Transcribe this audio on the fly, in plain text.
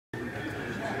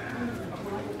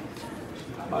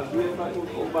Dia vai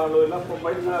o valor lá para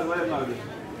vai na vai na ali.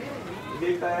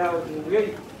 Dia tá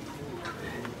ninguém.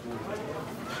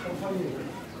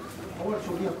 Agora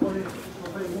subir a cor,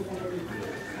 não vai muito por ali.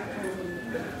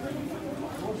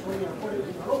 Vamos subir a cor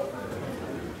de novo.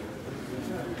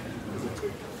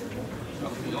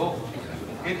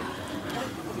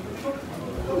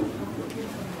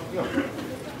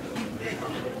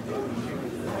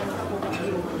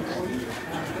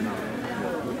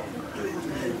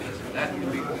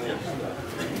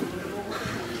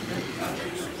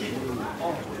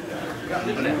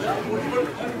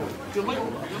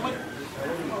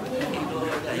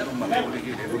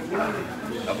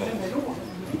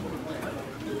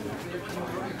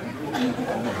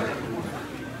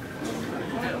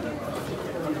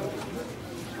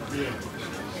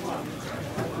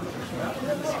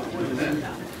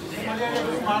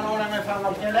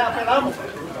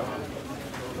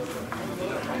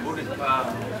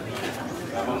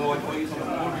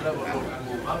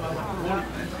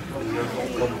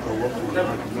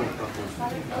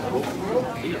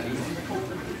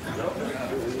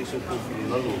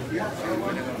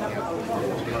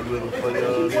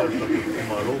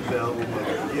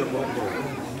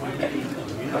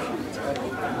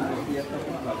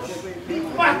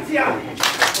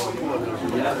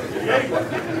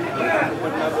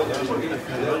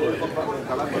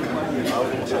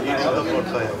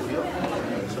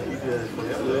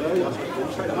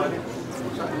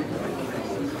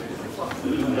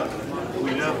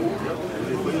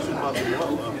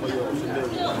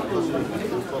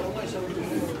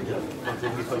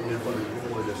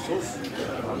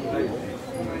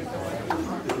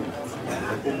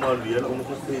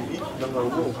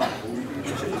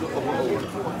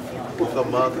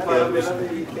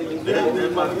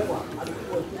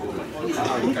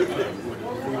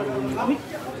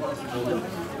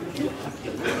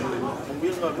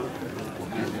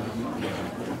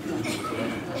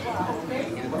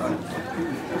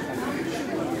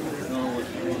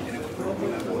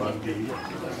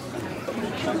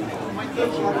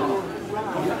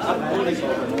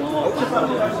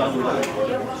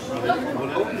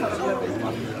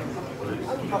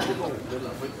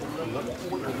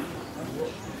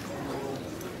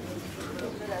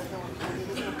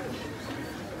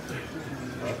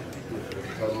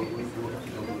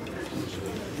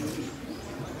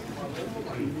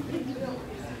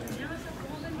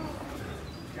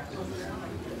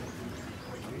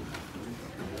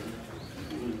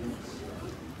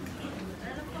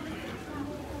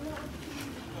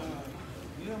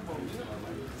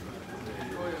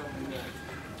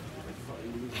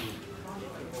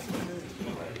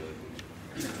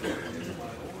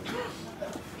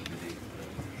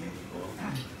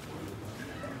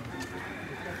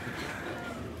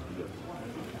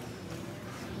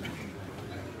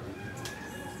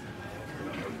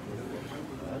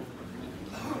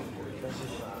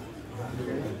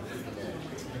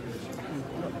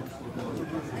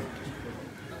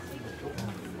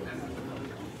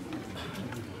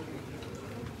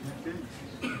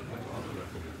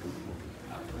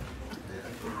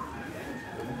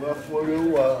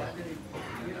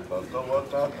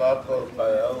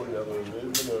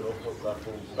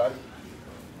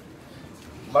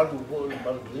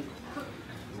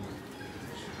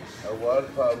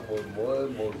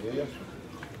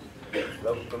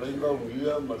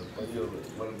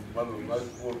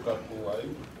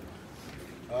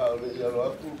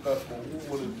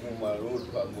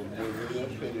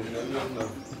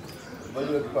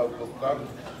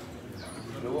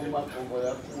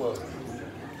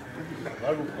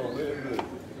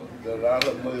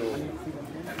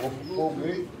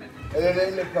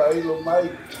 Ele caiu mais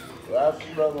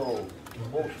rápido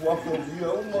no Suafa Ulugia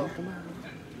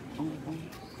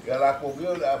que ela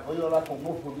comeu, foi lá com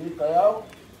o fundo caiu.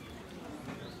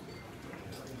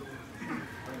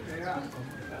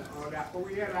 Ora,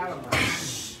 comia lá,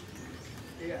 mas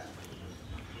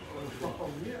o Suafa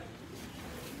Ulugia,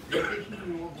 ele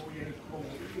tinha um bolho com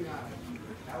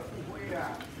a comida,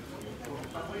 o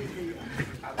papai de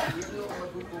aquilo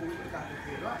o comida da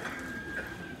feira.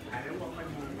 Ada orang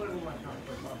menjual rumah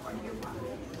sampai bapak dia mah,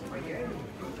 bayar ni.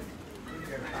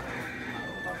 Dia tak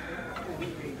mahu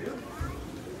itu.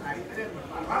 Hari ada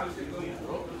masalah.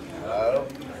 Claro,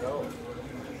 claro.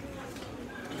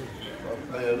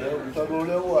 Pero usted no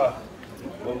le va.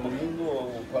 Como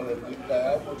niño, para el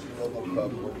día pues no nos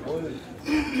vamos hoy.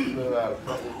 Pero al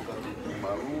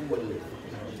maluco,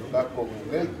 está como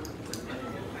él.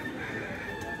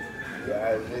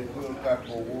 Ya el hecho está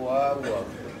como agua.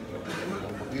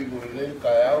 Digo, ele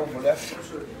caiu, mulher,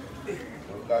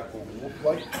 está com muito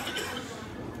forte.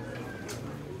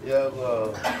 E Ia nga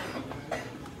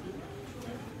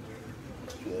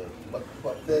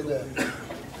matena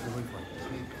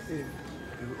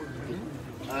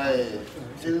ai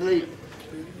sili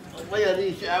mai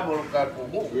ali se amo ka ko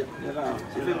mo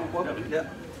Sili ko po ya.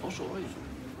 oso ai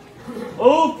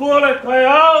O pole kai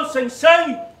au sing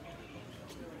sing.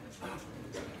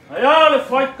 Aya le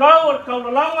fai kau al kau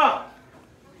langa.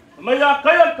 Mai ya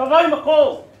kai al kawai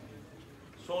mako.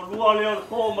 So lua le al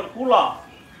ko markula.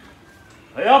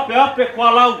 Aya pe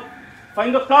kwa lau.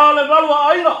 Fai ka le valu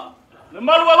aina. Le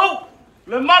malu alu.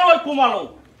 Le malu ai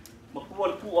kumalo. Maku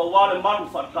al ku awale malu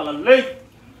fa kala le.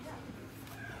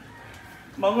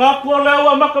 Mangaku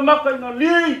lewa maka na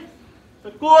li. Te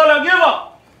ku la giva.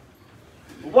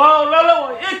 Wao lalo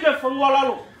wa ike fangwa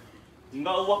lalo.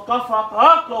 Nga wakafa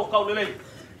ka o kaulele.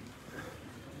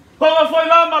 Konga foi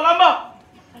lama.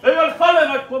 Egal fale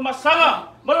mai ko masanga.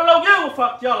 Malalau ge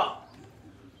fa kiala.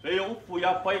 E upu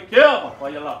ya pai kea pa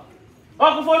yala.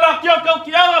 Aku foi la kia kau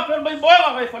kiala per mai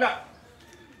boa mai fala.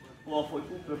 O foi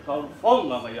upu kau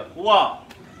fonga mai akua.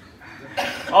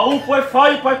 A upu e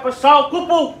fai pai pasau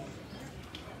kupu.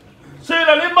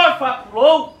 Sila lima fa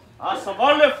kulo. Asa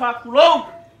vale fa kulo.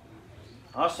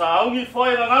 Asa aungi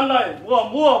foi na ngana mua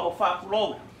mo fa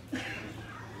kulo.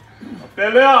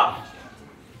 Pelea.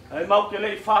 Ai mau ke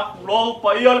lei fa kulo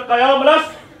pa iol kaya malas.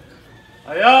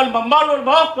 Ayal mamalo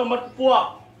mau ka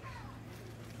matpua.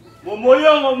 Mo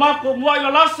moyo ngo mako muai na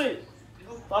lase.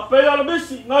 Pa pe ala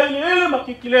bisi ngai ni ele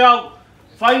makikile au.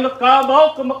 Fai na ka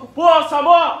mau ka makpua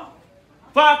Samoa.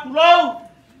 Fa kulo.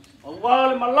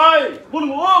 Awale malai bulu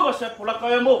ngo se pula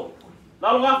kaya mo.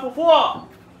 Lalu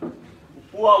ngafufua.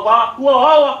 Kua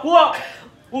wakua wakua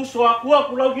uso wakua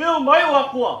pulau giu mai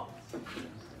wakua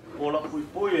ola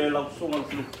pui e lau songa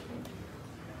flu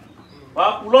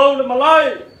pulau le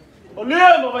malai o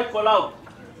lia ma vai kolau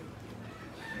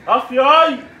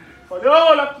afiai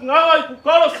faleo la kingai ku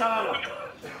kalo sangala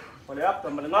fale aka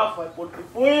malenga fa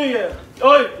pui e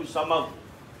oi ku samau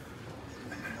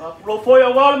pulau foi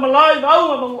awal malai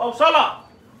au sala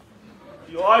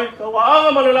yo ai ka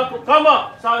waanga malela ku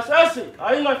kama sa sese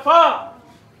ai ngai fa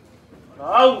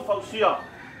au fausia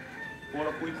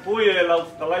ora pui e lau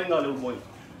kalaina le moi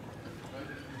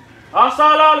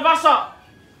asala le vasa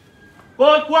ko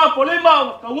kwa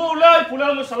polima ka ngu le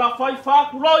pulanga sala fai fa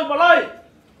kuloi malai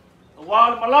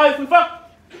wal malai fu fa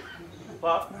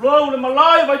kuloi le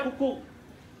malai vai kuku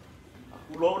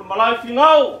kuloi le malai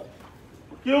finau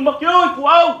kiu makiu ku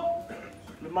au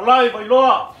le malai vai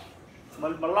loa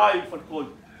mal malai fa koi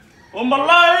o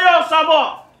malai ya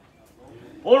sabo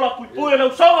ola pui le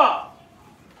usawa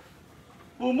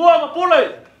Umua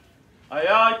mapule.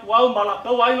 Ai ku au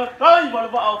malakau ai ngatai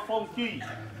malwa au fonki.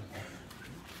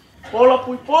 Pola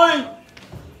pui.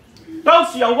 Tau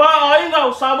si awa ai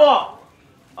ngau Samoa.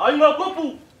 Ai ngau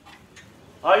kupu.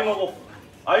 Ai ngau gofu.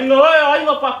 Ai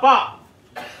ngau papa.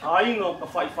 Ai ngau ka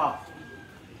fai fa.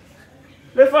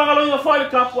 Le fangalo nga fai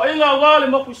kapu ai ngau wale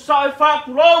moku sai fa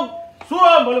kulou.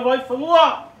 Sua male vai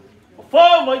fangua.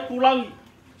 Fo mai kulangi.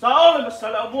 Saole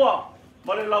masala abua.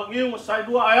 Male lau ngiu sai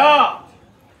dua aya.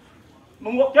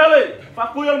 Mungok kele,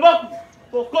 fakuyal mok,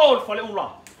 pokol fale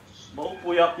ula. Mau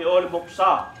puya ke ole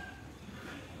moksa.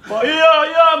 Ba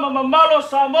iya mama malo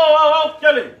Samoa au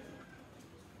kele.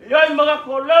 Iya mga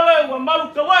kolele wa malu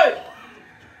kawai.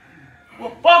 Wa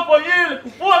papa ile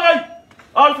kupua ngai.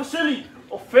 Alfa sili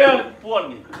o fair kupua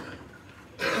ngai.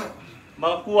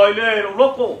 Ma kuaile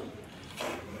loko.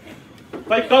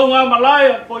 Pai kau nga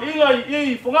malaya ko ingai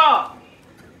I fonga.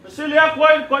 Sili aku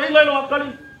ai ko ingai lo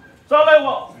akali. Sale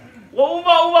wa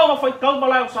uma fai kau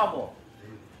malai o Samoa.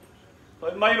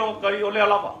 Fai mai lo kari o le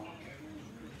alava.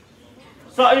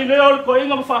 Sa i leo ko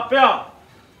inga mawhapea.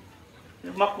 E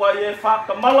makua i e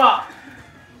whakamala.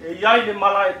 E iai le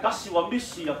malai kasi wa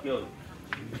misi a ke oi.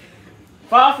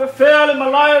 Whaafewhea le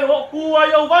malai o kua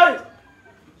i au vai.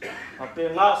 A pe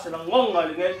ngā se na ngonga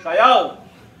li ngai kai au.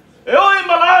 E oi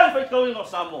malai fai kau inga o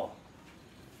Samoa.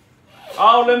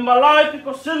 Au le malai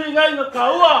piko sili ngai nga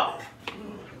kaua.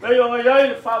 Leo ngai ai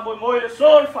le wha moi le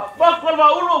sol, wha pakol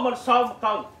wa ulo ma le sao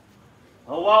makau.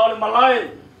 Awa le malai,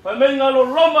 wha mei ngā lo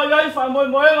loma iai wha moi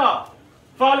nga.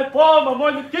 Wha le po ma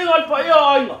moi ni kinga le pa ia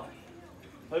ainga.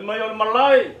 Wha mei o le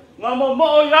malai, ngā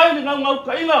mo iai ni ngau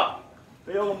ka inga.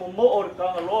 Leo ngā mo o le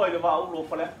kanga loa i le wa ulo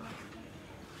wha le.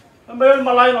 Wha mei o le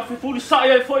malai ngā whifuri sa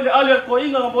iai fo i le alia ko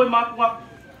inga ngā moi maku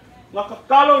ngā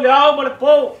kakalo le au ma le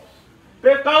po.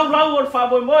 Pe kau lau o le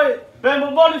wha moi, pe mo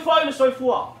moli fo i le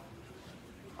soifua.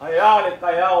 Ai ale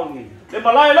kai aongi. Le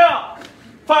malai la.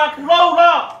 Fa kurau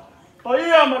la. Pa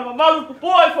ia ma malu ku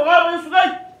poai fo ngaro isu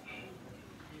nei.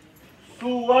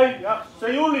 Su ai ya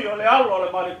seiuli o le alo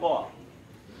le mali poa.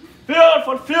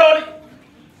 Fiori.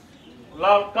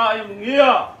 lalka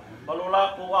Ulugia,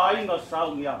 palola ko ainga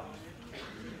saunia.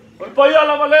 Paya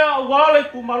la valea wale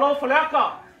ku malo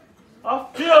faleaka. A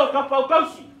fio kapau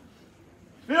kausi.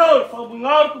 Fio fa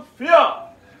bungar ku fio.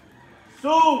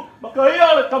 Su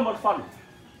makaya le kamal falu.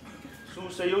 Su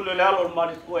se yule le alo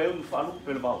mari ku e un falu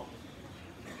pel bau.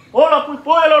 Ola pu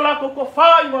poelo la ko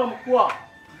fai wa mkua.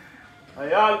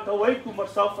 Ayal ka wai ku mar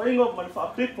sau faingo mal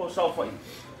fa pipo sau faingo.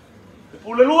 Te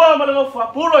pule lua mal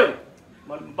fa puloi.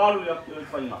 Mal balu ya ki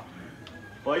fainga.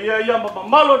 Paya ya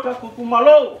malo ta ku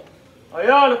malo.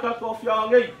 Ayale ka ko fianga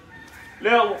ngai.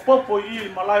 Lea o popo i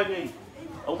malai ngai.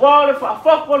 Awale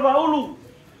faafotutupu le Vaiusu.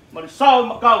 Ma le sao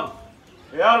makau.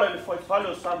 Ayale le foi fale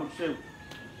o samu seu.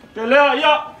 Te lea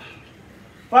ia.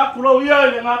 Fakulo ia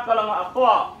le ngakalanga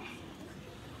akoa.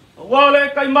 Awale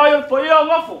kai mai o ia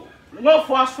ngofo.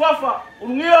 Ngofo a Suafa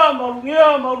Ulugia ma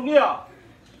Ulugia.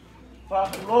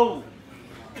 Fakulo.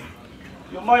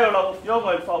 Yo mai o la o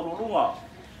fionga i faululunga.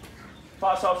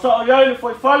 Fa sa ia le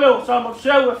foi fale o samu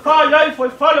seu e fa ia foi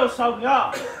fale o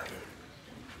saunia.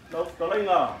 Nau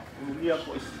talenga Ulugia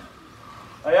ko isi.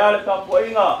 Ayale ka po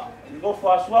inga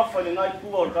ngofo a Suafa le ngai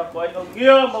tuo ka po inga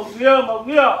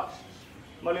Ulugia.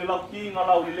 Mali lau ki nga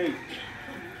lau lile.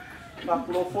 Ka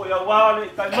kulo fo ya wale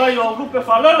kai mai o lupe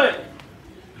falele.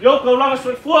 Yo ka ulanga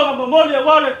soi fua nga mamoli ya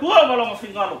wale tua malonga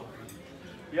fingalo.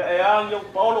 Ya e ang yo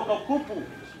paolo ka kupu.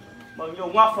 Ma yo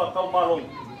ngafa ka malong.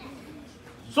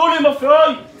 Soli ma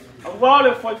feoi. Ang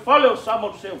wale foi fale o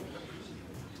samol seu.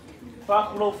 Fa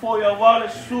kulo fo ya wale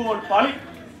suol palik.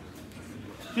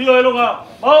 Tio elonga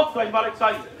mau kai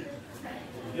malekai.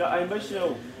 Ya ai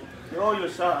meseo. Yo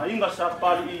sa inga sa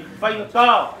pali i fainga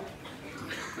ka.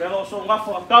 Le no so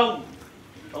ngafo akau.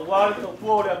 Awal to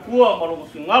puo le puo malonga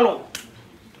fingalo.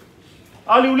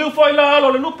 Ali uliu foi la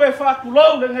alo le lupe fa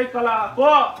kulo le ngai kala ko.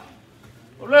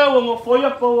 O le ngo foi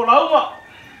po lauma.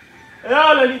 E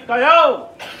ale li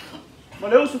kayao. Ma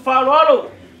le usu fa alo.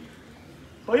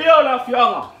 Po ia la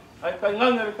fianga. Ai kai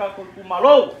nganga le ka ko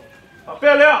malo.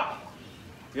 Apelea.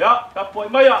 Ya, ka po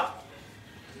maya.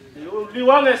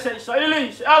 Liwange se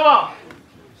saili se awa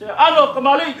se ano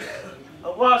kamali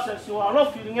awa se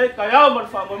sualo filinge kaya mal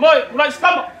fa moi ulai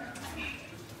skama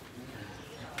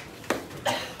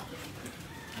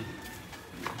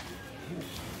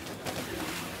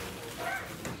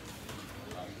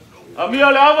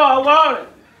amia le awa awale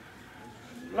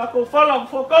la ko fala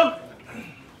fokon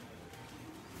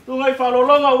tu ngai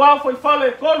falolonga wa foi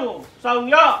fale kolu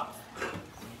saunya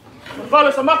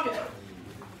fale samake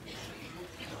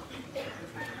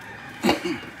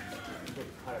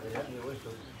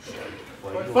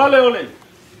fale ole.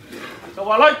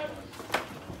 Kawalai.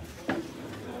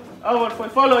 Awal foi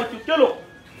fale ai tutelo.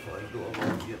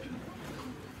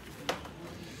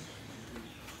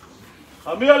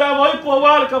 Amia la mai po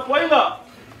wal ka poinga.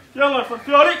 Jangan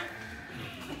fiori.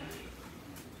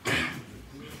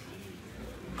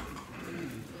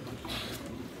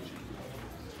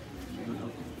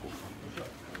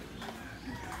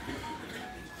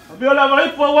 Amia la mai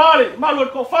po wal malu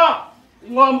ko fa.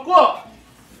 Ngom ko.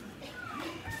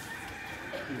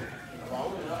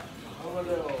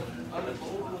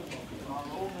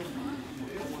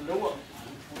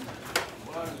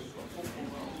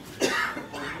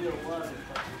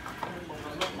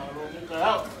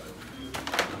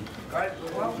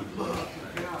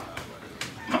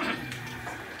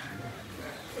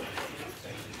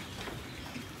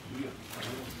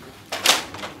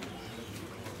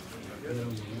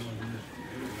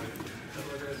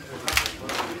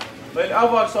 Baik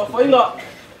awal Suafa inga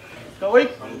kawai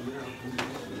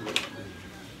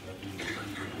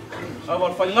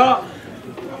awal fainga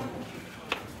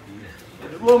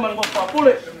dua man ko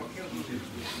papule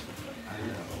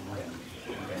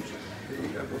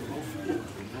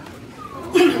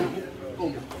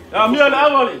ya mia la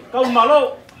awali kau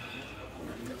malo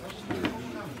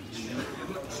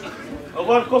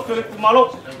awal ko fere ku malo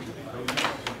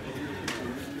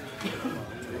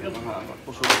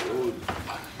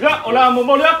ya ola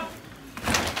momolia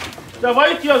ya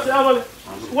vai tio se awal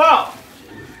wa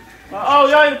au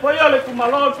ya po ya le ku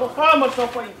malo ko fama so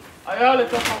fa ayale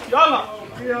to fianga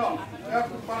Tio, é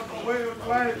pro papo vai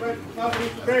sabe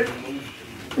bem.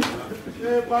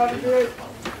 E para de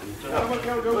Vamos que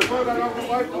eu vou dar logo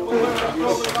vai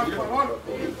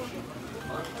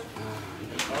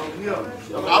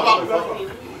Acaba.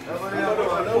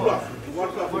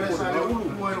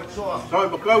 Sai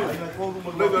makau.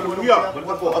 Lega Ulugia.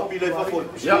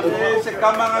 Ya, se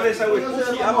kamanga le sa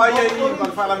wekusi amaya ini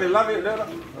manfala melave le.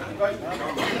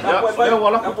 Ya,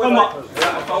 wala ko kama.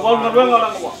 Awal na renga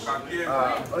lang wa.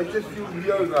 Ai te tiu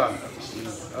dia nga.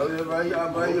 Ale vai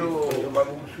o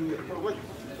Vaiusu.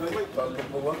 Tanto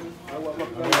boa. Awa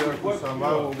makau sama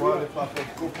o vale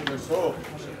Faafotutupu le so.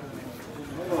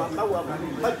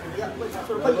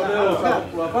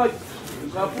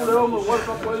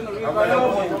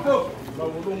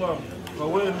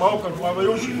 mau ka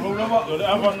Vaiusu problema le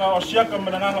ava na siaka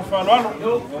menanga faloalo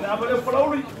Le abale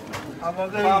falauli.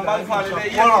 Mai fale le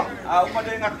ia. A uma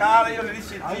de ngakara yo le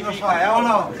disi TV kai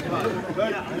ona.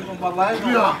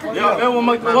 Ya, eu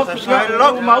mai ko ko sia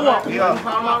lo maua.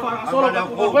 Solo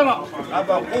ko venga.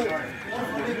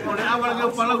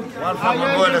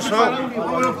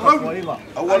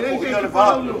 Awal ko ia le fa.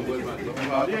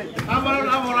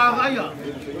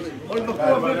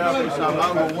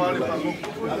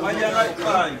 Ai ai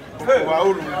ai.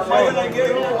 Waulu. Sai na ke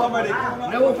o amare.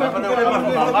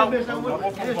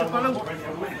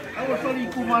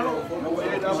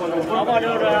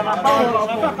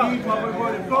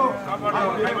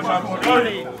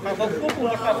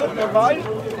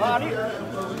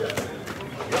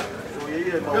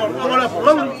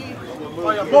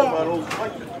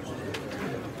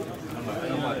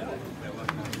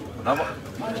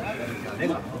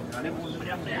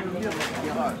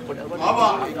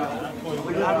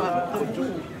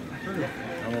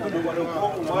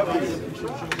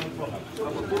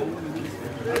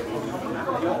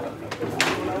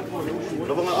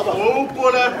 O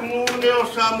pole kumune o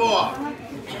Samoa.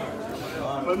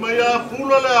 Mai a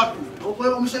pula le aku.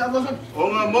 O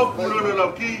nga mo pula le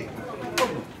lauki.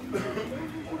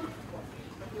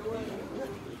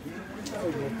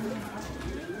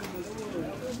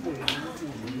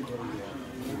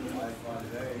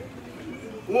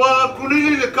 Ua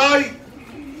kulili le kai.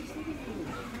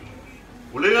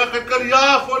 Ule nga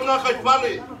kakaria fo nga kai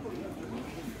pale.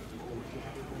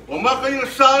 O maka inga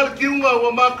sal kiunga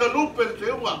o maka lupe le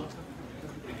teua.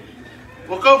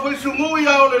 O kau fai sumu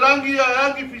ia o le langi ia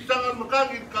angi pisangan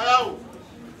makangi kaiau.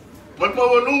 Malpa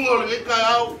walunga o le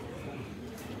kaiau.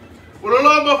 O le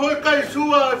lama foi kai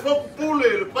sua e foku pule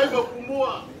le pai ma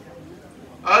kumua.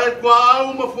 Ai kwa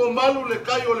au ma fo malu le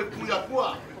kai o le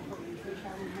kuiakua.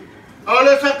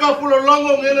 Ale saka pulo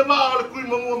longo ngele ba ale kui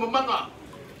mangua mamanga.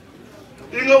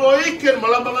 Inga wa iken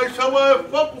malama ngai sawa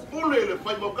foku pule le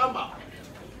pai mokama.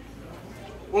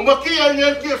 O makia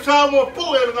ngel kia samo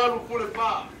po e ngalu pule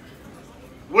pa.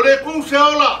 Wale ku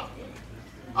seola.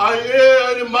 Ai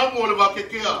e mango le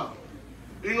bakekea.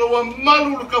 Inga wa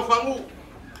malu le kafangu.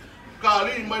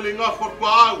 Kali mai le nga for kwa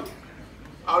au.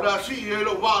 Ada si e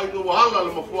lo wa inga wa hala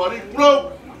le mafuari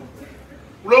pulo.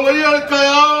 Pulo ngai ale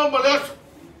kaya malesu.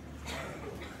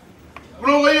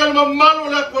 Pulo ngai al mamalo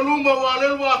le koluma wa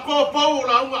le wa ko pau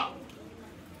la unga.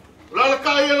 La le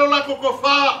kai lo la ko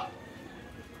fa.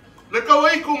 Le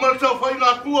kawai ku mal sa fai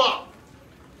na tua.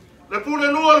 Le pule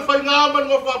lua le fai nga man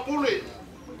ngo fa pule.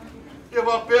 Ke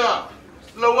va pea.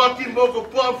 La wa ki mo ko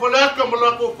pa fa le ka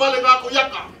mal ko fa le nga ko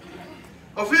yaka.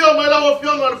 O fio mai la o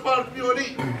fio ngal fa fio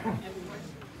ri.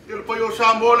 Il pa yo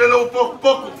sa mo le lo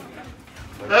poco.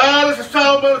 Le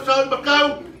sa mo sa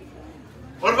bakau.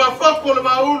 O va foco le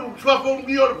baulu, Suafa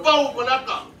Ulugia le pau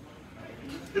malaka.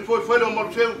 Il foi le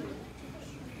morceu.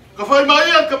 Ka foi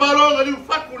mai ka malonga ni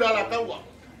faku la taua.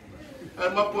 E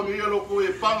maponi lo ko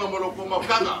e panga mo lo ko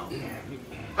makanga.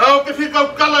 E o ke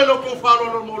fika kala lo ko falo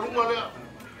lo molunga le.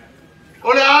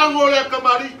 O le ango le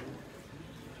kamari.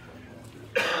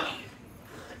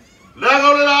 Le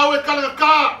ango le awe kala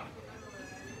ka.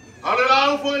 Ale la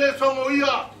au foi le songo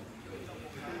ia.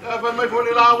 E fa mai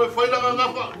foi la awe foi la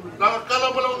ngapa. La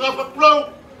kala mo la ngapa plo.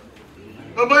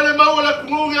 O mai le mau le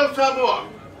kungu ya Samoa.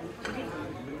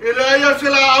 Ele ia se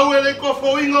la au le ko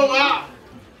fo ingo nga.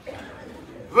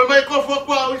 Ve mai ko fo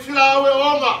kwa o si la au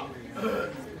onga.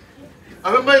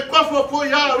 Ave mai ko fo po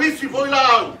ya wisi foi la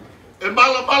au. E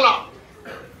mala mala.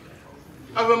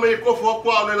 Ave mai ko fo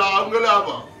kwa le la au le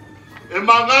ava. E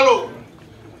mangalo.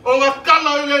 O nga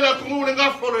kala ile la kungu le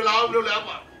ngafo le la au le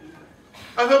ava.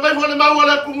 Ave mai fo le mau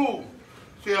le kungu.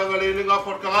 Se angale le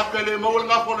ngafo ka le mau le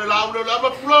ngafo le la au le ava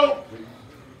plo.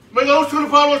 Me nga usul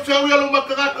falo se au ya lo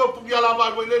makaka ko pu ya la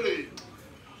va go lele.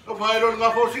 O fa ero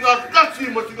ngafo singa kasi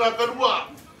mo singa karua.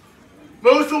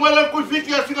 Me usul mala ku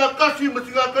fiki singa kasi mo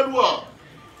singa karua.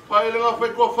 Fa ero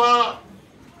ngafo ko fa.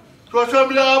 To sa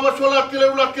mi la va sola ke le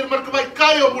ula ke mar ka mai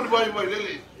kayo mo vai vai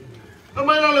lele.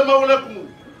 Ama ina le mau le ku.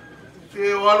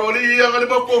 Se walo li ya ngale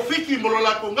ko fiki mo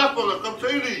la ko ngafo ka ka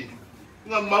sai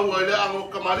nga mau ele ango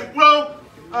kamari klo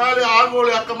Ale ango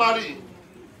le akamari.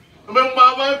 Me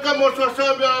mama ka mo sa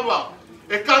sa ba.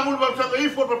 E kangul ba sa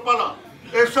ifo pala.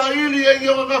 E sa ili e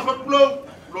yo nga fa klo.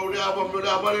 Lo le aba me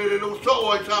la ba le lo so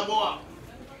o sa boa.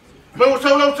 Me o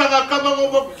sa lo sa ka ma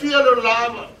mo sia le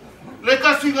lava. Le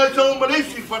kasi nga sa mo le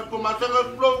si fa ko ma sa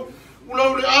klo.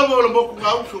 Ulo le aba lo mo ku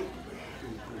ngausu.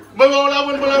 Me o la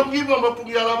mo la ngiba ma pu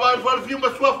ya la ba fa fi ma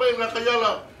Suafa na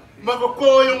kayala. Ma ko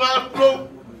ko yo nga klo.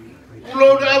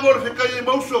 Ulo le aba le kai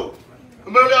mauso.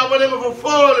 Me le aba le mo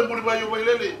fo le muri ba yo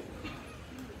lele.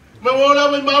 Me wala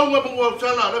mai mau nga mo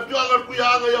sala na tu angar ku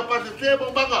ya nga ya pa se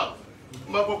bo banga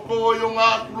ma ko yo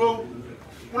nga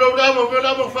kulo da mo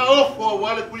vela mo fa ofo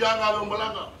wala ku ya nga mo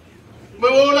malanga me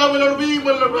wala me no bi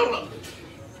me la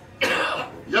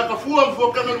ya ka fu am fo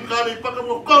ka nga ka ni pa ka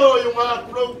mo ko yo nga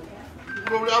kulo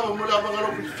da mo la banga ro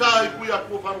sai ku ya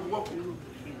ko fa mo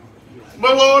me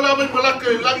wala me malaka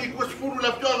langi ku sfuru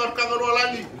la tu angar ka nga ro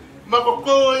langi ma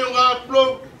ko yo nga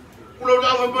kulo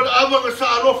da mo la banga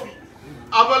sa lofi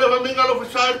abale va minga lo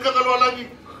fisai ka ngalo lagi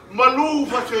malu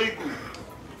fa seiku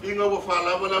inga wa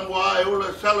fala wala mo ai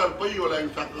ola sala pa yo la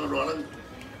sa ka lo lagi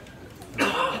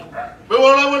me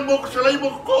wala wan mo salai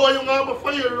mo ko ayo nga ba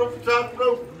fa yo lo fisai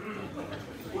pro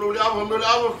ulo ya va me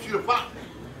la va fi fa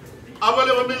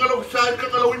abale va minga lo fisai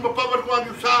ka ngalo ima pa ko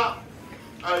agi sa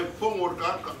ai fongor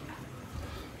ka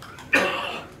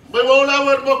me wala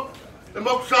wan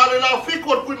mo sala la fi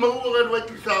ko ku mo nga wa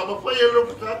ki sa ba fa yo lo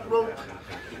fisai pro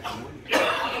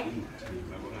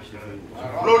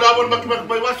lo lawan mak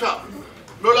mai wasa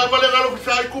lo lawan le ngalo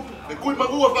fisai ku e kui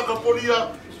magua fa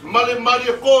kapolia male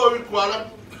ko i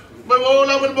kuala mai wo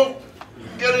lawan mo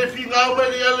kere finga mai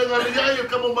le ngali ya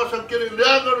ka mo masa kere le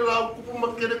ngalo la ku mo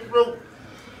kere pro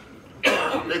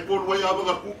le por wa ya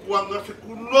ba ku kuanga se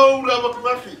ku lo la ba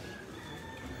kasi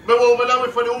me wo me la me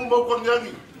fa de un mo kon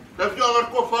yangi la fio ngar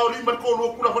ko fa oli mar ko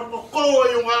lo ku la fa ko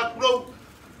yo nga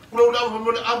pro la fa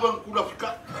mo abang ku la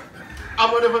fika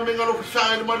amane fa mengalo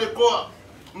fisai ma de ko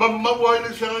mamma wa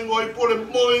ile sanga ngoi pole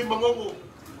moi mangongo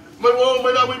mai wo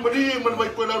mai la mai mani man mai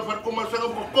pole fa ko ma sanga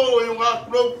ko yo nga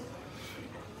klo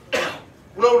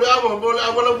ulo de aba mo la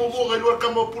aba la mo mo ngai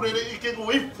ka mo pure de ike ko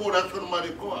ifo da son ma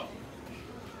de ko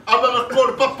aba nga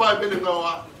ko papa be le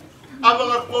ngawa aba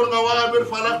nga ko ngawa be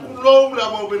fa la kulo la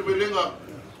mo be be nga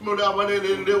mo da aba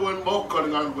le wan mo ko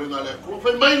ngal we ngale ko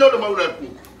fa mai lo de mo la ku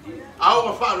au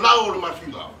ma fa la o ma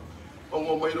singa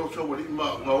ongo mai no so wali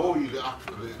ma ngo i le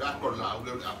ko la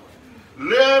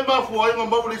le ma fo ai ma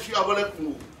mawli si abale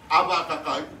ku aba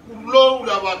kakai ku lo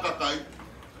la aba kakai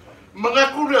manga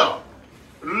ku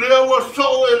le wo so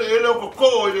ele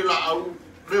ko ele la au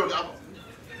le aba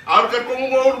ar ka ko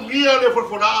mo mia le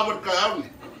fo na aba ka au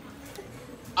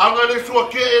anga le so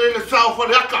ke ele le sa fo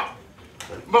aka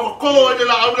ma ko ele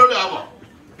la au le aba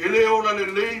ele ona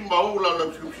le ma o la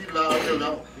si la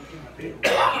le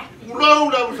ulau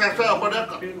la usasa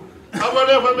padaka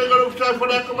abale fa me galo usasa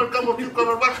padaka man kamo tu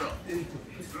kamo basa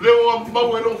leo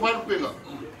mau elo fan pega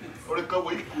ore ka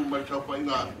wai ku mai sa pa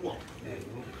inga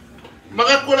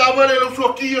maga ko la abale lo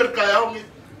so ki er ka yaungi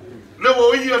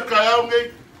leo i er ka yaungi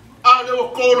a leo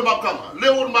ko ma kama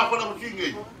leo ma fa na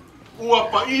singe ua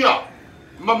pa ia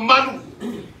mamalu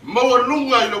mau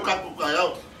lunga ilo ka ku ka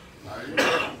yau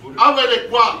abale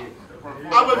kwa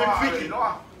abale fiki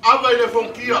abale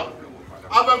fonkia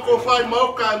abang ko fai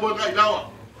mau ka mo ngai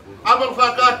lawa abang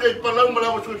fa ka te palau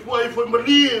mala so foi foi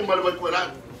mali mal vai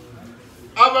kola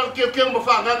abang ke mo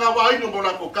fa nga wa ino mo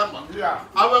la ko kama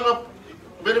abang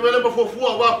bele mo fo fu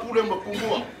wa pule mo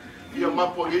kumua ia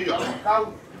mapo ia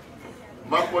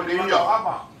mapo ia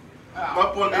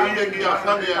ngia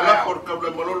fane la por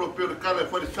kabla mololo per kala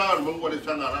fa sal mo ngole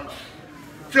sangara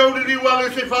seu di wa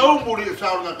se fa umuri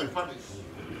sal nga kai fa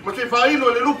mo se fa ino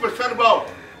le lupe sarbao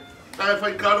kai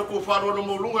fai karo ko faro no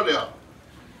mo lunga lea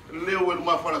leo el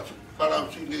ma fara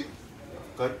sini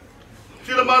kai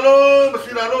sila malo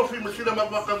sila lofi sila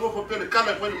ma ka go fo pele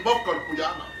kala fai mbokor ku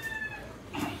yana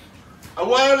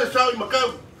awale sai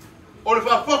makau o le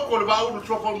fa foko le ba u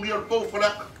so fo mi el po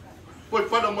fala ko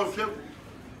fa no mo se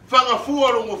fanga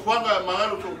fuaro mo fanga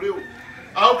mangalo so leo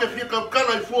au ke fika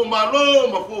kala fu malo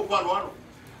ma fo fa lo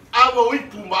abo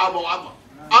itu ma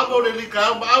abo le lika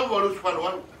abo lo fa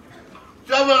lo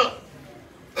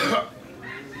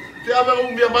Siapa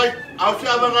umbia mai, au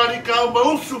siapa ngari kau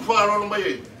mau sufaro no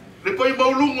mai. Le pai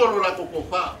mau lungo la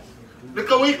kokofa. Le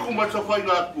kawai ku ma sa fai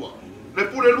nga tua. Le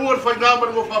pule luar fai nga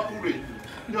ma ngo fa pule.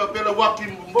 Ia pela waki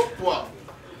mbokwa.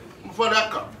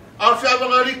 Mfalaka. Au siapa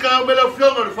ngari kau mela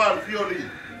fionga le fa fiori.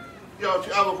 Ia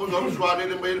siapa fo ngau suare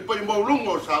le mai le pai mau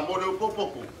lungo sa mo le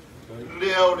popoko.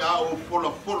 Le au au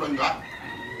fola nga.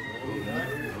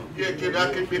 Ia ke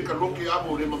da ke pe ka loki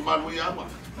abo le mamalu ia ma.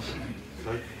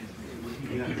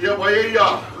 Ia wai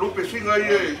ia lupe singa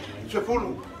ia se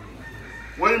fulu.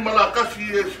 Wai malakasi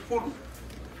ia se fulu.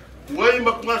 Wai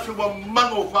makungasi wa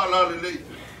mango whala lelei.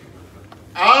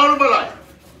 Aar malai.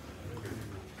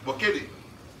 Wakedi.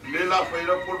 Lela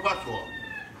whaira polpasoa.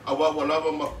 Awa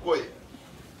walava makoe.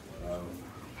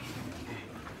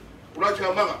 Ura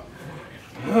tia manga.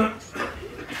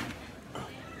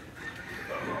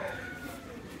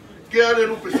 Kia le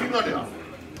lupe singa lea.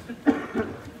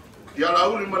 Ia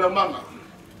lauli malamanga.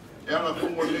 E anga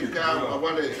kongo le kia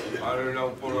awale. Ale lau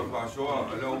pola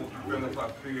pasoa, lau penga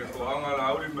whapinga ko anga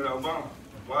lauri malamanga.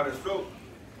 Ware so.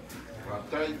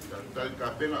 Tai ka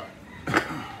pena.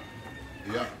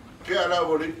 Ia. Kia la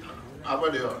wole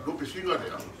awale lupe singa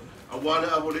lea. Awale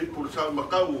awale por sa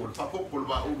makau, Faafotutupu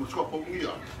ba u Suafa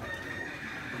Ulugia.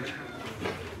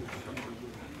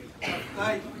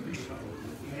 Ai.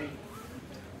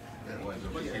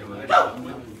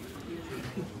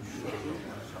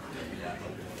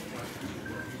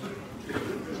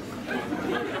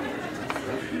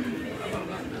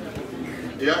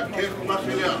 Ya, ke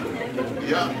masih ya.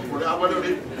 Ya, boleh awal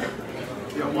ni.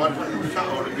 Ya, warna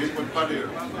usaha oleh bisnis padir.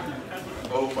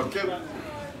 Oh, macam.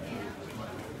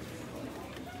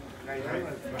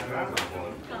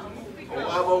 Oh,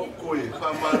 abang koi,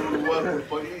 pamalu luar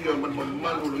koi yang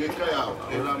malu lekaya.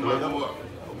 Elam malu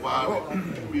wah,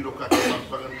 miro kata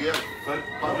pangan dia.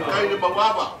 Pakai ni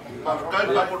bawa,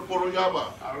 pakai pamul polo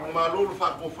yaba. Malu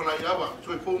fakku fly yaba.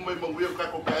 So ibu memang wir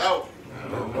kakak kayau.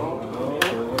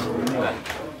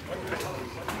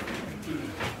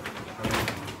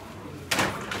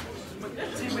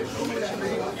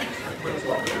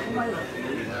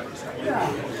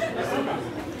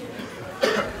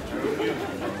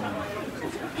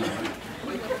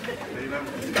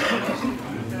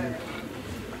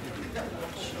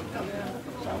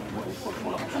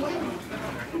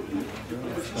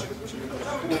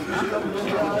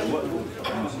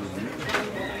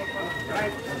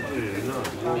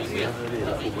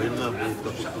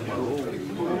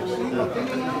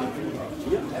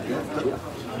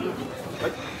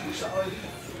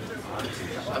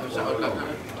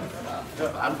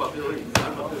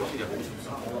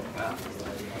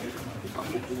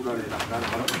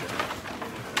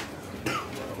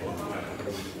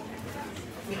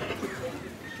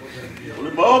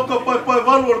 Oleh bawa ke pai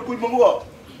valor kui mangua.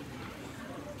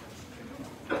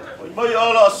 Mai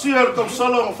ala siar kam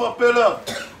salang fa pela.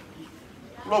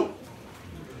 Lo.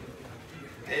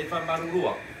 E fa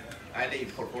marulua. Ai le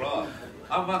porpola.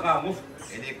 Ava ka mu.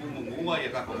 Ene ku mungua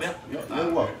ya ka komea. Ya,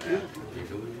 lewa.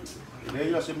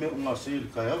 Nei se me unha sil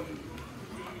kaya.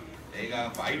 E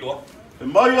ga fai lo. E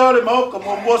mai ale mau ka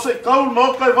mo se kaul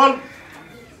mau kai val.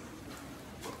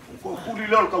 Ko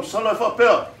kuli le ka sala fa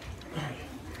pela.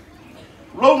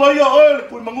 Lo mai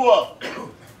ole kui mangua.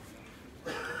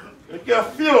 E que a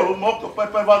fio mo ka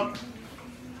pai van.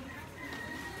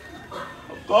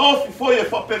 Ka foi e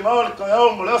fa penal ka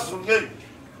ao mo laso ngei.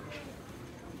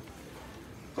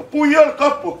 Ka pui al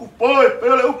capo ku pai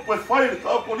pele u pai fai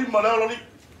ka ko lima la li.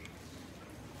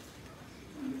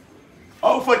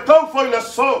 Au fai tau fai la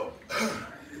so.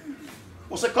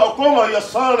 O se ka konga ia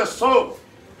sale so.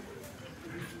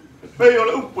 E pe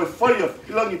ole u pai fai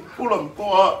ilangi pula ko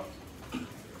a.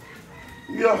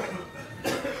 Ia.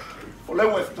 O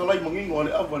lewa e talai mangingo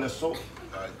ale ava le so.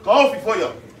 Ka ofi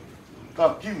foia.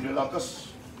 Ka kiu le lakas.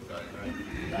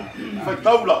 Fai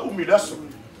tau la umi leso.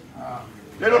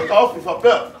 Lero ka ofi fa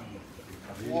pea.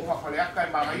 O fa faleaka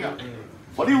e maraia.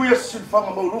 Fali uia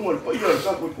silfanga maurunga le pa ia le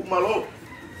kako i kumalo.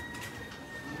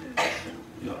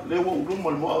 Ia lewa urunga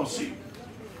le moa o si.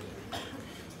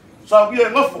 Sa uia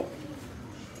e ngafo.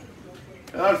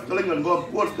 E alf kalenga ngoa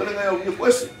puar kalenga ia uia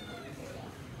koese.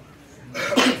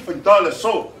 Fai tale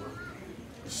so.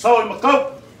 Sao i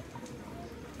makau.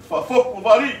 Faafotutupu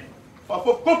wali.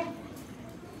 Faafotutupu.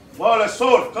 Wale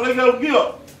sol. Kalenga ugia.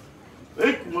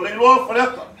 Eiku malei loa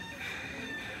whaleaka.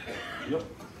 Ia.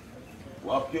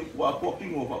 Wākua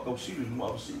kingo whakausiri numa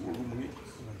awasi ua rumangi.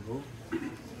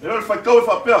 Ea whai kau e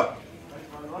whapea.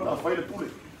 Nā whaile pule.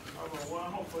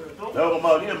 Ea ma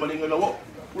maalia malinga la wo.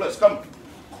 Pula e skam.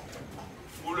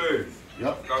 Pule.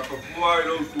 Ia. Ka kapua i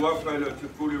lau Suafa i lau te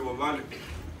pule wa vale.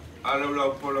 Alau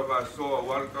lau pola va soa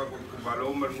walka ko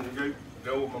kumaloma nungei.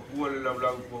 Lau mapua le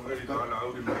lau ko ngeri ka la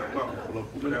auri malamang.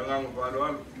 Malangang valo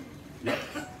alu. Ia.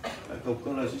 Ai kau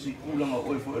kala sisi kulanga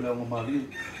oi fo e lau ma maalia.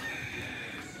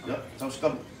 Ya, tau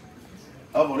skam.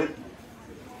 Amo le.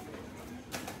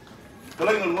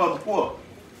 Kalenga ngua makua.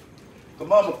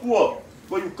 Kama makua.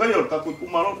 Ko yu kaya ka ko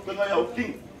kumaro ka ngai au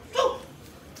king.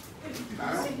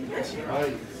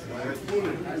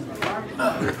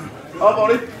 Amo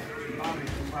le.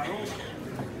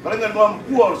 Kalenga ngā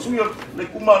mkua o suia le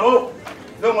kumaro.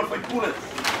 Leo ngal fai kule.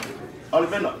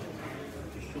 Alvena.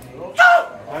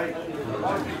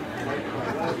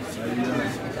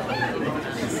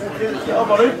 Ya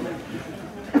amare.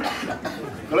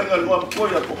 Kalenga ngā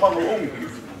mkua ya komanga ongu.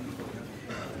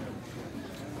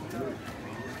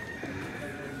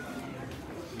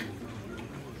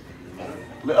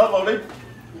 Le amare.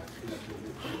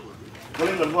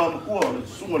 Kalenga ngā mkua le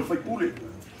sunga le fai kule.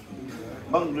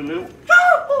 Mang le leo.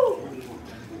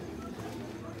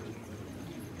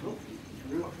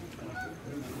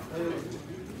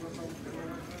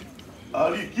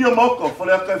 Ali kia mauka,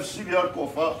 whare aka fisiri ar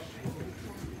ko wha.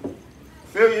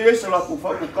 Whea i esa la ko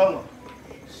wha ko kanga.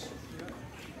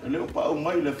 E leo pa au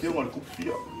mai le whionga le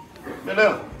kupia. Me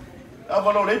leo, a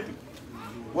whanau reipi.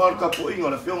 Wār ka po inga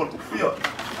le whionga le kupia.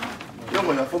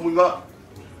 Whionga ya whamui ngā.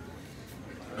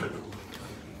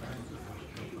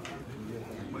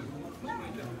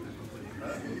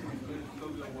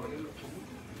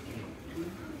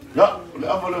 Ya, le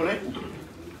a whanau reipi.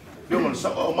 Whionga le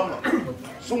saka o manga.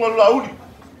 Sunga lauli.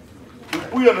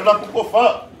 Puia le lapu ko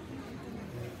wha.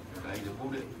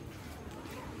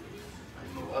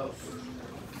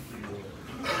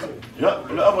 Ya,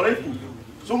 le awa reipu.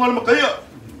 Sunga le makaia.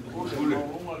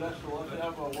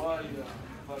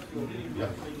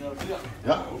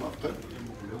 Ya, okay.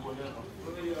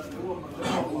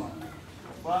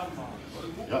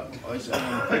 Ya, ai se ana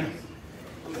makai.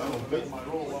 Okay.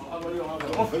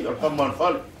 Okay, al kaman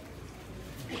fale.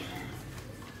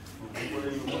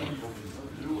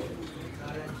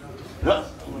 Ya,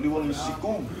 liwan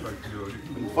siku.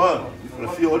 Fa, la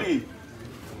fiori.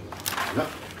 Ya,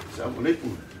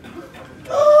 assalamualaikum.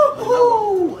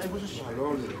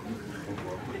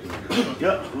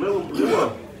 Ya,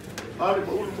 lewat. Hari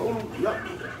baulu. Ya.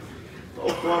 Kau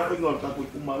apa yang kau takut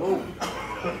kumalu?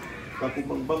 Takut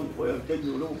bang kau yang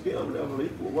kenyu lu ke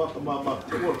assalamualaikum. Wa kemama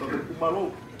kau takut kumalu.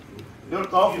 Dia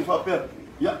kau apa?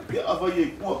 Ya, apa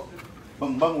ye kau?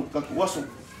 Bang takut wasu.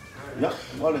 Ya,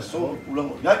 wala so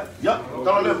ulang. Ya,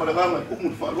 kalau le madanganga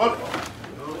umur falwal.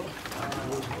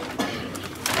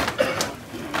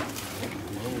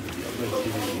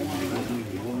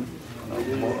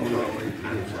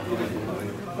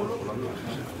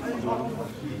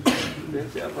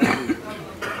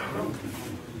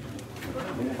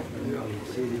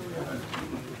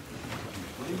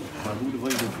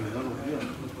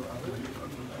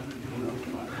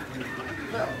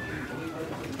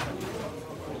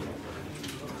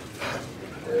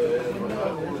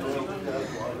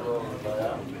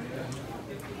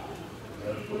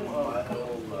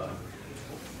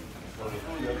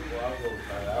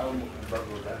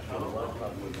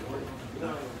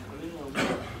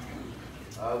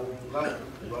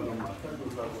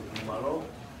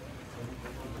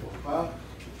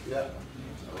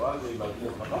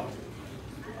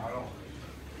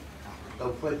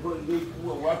 Tau fai ko ni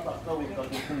ku wa ta ka u ka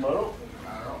ku maro.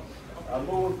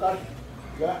 Amo ka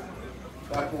ya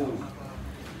ka ku.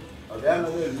 Ada na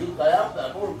ni kaya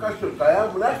ta ko ka su kaya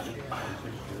bulat.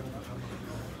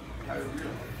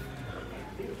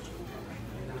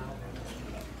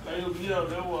 Kayo dia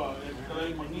lewa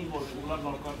trai maningo ulan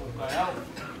no ka kaya.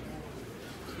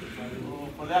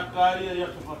 Pada kaya ya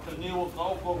sefataniwa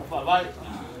ka ko fa vai.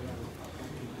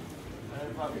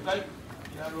 Fa kai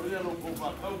ya lo ko fa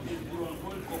ka ki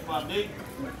ko fa de.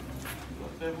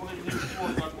 Te voy ni ko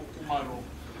ka ko kumaro.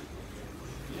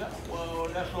 Ya, wa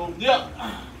la so dia.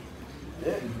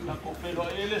 La ko pero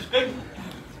el es que.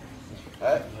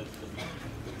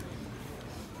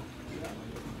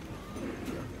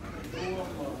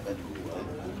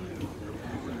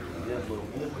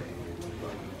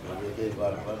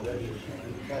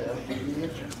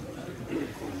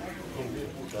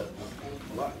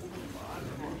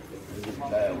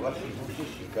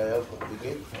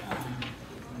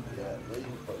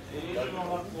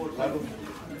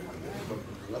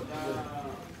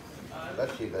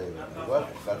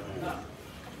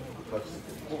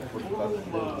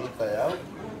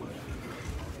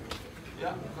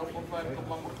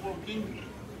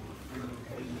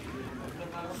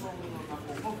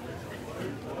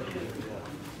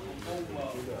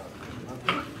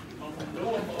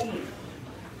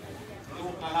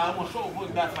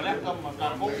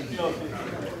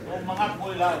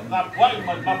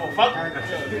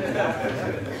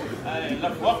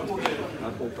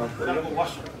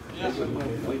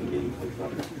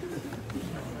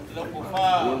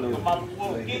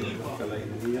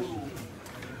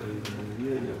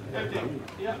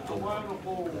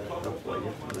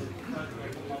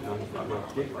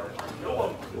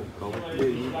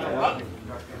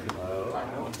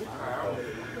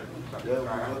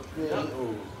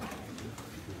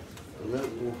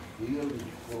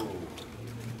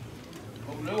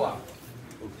 Kau lewa.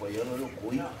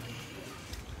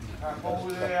 Kau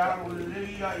le alu le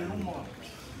ia I rumah.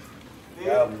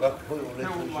 Ya, enggak foi o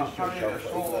Teu makale le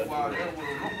soa wa le o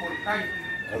loko kai.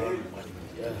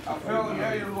 A feo ia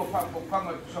I lua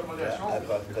whakapokanga tu sama le soa.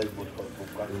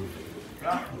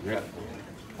 Ya.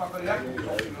 Whakaiatu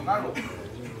so I ngaro.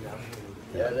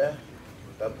 Ya, né?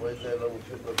 Tá por isso ela não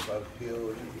fica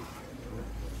fácil.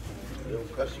 Eu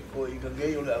casi ko I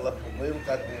ganhei o ela por meio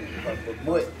tá com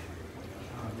boi.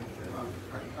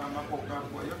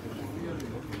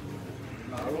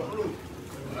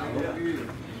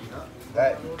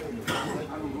 Đấy.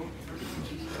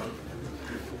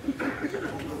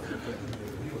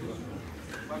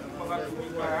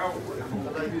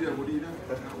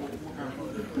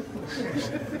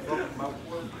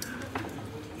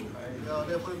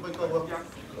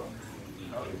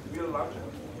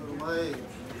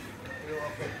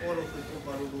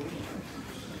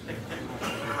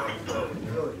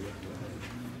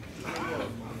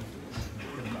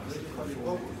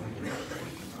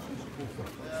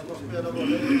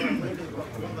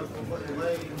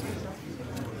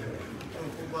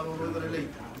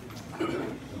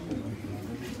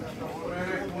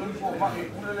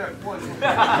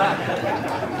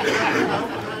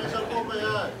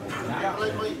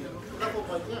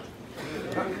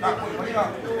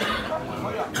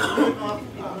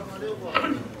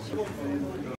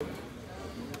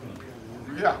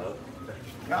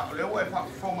 Ya, leo e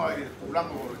whakawhonga I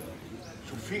ulango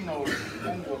su whinga o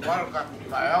Kongo Malka ku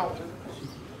Kaeao.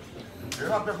 E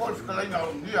pe hoi whikalainga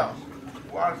o ngia,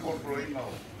 wāle kōporoinga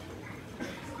o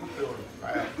kupe o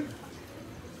Kaeao.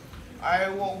 Ai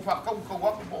ua whakaukau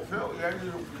aku po wheo I ai I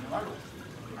rupi ngalo.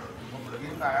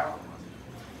 Kōporoinga Kaeao.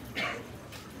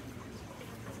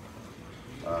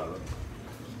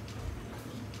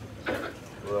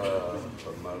 Wah,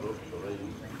 pemalu sore.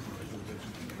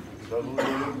 Kalau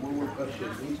dia buat kasih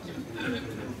ni,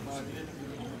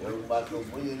 yang batu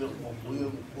punya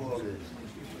boleh,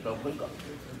 sampai tak?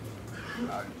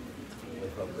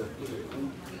 Sampai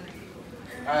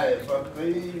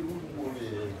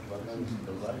boleh makan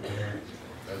setelah,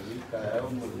 tapi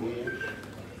kalau mungkin,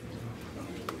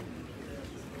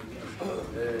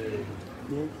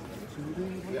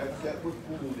 ya siapa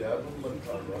pun dia pun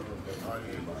bersalah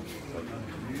dengan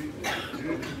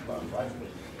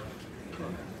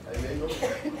Ayo,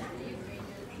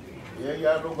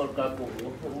 ya no berkaku,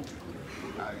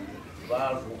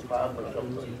 baru bersama.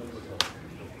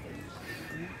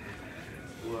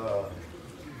 Wah,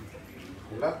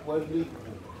 nggak boleh.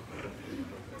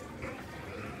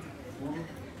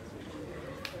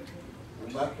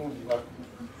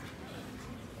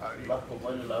 Baku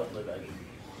mana laut lagi?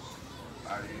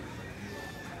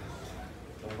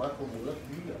 Baku mulut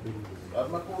dia.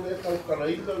 Baku dia tahu kalau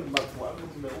itu baku aku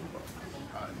sudah umpat.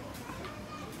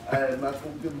 Mas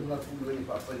mungkin mengaku dari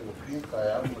apa yang mungkin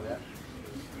kayak apa ya?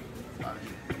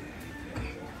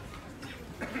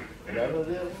 Lalu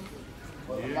dia,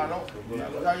 Kalau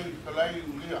kelai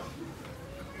dia,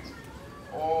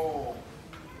 oh,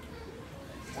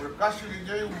 oleh kasih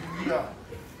dia dia,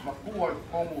 makual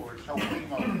kamu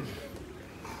saudara,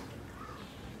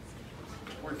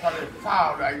 oleh pada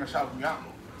faham dah ingat saudara.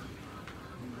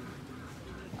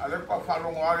 Ada apa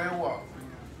faham orang awak,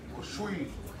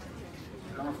 usui.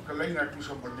 Lang kalaina tu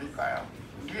sa bandika ya.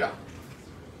 Dia.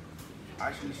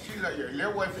 Asin sila ya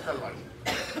lewa fikalai.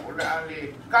 Ole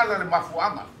ale kala le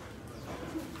mafuanga.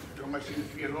 Yo masin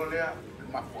fielo le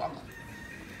mafuanga.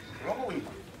 Logo wi.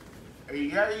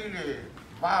 E ia ile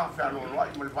va fa lo lo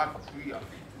ai mal va kapia.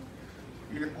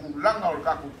 Ile kulanga o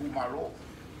ka ku malo.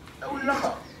 E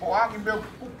ulanga o angi be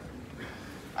ku.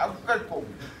 Au kai ko.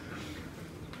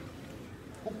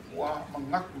 Ku wa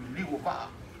mangaku liwo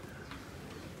ba.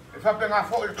 E whapenga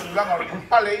fo I tulanga o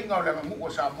pale inga o lenga muko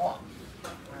Samoa.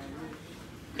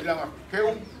 I langa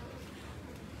keu,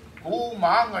 ku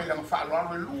maanga I langa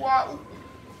whaaloano I lua u.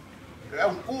 E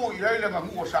au ku I langa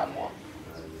muko Samoa.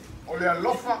 O lea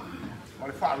lofa, ma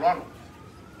le whaaloano.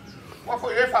 Wafo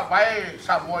I e whapae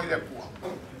Samoa I le pua.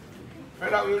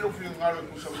 Pera o ilu whiu ngalo I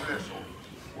kusa muleso.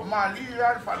 Wa maa li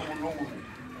ia le whaalono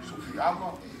sufi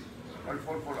ama, ma le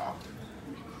wholpola.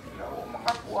 Ia o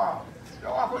makakua, ia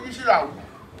o ako isi lau.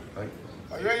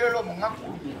 Ay lo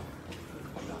mengaku ni.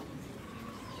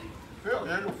 Pero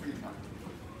ya lo firma.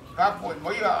 Kapo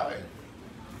mai a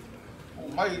o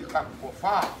mai kapo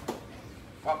fa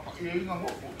pa e inga mo.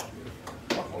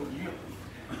 Pa ko ni.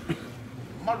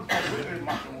 Mal pa e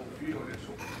ma mo fio de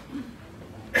so.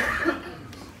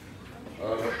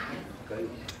 kai.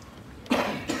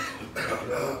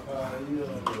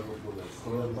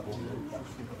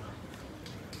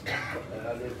 Ya,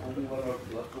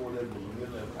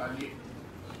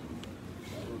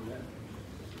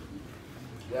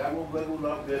 Ya mo veo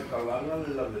una de calanga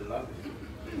de la verdad.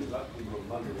 La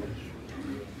normal de eso.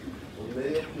 Donde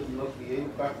es que no tiene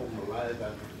un caco malaya de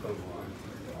calma.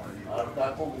 Arta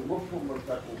con un poco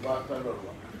marta con vaca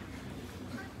normal.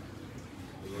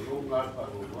 No gasta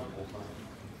no va a comprar.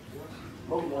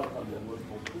 No gasta de muy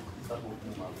poco, está muy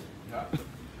mal.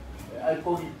 Hay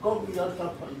con ya está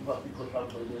para pico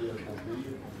tanto de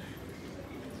confío.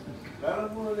 Cara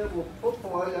no le vou popo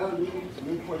allá ni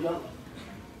foi allá.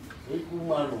 E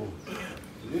kumano,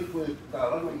 ele foi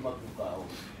cara no macucao.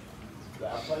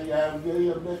 Apa ya dia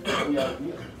ya.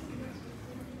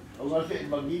 Orang saya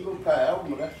bagi ko kaya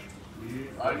mereka.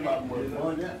 Alma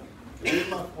monya. Ele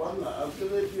makuana, aku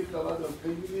ni kalau ada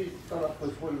pergi kalau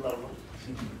pesol lama.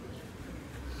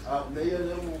 Dia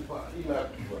yang muka ilah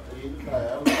kiba, ini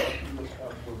kaya orang macam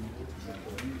apa.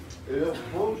 Ele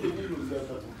pun jadi luar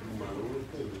biasa kumano.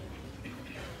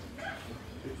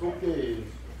 Itu ke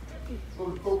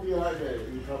kau dia ada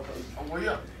ini apa? Oh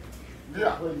iya,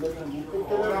 dia.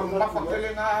 Orang makan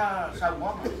kelenga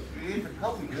sama, ini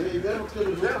kau. Dia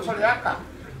soliaka,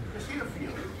 kecil fio.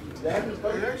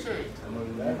 Dia sih.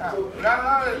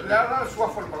 Lala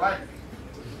Suafa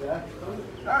Ulugia.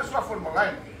 Lala Suafa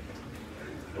Ulugia.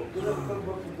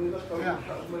 Ya.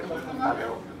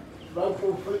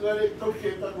 Lalu pegang itu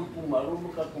kita kumar,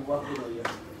 muka kumar tu ya.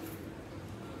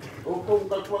 Hukum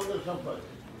kakuan sampai.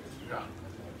 Ya.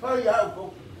 Saya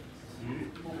hukum.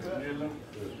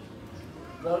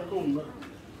 Lalu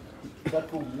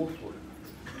kakum musuh.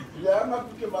 Ya mak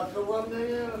kita makawan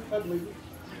ni kami.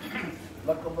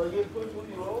 Lakabaye tu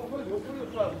ni orang tu tu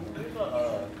sah.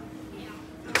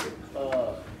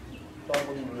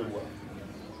 Tahu ni lewa.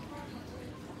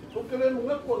 Tu kena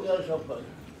mengaku dia sampai.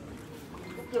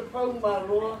 Tu kena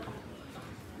malu.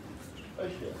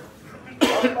 Aisyah.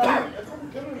 Apa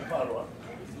kena malu?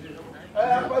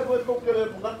 Apa tu kena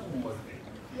mengaku mas?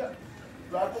 Ya.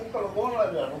 Lalu kalau bola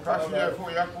dia. Kasih aku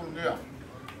ya pun dia.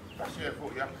 Kasih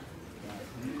aku ya.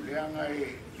 Dia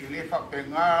ngai ilefak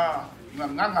penga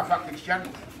nganga fakisian.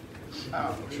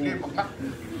 Ini mengak.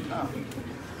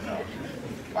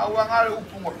 Bawang ada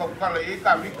upung atau kalau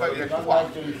ikan ikan dia tua.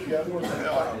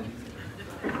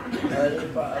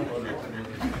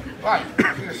 Baik,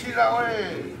 sila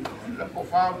oi lepo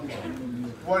fam.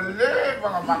 Boleh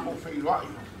bang makuk filai.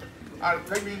 Al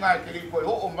kami ngai kiri koi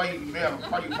ho mai mer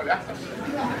pai pala.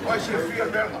 Oi si fia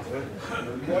belga.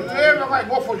 Boleh bang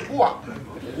mo foi kuah.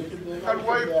 Kalau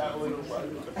oi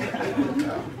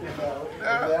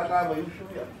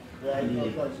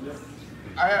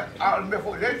al me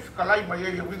foi lef kalai mai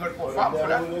ye wingal ko fam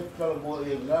pala. Kalau mau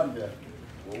yang ngambil,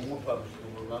 mau fam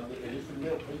ngambil ini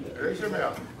semua. Ini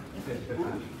semua.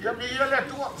 Ya biar le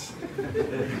tua.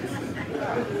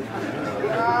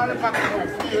 Ya le pak ko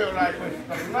fia lai ko.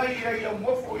 Lai ye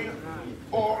mo foi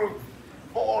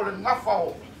all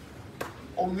ngafao.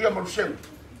 O dia mo seu.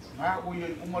 Ah, o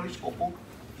ye o maris ko po.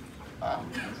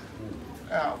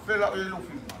 Ja, veel al je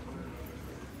loefing.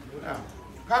 Ja,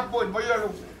 gaat mooi, maar je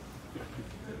loeft.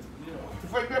 Ik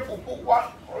weet niet of wat,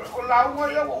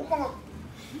 lauwe je ook maar.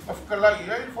 Of kalai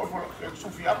je voor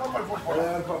Sofia, maar voor.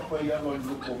 Ja, papa ya no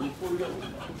lo comí por ya.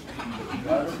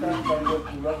 Claro, tan cuando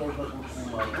pura no se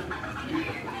consuma.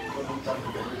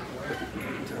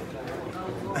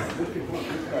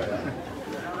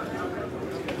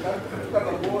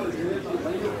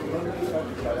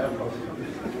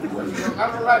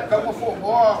 Ano lang, kamu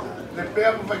mo,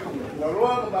 lepea mo ba ito?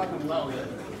 Laruan ba kung na ya?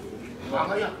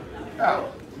 Mga yan. Ya,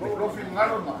 lo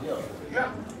filmaron na. Ya,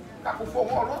 kaku mo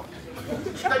no?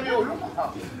 Stay mo lo.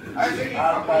 Ay,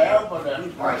 Apa ya pada?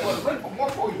 mo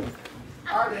po yun.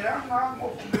 Ale yan nga mo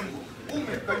po.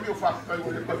 Umit kayo fa kayo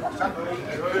ulit pa sa.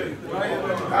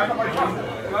 Ano ba ito?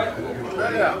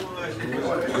 Ya.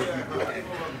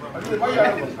 Ano ba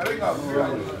yan? Ano nga?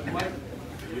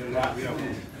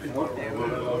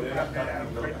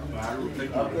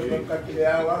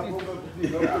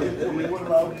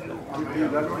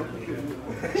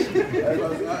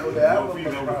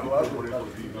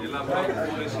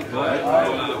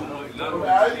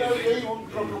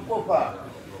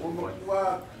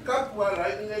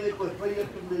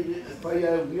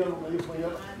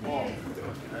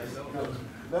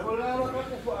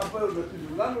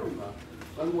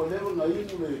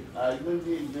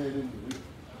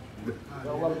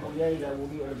 Kalau punya yang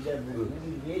mudi ada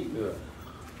mudi dia.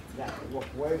 Ya,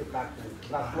 waktu itu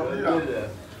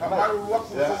Kamar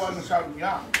waktu kawan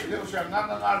misalnya, dia usia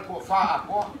ngangal ko fa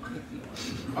ako.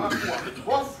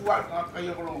 Ako fual na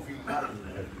kayo belum final.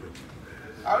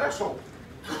 Olha só.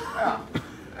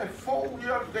 É fogo de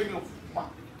ordenho.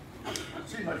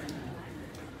 Sim, mas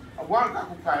Awal ka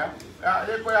ku kaya. Ya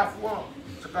e ko ya fu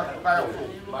saka ku kaya fu.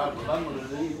 Ba ba mo le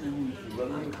ni u ba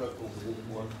ni ka ko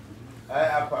ko.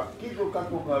 Ai apa kiko ka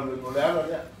ko ka le ala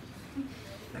ya.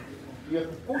 Ya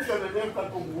ku sa le ne ka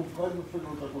ko ku ka no fu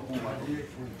no ka ko ma.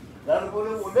 Dar ko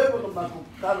le mo le ko ma ku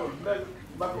ka lo le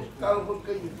ma ku ka lo ko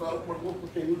ke ni ka ko ko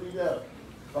te ni ya.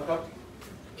 Ba ka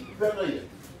pega ya.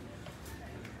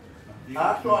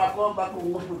 Ato ako ba ko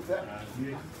mo fu ka.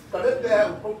 Ka le te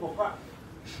un poco fa.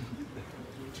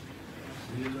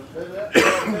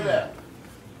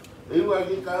 Ibu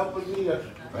lagi kau pergi ya,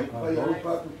 baik bayar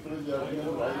lupa tu kerja dia.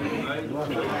 Kalau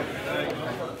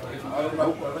nak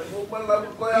kalau bukan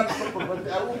lalu kau yang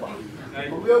seperti aku mah,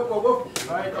 beliau kau.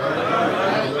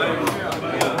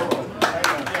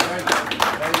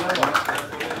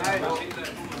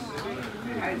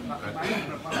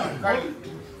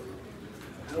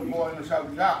 Semua yang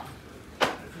saya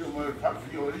semua tak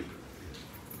fiori,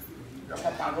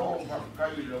 jangan malu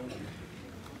pakai yang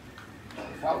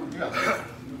Faafotutupu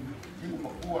kiu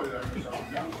makua ia na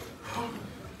sauiaga.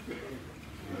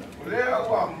 O lea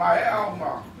ua maeʻa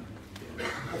ma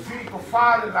kofā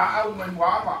le laʻau mai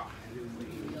moama.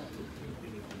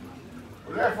 O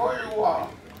lea foʻi ua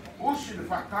usi le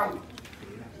faakau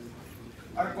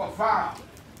a le kuafā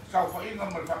saufaʻiga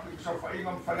ma le saufaʻiga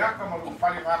ma faleaka ma lua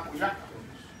fale gakuiaka.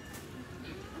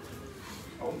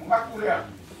 O magaku lea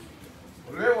o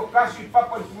lea ua kasi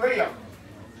papa i pueia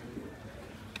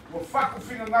o faku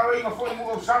fina ngaro inga foi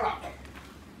mo sala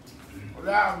o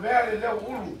la vele le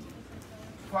ulu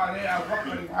fa le a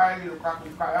vaka ni ai o ka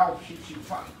ku ka au si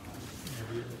fa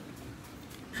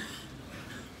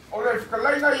o le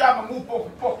skalaina ya mu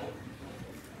pouco pouco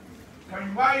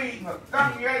mai na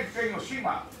tangi ai tenho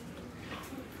sima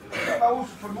na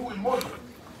uso foi muito modo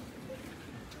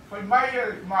foi mai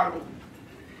el malo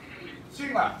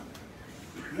sima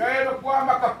le lo qua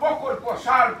ma ka pouco el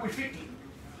sal pu fiti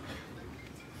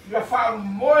ia wha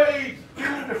moe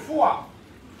tiu de fua.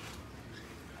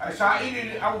 Ai sa ini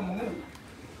le au mungu.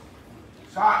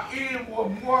 Sa ini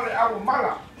mua le au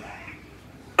mala.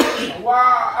 Wa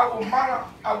au mala,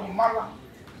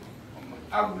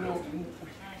 au leo mungu.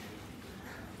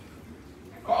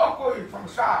 Ka oko i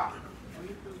whangsa.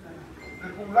 Le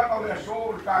kulanga le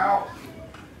aso le kai au.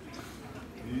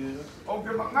 O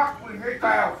ke mangaku i ngai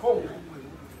kai au fou.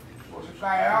 O se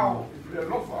kai au le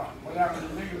lofa. Malanga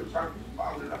le le saku.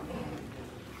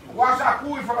 Wasa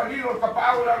aku i whakanilo ka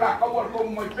paula la kaua ko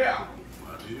mai pea.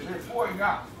 Se fua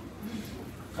inga.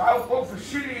 Ka au ko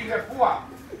fisiri i le fua.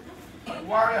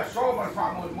 Ware a soma le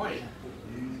wha moe moe.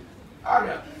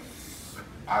 Alea.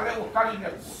 Ale o kali ne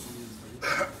fua.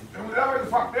 E ulawa i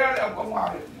whapea le au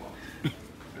kaunga le fua.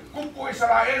 E kupu i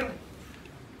Saraelu.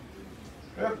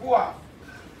 E fua.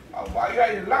 Au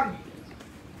waia i langi.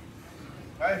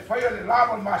 E whaia le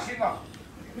lama le masinga.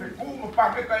 Te kuma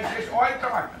pākeka i ses oai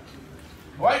tangata.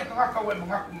 Oai tangaka wai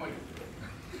mangaku mai.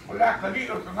 O lea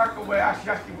kalio tangaka wai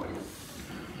asiaki mai.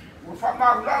 O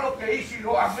whamaru lalo ke isi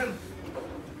lo amen.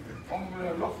 Ongu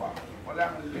le lofa. O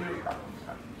lea ka leo kako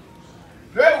mkani.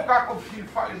 Leo kako si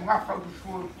whai mangaka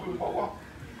usua koi wawa.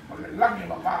 O le langi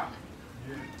mama.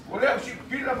 O leo si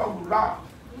pila ma ula.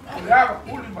 O lea ka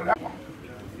kuli ma lea.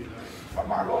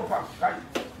 Whamaru lofa kai.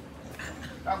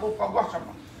 Tako ka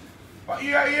wasama. Pa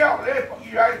ia le pa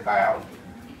ia i kai au.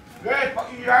 Le pa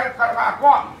ia i kai ngā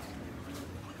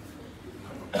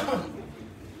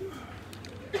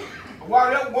Wa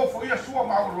leo ngofo ia sua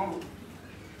maurolo.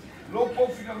 Lo po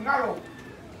fina ngalo.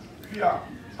 Kia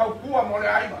tau kua mo le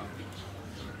aiva.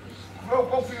 Lo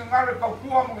po fina ngalo tau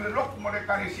kua mo le loku mo le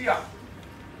karesia.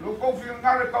 Lo po fina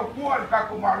ngalo tau kua le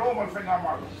kako malo mo le whenga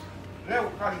malo.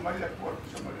 Leo kari mai le kua le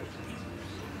samare.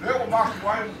 Leo maku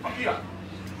ai mo pa ia.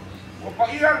 O pa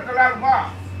ia le kalaru maa.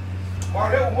 Wa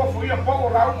leo ngofo ia pogo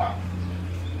lauma.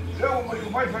 Leo mo i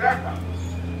mai whareaka.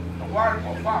 Na ware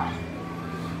mo paa.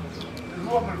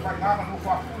 Lua me le whainganga no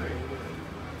whakule.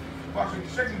 Wasa i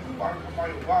sengi kupara ka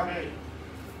mai o wale.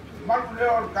 Malu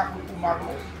leo le kaku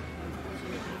kumaro.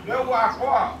 Leo wa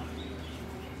akoa.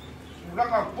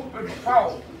 Ulanga pupe ni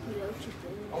pao.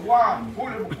 A wa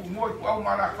pule mo kumoi ku au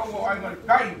mara kaua ai ngari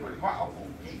kai ma le maa o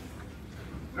kuki.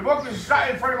 Le moki si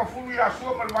sae whare ma fulu i a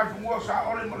sua ma le mai fungua sa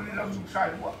ole ma le lamu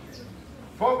sae hua.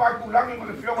 Fo mai kulangi ma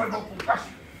le fionga i moku kasi.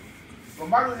 Ma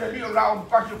malu le lio la o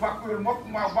kasi whaku i le moku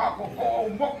ma wa ko o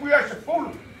moku ia se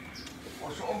fulu.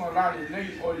 O se onga lari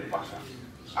nei o i pasa.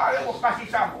 Ale o kasi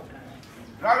samo.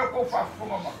 Lalo ko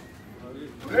whafunga ma.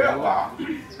 Leo wa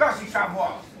kasi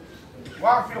samoa.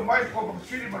 Wa fio mai ko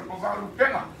mamsiri ma ko walu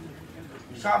kenga.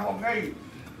 Samo ngai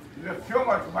le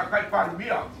fionga tu makai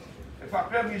parmia. E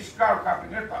whapea mi skar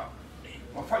kabineta.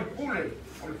 Ma fai pule.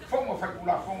 O le fongo fai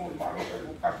kula fongo i maroka i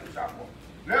kasi samoa.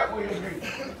 Lea o ia nei.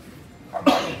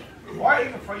 Kamalo.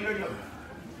 Wai ka whai ia.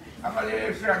 Anga le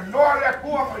e sea noa lea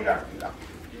kua ma ia ki la.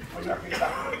 Ma ia ki la.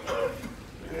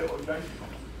 Lea o nei.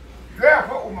 Lea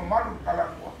fo o mamaru kala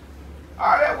kua.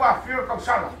 A lea wa whio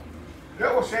kausala. Lea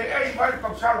o se ei mai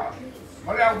kausala.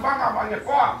 Ma lea umanga ma le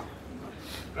koa.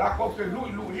 La ko ke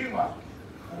lui inga.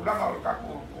 Ulanga o kako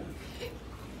o ko.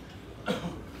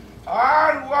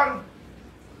 Alu.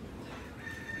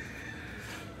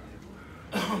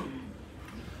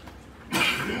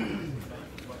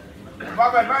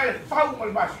 Baba vai fau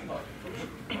mal masino.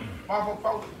 Baba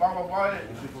vai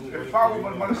fau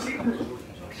mal masino.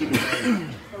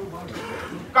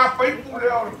 Capa e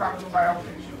puleu no carro do Baião.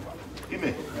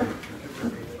 Ime.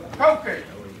 Cauque.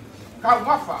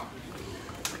 Calmafa.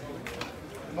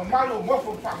 Mamalo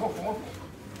mofo.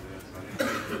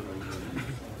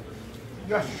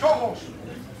 Ya somos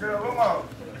se vamos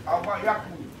a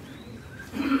Vaiaku.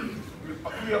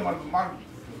 Ia mal.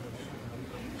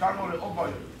 Sano le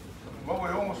obai. Mau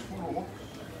e ongo sepuluh mo.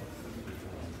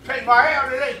 Sei mai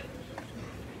ale lei.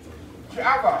 Se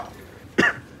aga.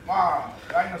 Ma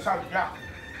laina sa ya.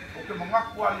 O ke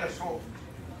mangaku ali so.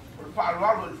 O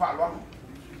fa'aloalo.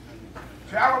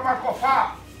 Se aga ma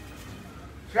kofa.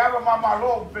 Se aga ma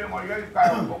malo pe mo ye ka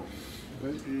o.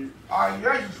 Ai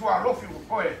ye sua lofi o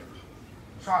koe.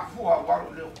 Sa fua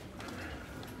walo leo.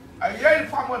 Ai ye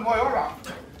fa mo ola.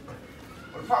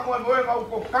 O fa mo nga o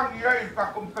ko kangi ye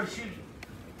ka kom kasi.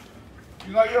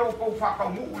 Inga eu ko whaka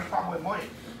muku le whamoe moe.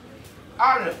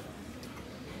 Ale,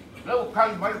 leo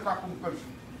kai mai ka kumkasi.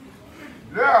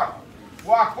 Lea,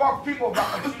 wa koa kingo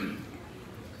baka sini.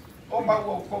 O mau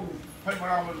au kou, pai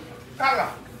marama luka. Kala,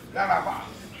 lea la waa.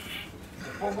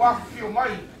 Ko waku kio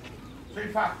mai,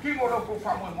 sei wha kingo lo ko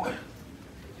whamoe moe.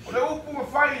 O le upu me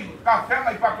whai, ka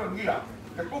whenga i pakangia,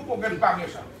 te kupo gen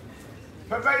pangesa.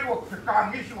 Pewei o ke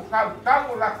kāngisi o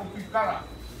kau la ko pikara.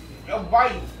 E au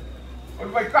vai, o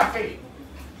le vai kate.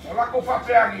 Ola ko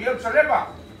whapeangi, eu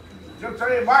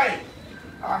tsale mai,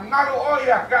 a ngalo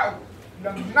oi a kau, na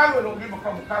ngalo lo lima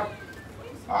kau kau,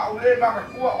 a ule manga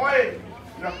kua oi,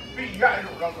 na pi ia e lo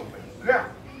rango pe. Lea,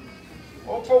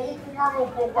 o ko upu ngalo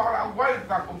ko wala au wai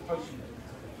ka kompasi,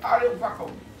 a leo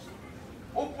whakau.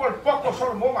 Upu al poko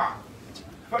solo monga,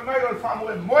 whanai al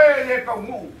whamoe moe le kau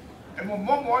mu, e mo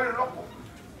momo e loko,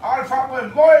 a al whamoe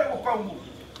moe o kau mu,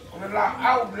 o le la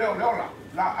au leo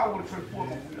la au le soipua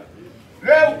mo kuia.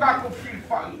 Leo ka ko fil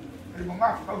fai, e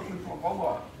mga kau si fo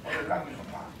maua, o le langi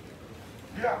mama.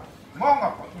 Ia, monga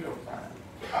pa kio tae.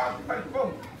 A kai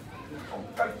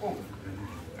kong,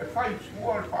 e fai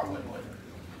sua le whamoe moe.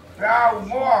 Te au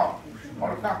moa, o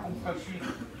le ka kong kasi.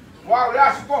 Wau le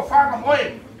asi ko whanga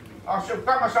moe, a se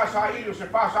utanga sa ilo, se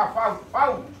pa sa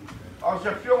fau, a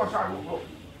se fionga sa luko.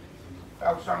 E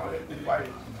au sanga le kumbai,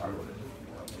 alo le.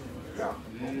 Ia,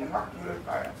 o mga kule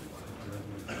kaya.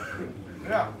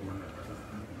 Ia,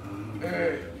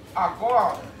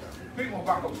 agora tem um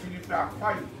vaca o filho para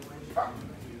pai,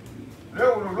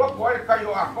 leu no loco aí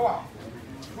caiu agora,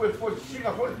 foi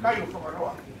China foi caiu sobre a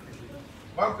rua,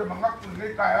 mas que mangaku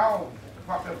nem caiu,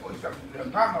 fazer coisa de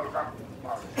nada no carro,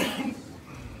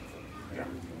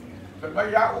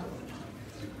 vai já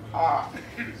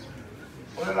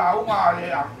o lá uma ali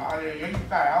ele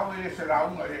caiu ele se lá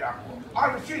uma ali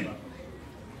agora, sim,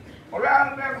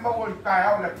 olha mesmo o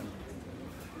caiu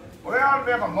o ea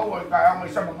mea mau e kai ama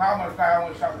i sama ngama e kai ama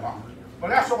i sama ngama. Ma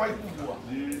lea so mai kumua.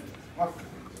 Ma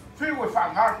whiu e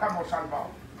whangar kamo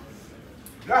salvao.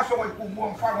 Lea so mai kumua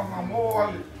mwhanga ngā moa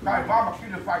i kai mama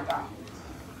kine whaita.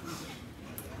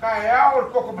 Kai ao e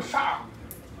koko masaa.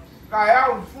 Kai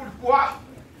ao e furi kua.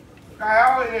 Kai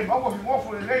ao e maua hi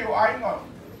mofu e leo ainga.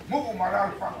 Mugu marau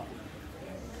i whanga.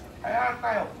 Kai ao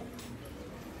kai ao.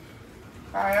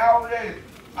 Kai ao e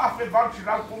afe bansi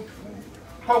rau konti fu.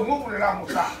 Kau mugu le la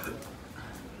mosa.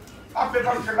 Ape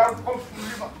vai se lau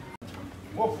konsulima.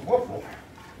 Mofo.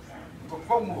 Ko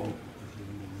kongo.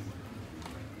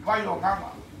 Vai o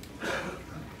ngama.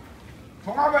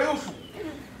 Fonga Vaiusu.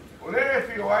 O le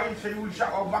fio ai se usa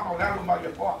o maka o lalo mai e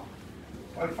poa.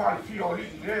 O le fai fio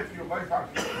li le fio vai fai.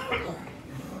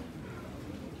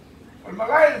 O le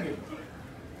malai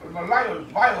o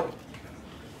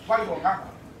vai o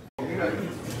ngama.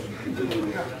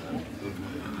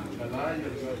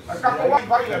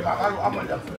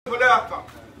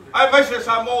 Ai vai se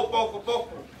sa mo pouco.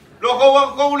 Loko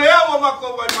wa ko le wa ma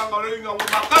ko wa ma ko le nga wa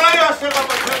kala ya se ba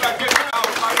se ga ke na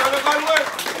ma ya le ka lue.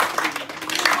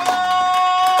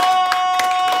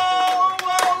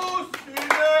 Wa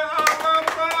usile ama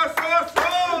pa so.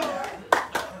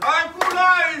 Ai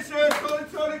kulai se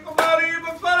so li ko mari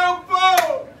ba para un po.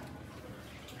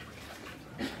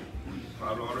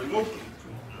 Allora mo.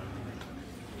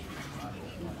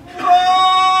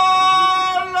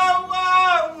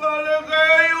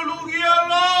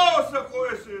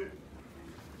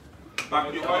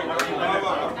 Paki vai ka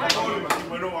lava.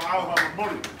 Bueno, agua,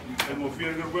 amor. Tengo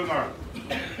fiel de buena.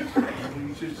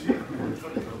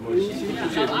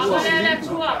 Amalele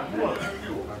tua.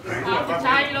 Aku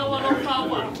tai lo lo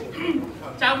fawa.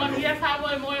 Tau manuia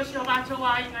fawa e moyo si o vato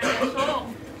ai ngai so.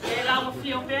 E la o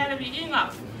fio pere vi inga.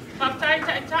 Patai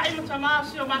tai matama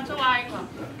si o vato ai nga.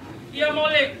 Ia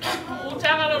mole o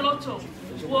tanga lo loto.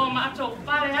 O mato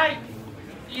pare ai.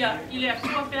 Ia ile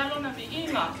sua pelo na vi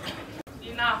inga.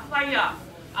 Ina faia.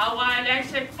 Awa ele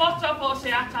se foto po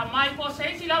se ata mai po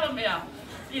se si lava mea.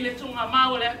 Ile tunga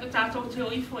mau le tatou te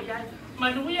o ifo iai.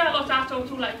 Manuia lo tatou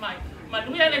tu lai mai.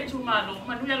 Manuia le tu malo.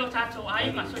 Manuia lo tatou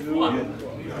ai ma se fua.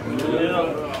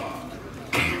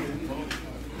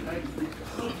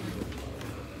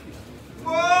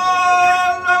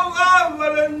 Lau gava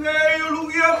le ngai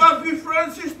ulugia Mafi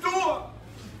Francis tua.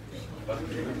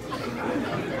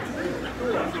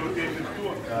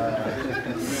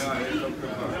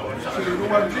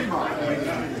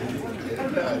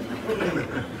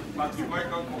 Mati mai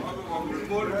ka ko ave wa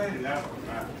mor.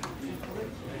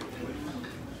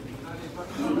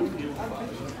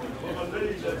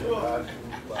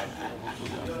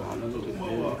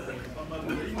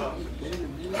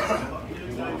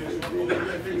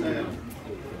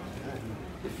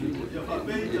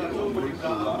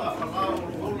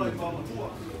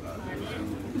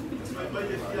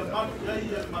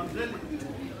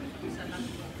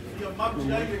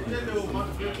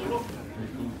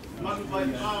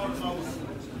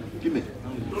 Kimi.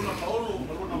 Dona Paulo,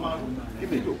 Dona Maru.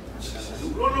 Kimi.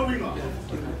 Dona Winga.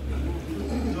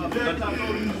 Na veta no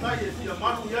sai esse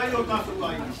amado e aí eu tato lá.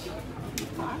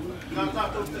 Na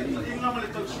tato tem inga male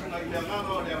tato singa ile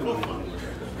nganga ole rofa.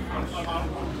 Amado.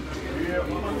 E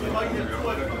mama vai ir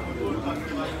tua para o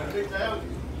tato vai. Veta eu.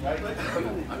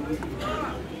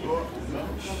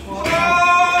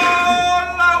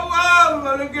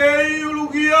 Lau le ngai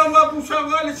ulugia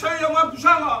mapusanga le saya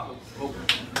mapusanga.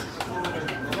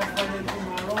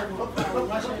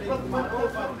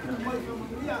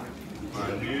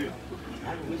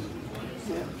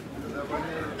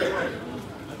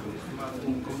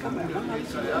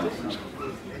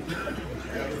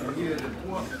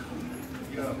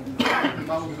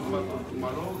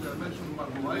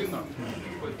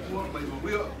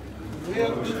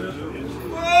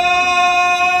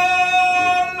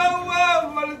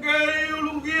 Lau le ngai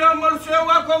ulugia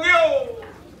marsewa kogio.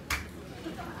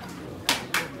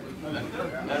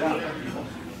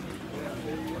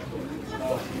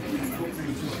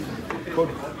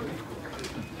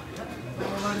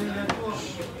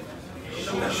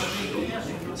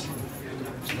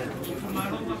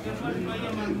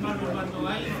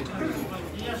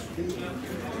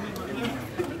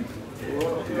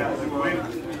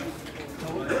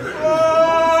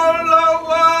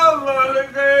 Le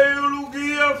ngai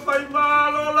ulugia fai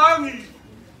malo langi.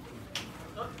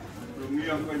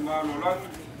 Ulugia fai malo langi.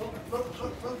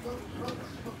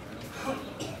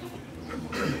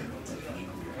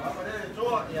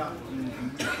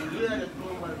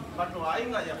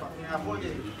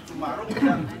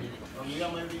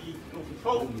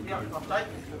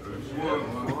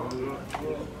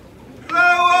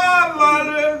 Lau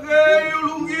le ngai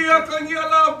ulugia kangia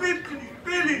la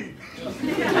pili.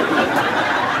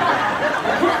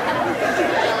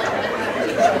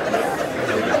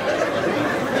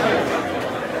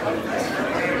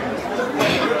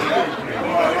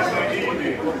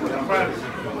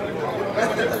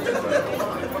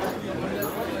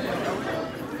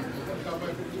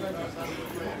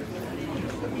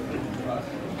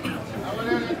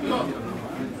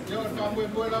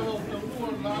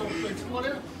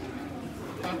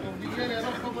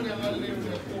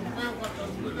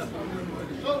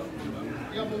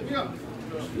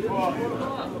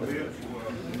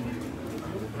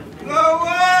 Lau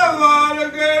le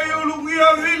ngai ulugia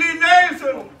Willie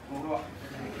Nelson.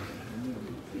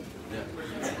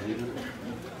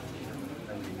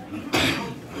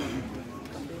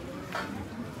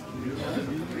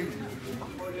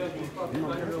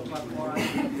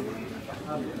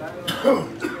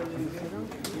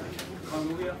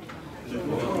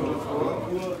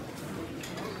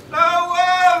 Lau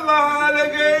le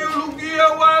ngai ulugia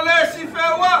Walesi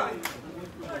Fewai.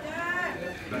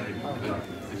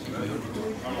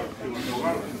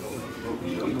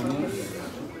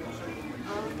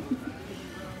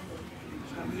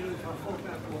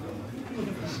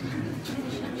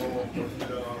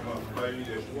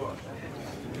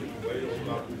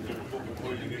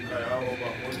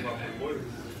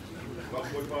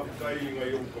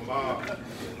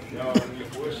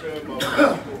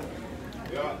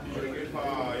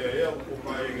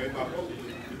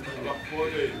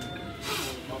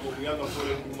 Vaigaga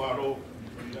foi o Marô.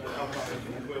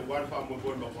 Foi o Guarda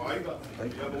foi no Vaigaga.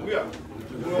 Já morreu.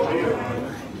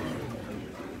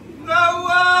 Não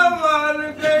há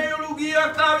que Ulugia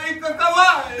Tavica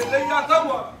Tawa, ele já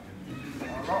Tawa.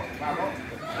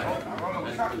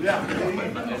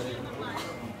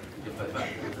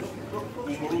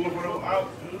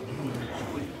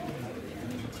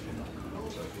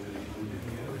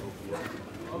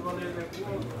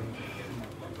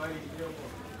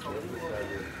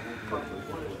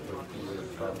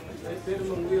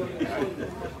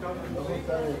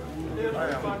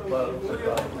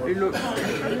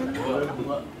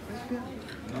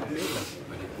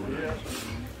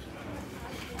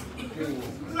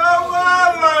 Não há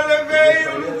que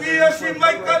Ulugia se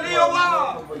vai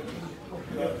calioar.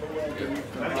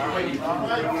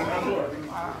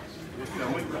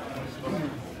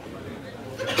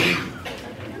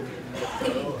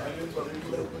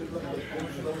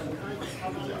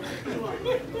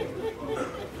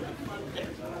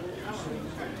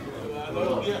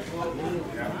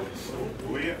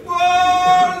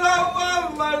 Wala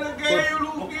mama que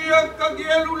Ulugia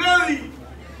caguelo lei.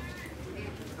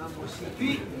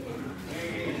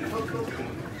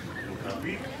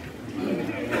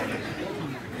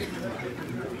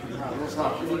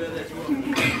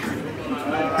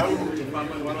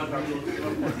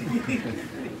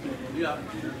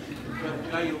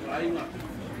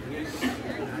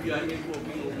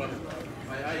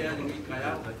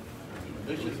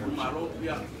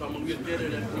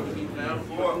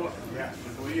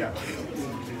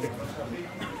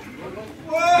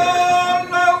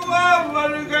 Wala mama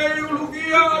que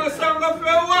Ulugia sanga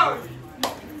fewa.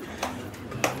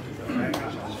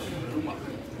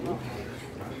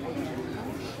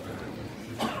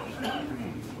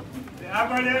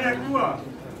 Abalele kuwa.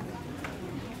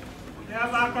 Ya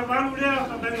bakabalu leo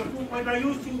kabelo ku kwa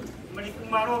Vaiusu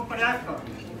malikumaro paraka.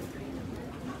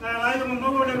 Na lailo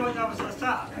mmogo leo ya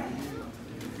sasa.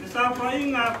 Sa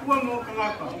painga kuwa mo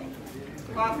kangaka.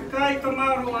 Pakai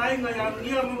kamaru ainga ya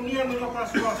nia mo ka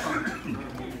suafa.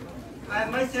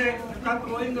 Ai mai se ka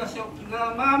ko inga se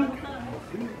na mam.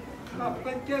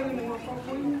 Pakai kele mo ka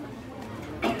ko inga.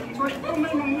 Koi ko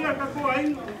mai mo nia ka ko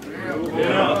ainga.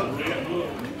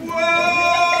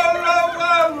 Wala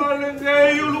mama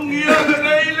que Ulugia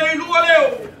lei lei lua leo.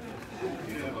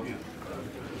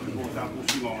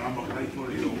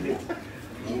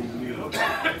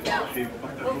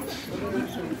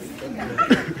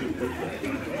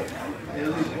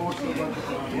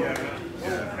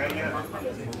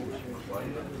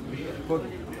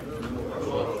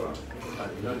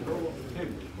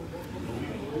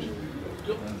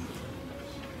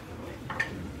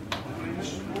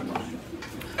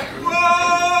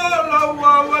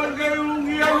 Wala que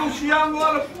Ulugia Luciano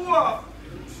ala pua.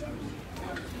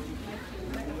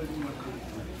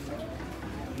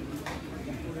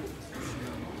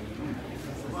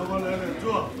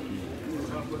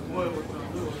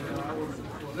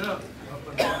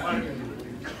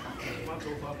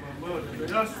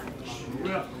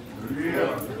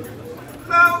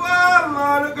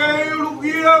 Wala que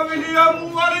Ulugia William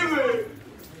Walive.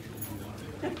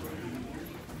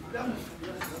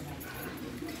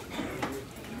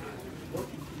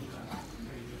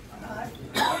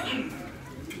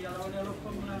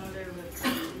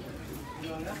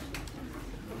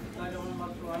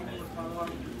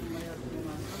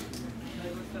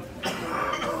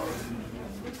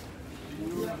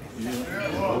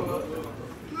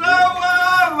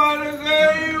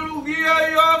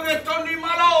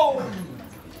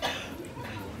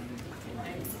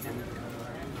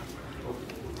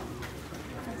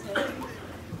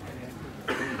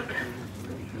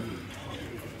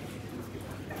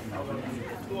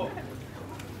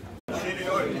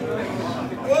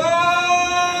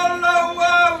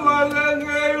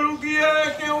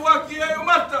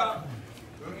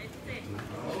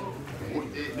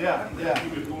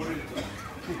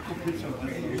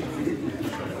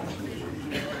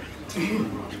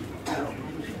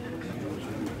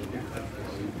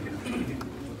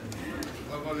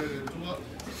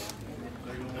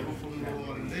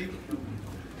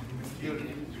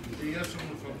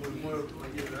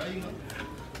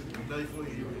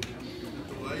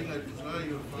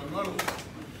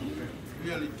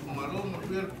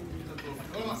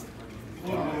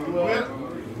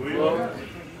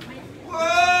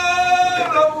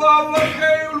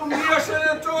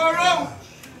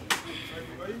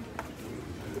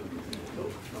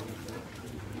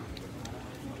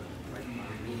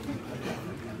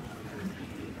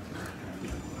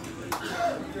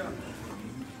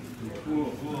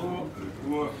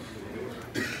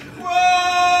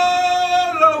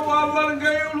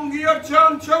 Wala Ulugia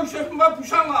Chan Joseph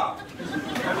Mapusanga.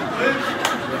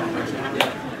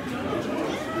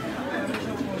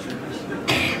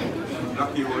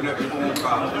 Laki wala ko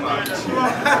ka.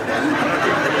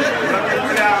 Laki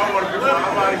wala ako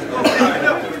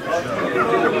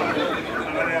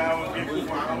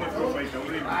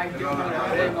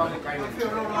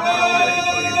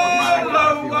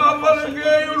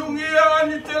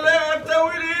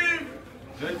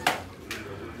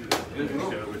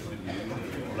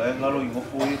Lai ngalo i mo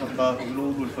foi ka ka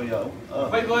lu lu fa ya.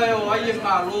 Pai ko e o ai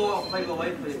ngalo, pai ko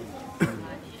ai pe.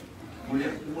 Mo le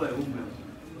ku e u me.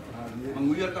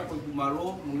 Manguia ka ko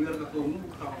malo, manguia ka ko mu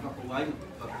ka ko ai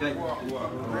ka kai.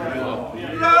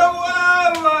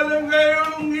 Lawa wala ngai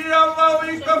lungia wa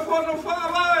i ka fono fa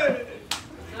vai.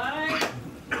 Ai.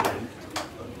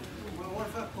 Wa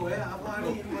fa ko e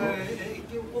awari e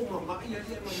ki ko ma ia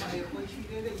ia ma e ko si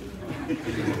le.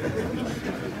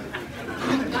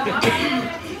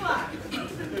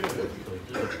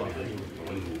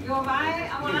 Yo vai,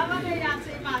 awala mana ya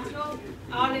se macho,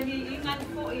 awala ni ingat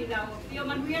ko ilaw. Yo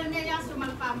manuel niya ya so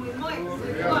malpamoy mo.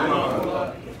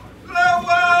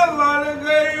 Lawa wala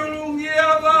ngai lungia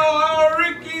wa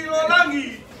Ricky Olangi.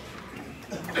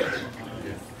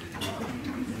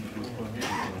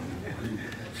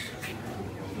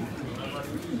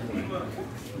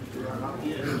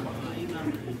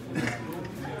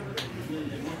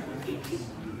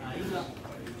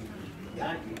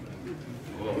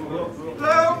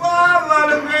 Lawa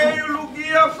wala ngai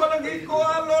Ulugia falagi ko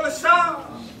alo le sa.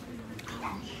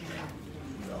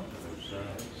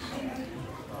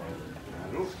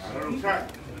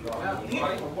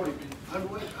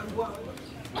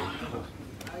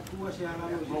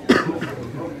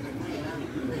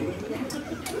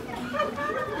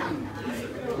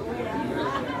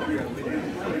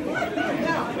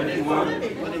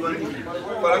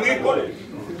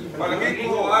 Palagi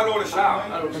ko alo le sa.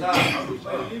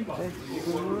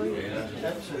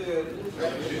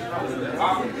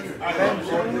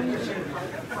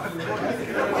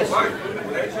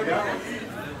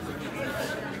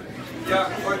 Ya,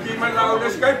 pagi mana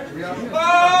udah skip?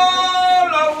 Oh,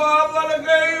 lawa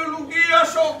palagi Ulugia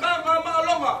soka ngama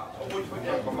longa.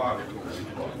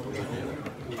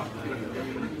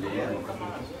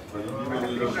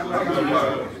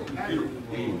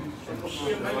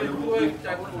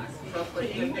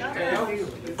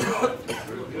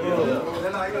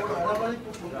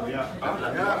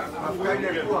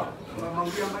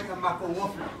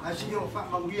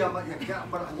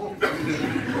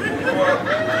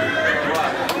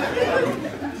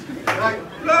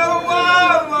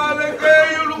 Lawa malagay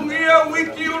Ulugia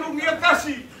wiki Ulugia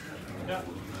kasi.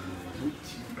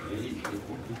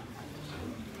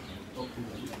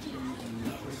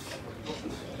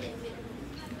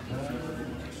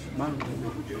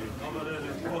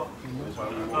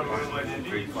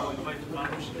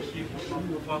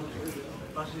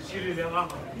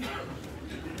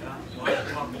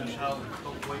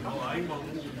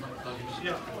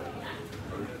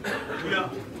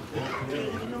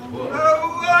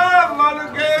 Lawa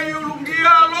malagay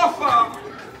Ulugia lofa.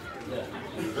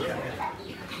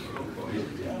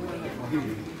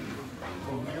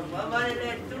 Mama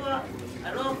le tua,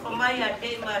 alo pamai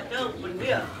ate ma tau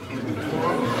pundia.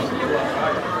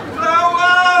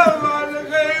 Lawa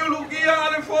malagay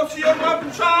Ulugia le fosi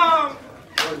Mapusang.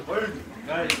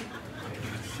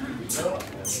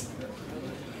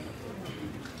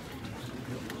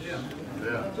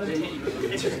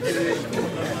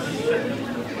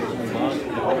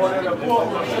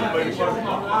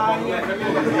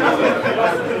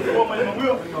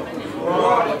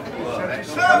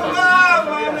 Sama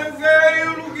malagay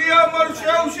Ulugia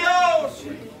Marciausios.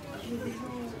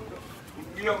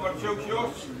 Ulugia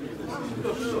Marciausios.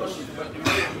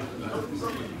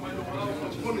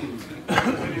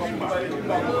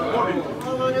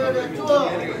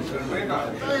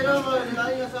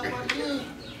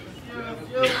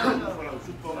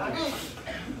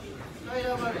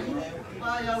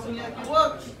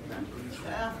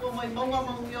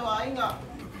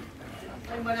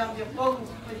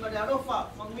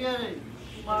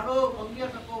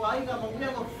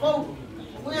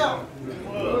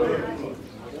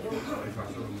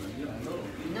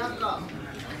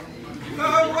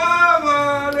 Kawawa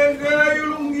malagay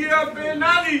Ulugia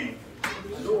Penali.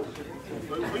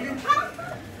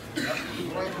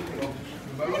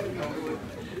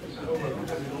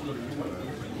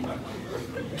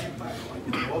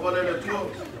 Wa le tu.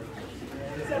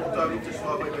 Ta ni te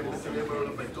swa mai te celebra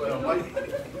le pe to ya mai.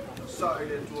 Sa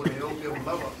ile tu le o ke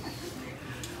lava.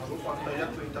 Alo pa ta ya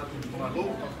tu ta tu ma lo,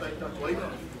 pa ta tu ai.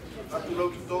 atu lau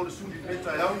tutou le suli nei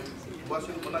tai au,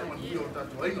 wasi le manai mani o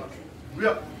tatu ainga.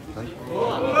 Wia.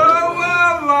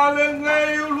 Lawa vale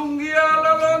ngai Ulugia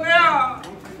lalonea.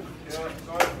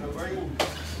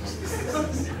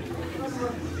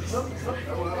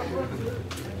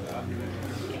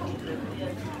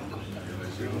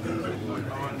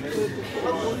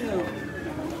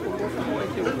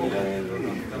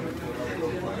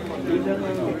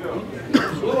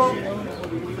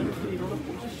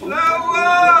 Lawa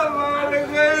vale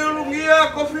ngai Ulugia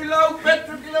kofi lau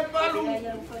petu kile palu.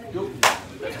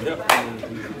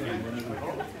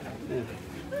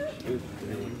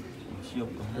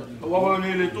 Awawa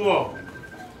ni le tua.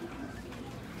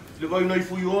 Le vai nei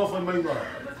fui oa fai mai ngā.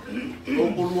 O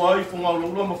kolua ai whangau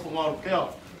laura ma whangau kea.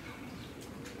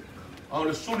 Au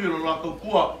le suri la lākau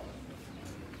kua.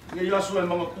 Ngai asu e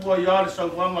mga kua i are sau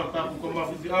wanga tāku ka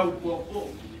mawhiti au kua ko.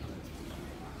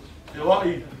 Te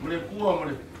wai, mre kua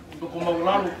mre. Toko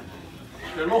maularo.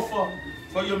 Te lofa.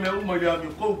 Whai a mea umai le a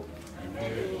mea kou.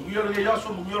 Mugia ngai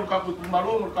asu, mugia kako i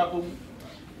kumaro, kako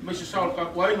me se sao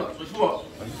kako aina. So sua.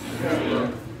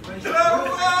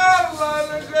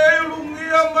 Lawa ngai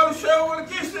Ulugia marsau al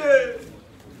kise.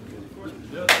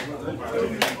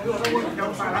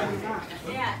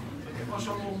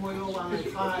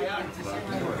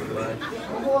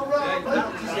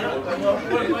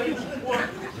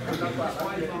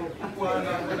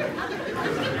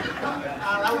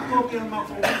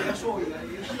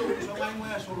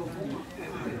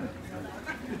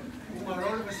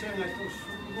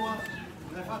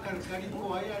 La faca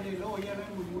carico ahí ale lo ya le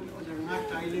muy de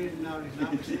ngata ile na na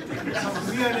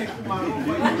mia le kumaro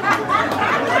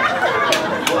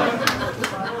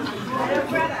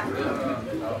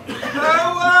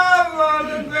Lawa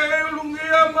ngai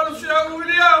Ulugia marsau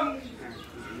William.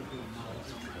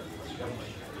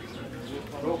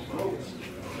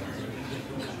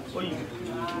 Oi.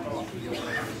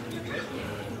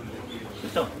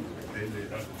 Então.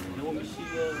 Eu vou mexer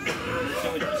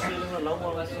lá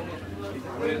uma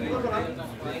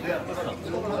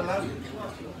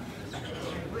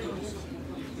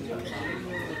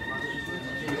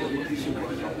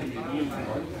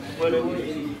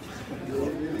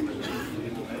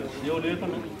eu olhei para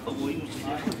o Vaiusu.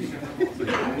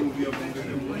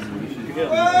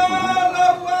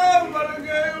 Lawa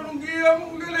ngai Ulugia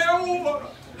mungeleu.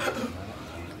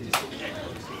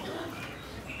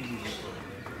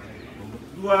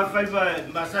 Dua fai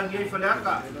masangi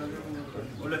falaka.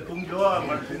 Ole pungjoa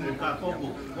ma pungu ka koko.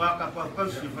 Wa ka pa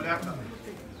pausi falaka.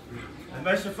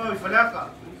 Mai se fai falaka.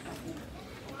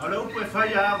 Ole upe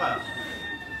fai aga.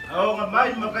 Aonga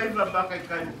mai makaiva makai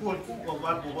kuo kuko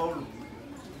wa bolu.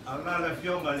 Ala la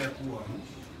fionga le kuo.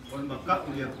 Ole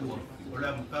makaku le kuo. Ole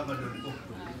makaga le kuo.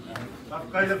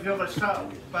 Pakai le fionga sa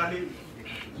pali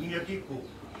nyakiko.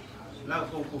 La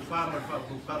ko fama fa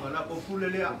ko kanga la ko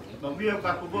fulelea mambia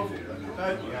ka ko bofu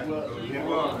kai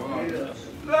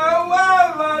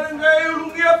Lawa ngai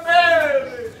Ulugia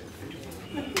pere.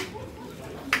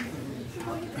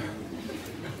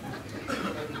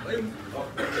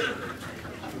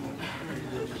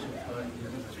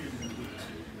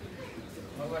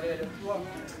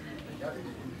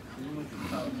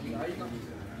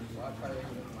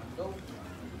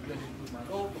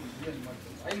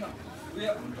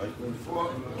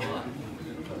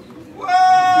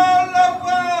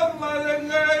 Lawa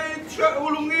ngai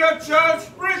Ulugia Charles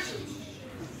Bridges.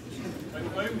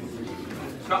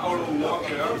 Sa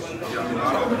Ulugia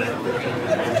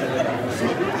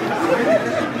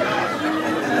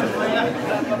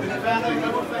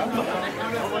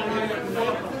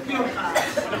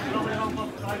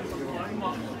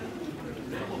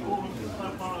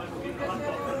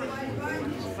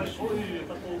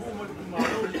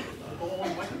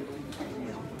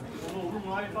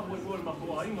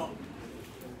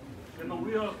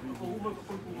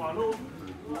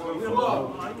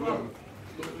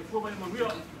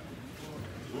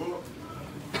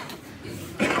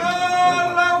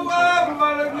Lawa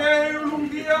ngai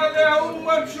Ulugia le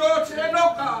uma George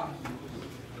Enoka.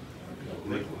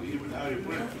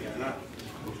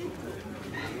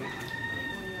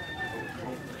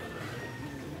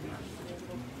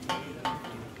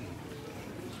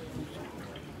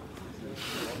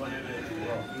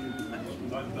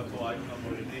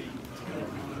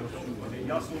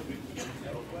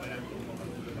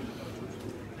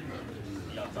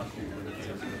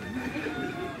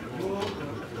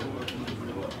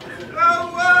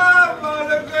 Lawa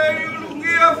ngai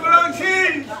Ulugia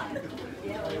Francis.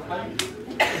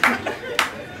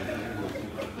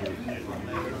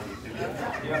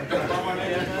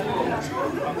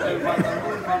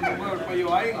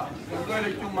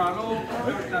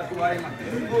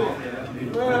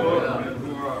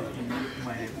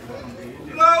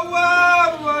 Lawa,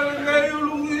 Vaigaga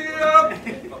Ulugia,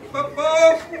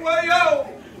 Faafotutupu, Vaiusu.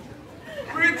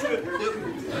 Richard.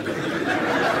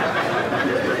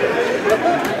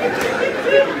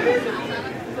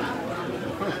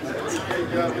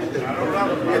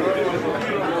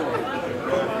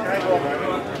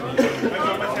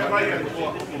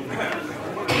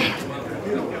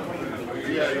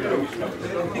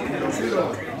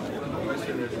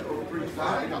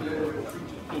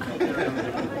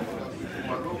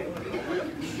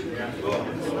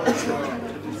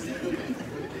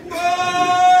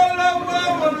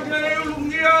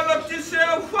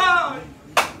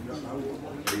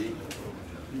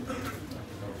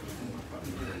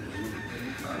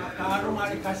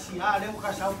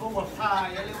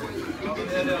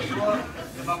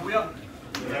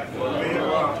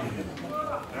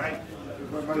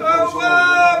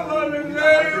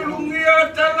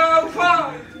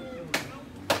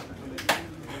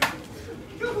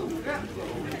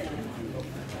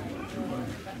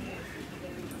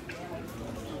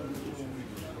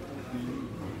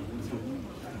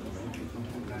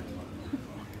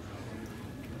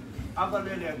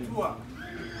 Avalele atua,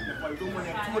 na Vaiusu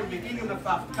na atua i inga na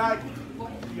whaftai,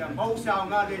 ia mau sao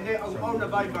ngā lele au na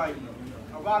vai,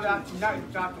 a wale atina i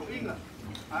tātou inga,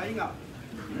 a inga.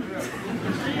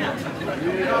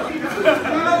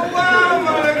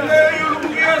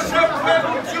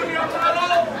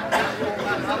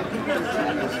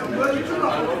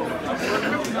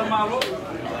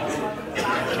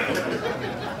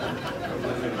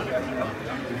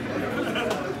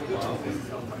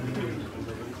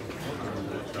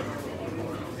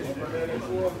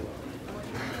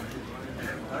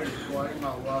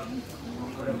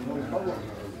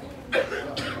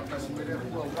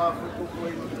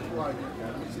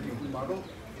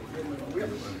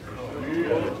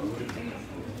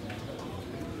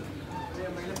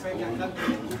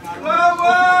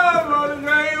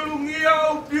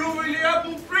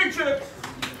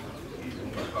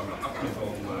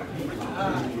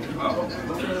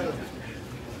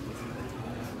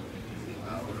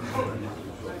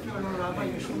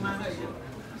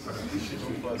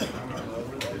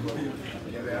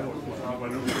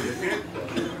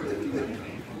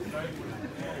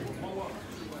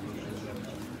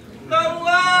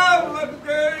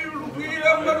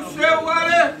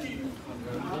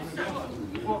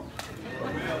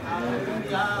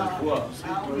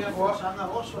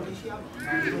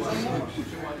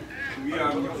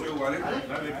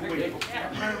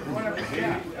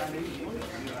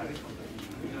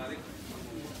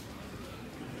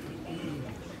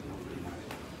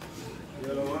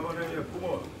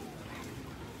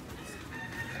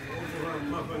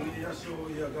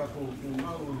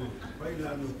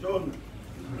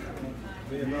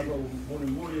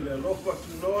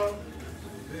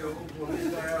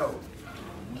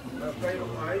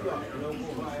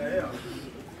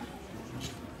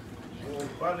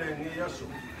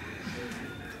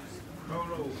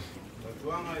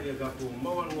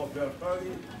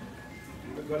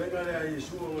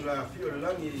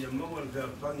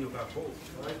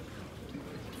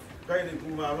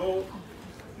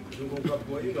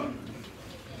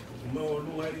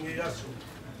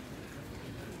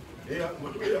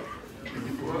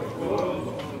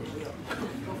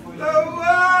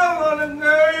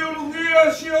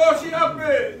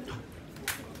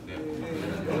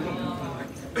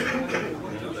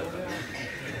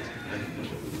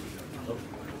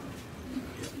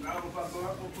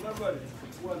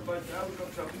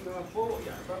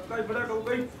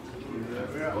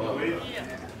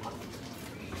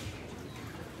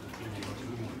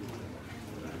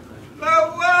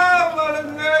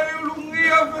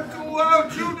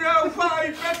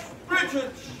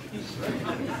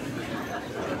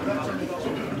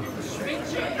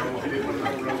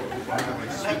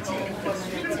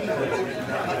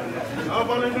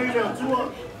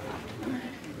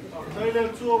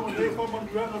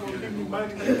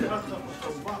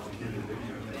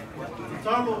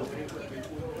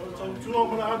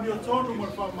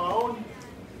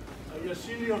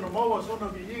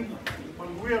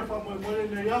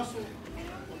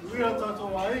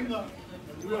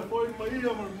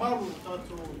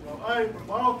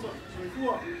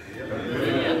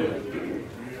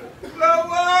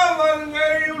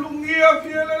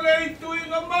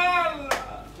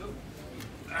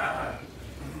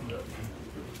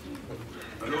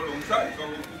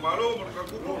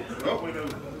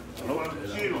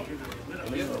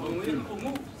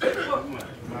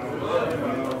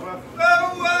 Hello,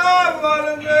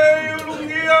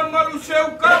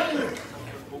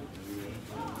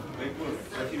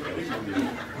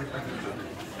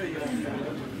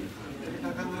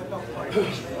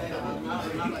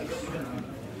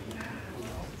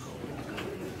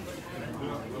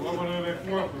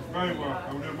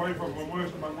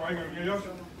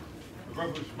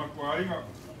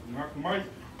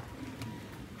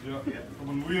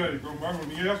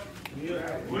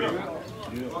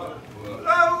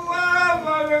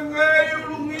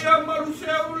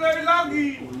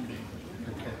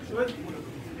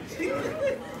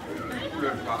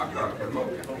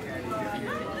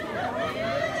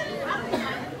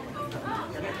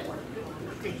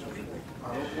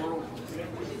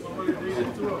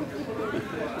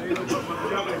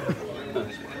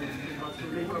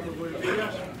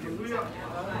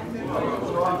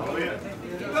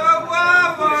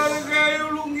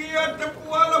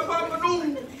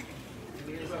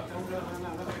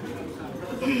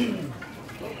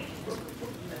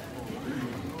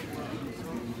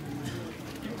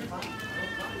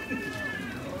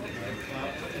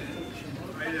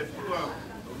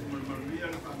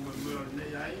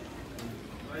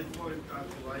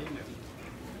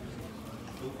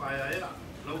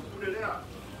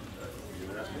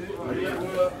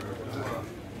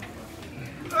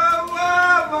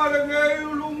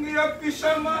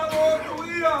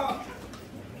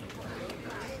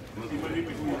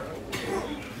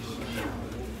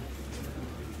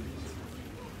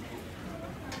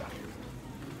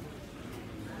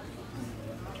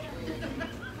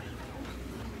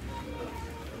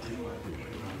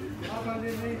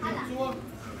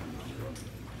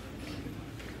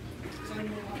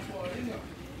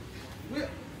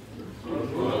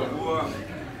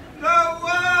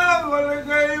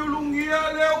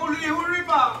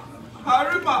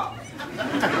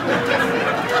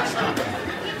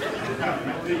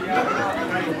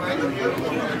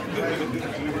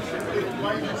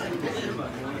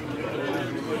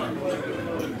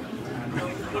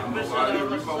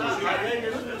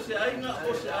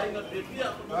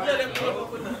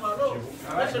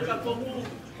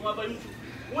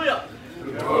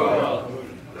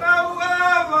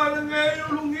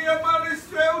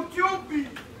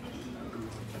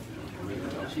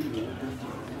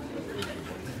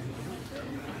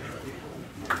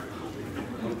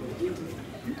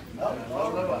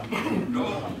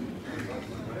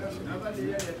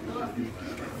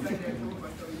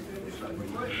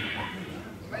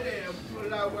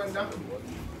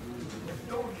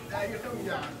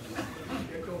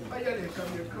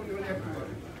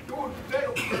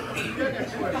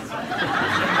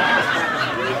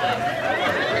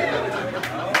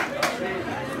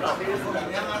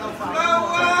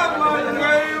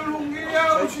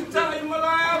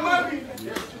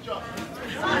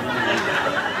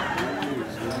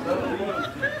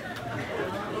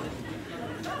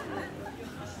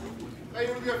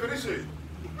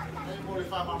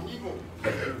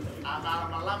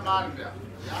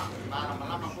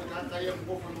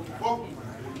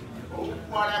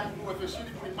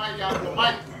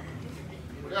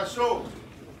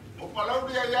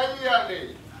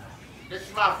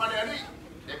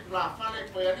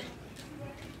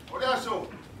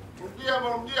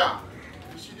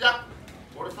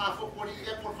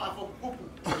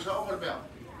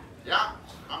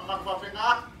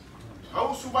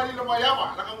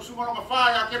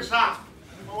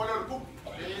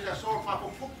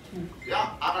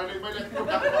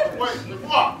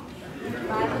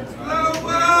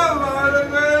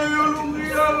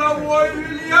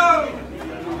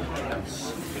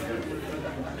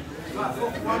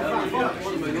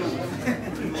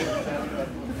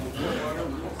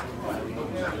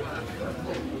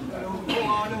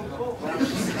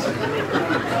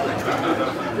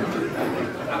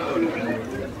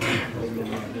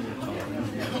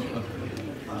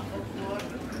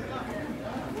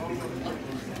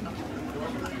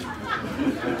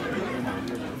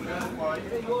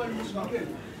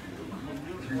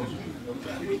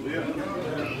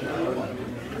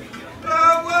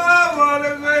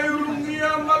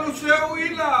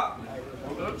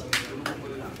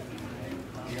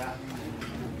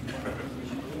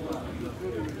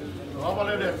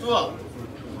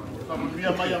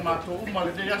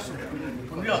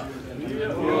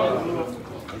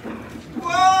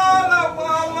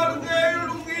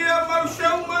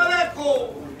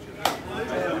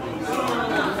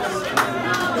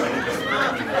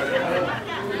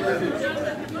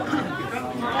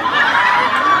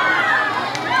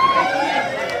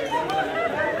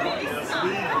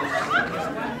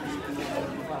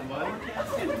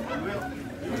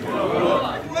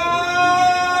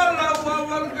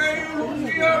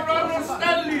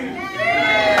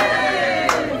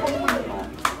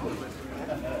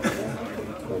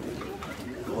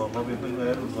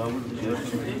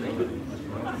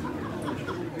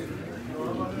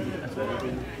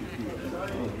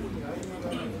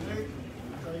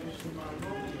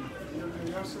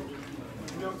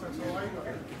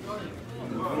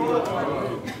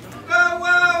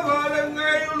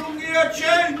 Vaigaga Ulugia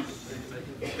change.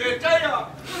 Ketaya.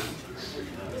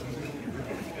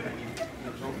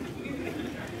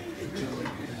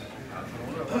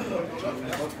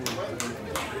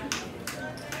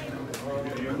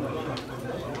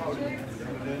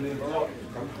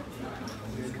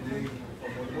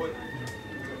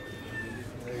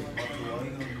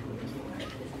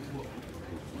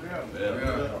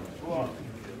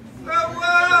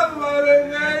 Vaigaga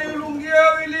Ulugia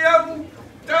William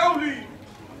Tauli.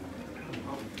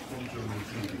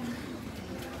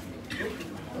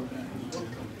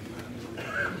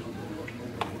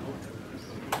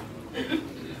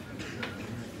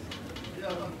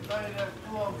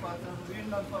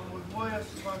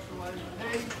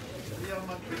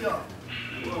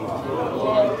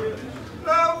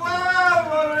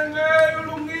 Vaigaga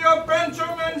Ulugia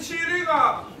Benjamin Siriga.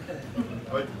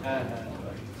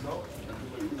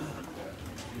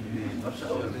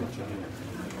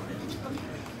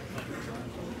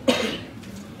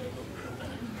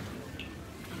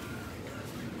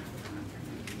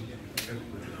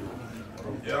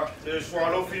 Ja, e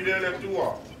swalo fidele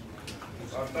tua.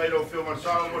 Atai lo fio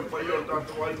masao mo pai o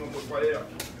tanto wai mo pai e.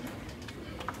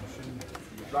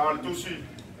 Dal tusi.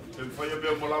 E fai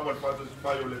be mo la mo fata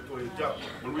pai o le to e ja.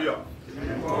 Maria.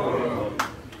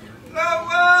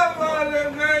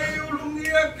 Vaigaga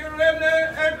Ulugia Kelene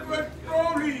Edward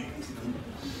Crowley.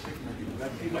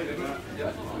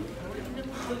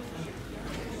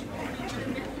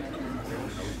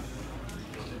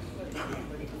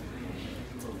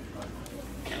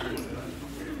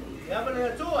 Ya bale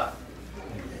tua.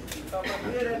 Kama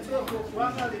vile tua kwa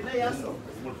kwanga lile yaso.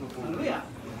 Haleluya.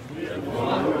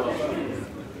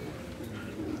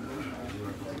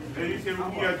 Ele se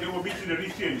Ulugia que o bicho de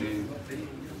Ricien.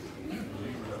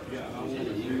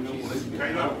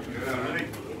 Cai lá.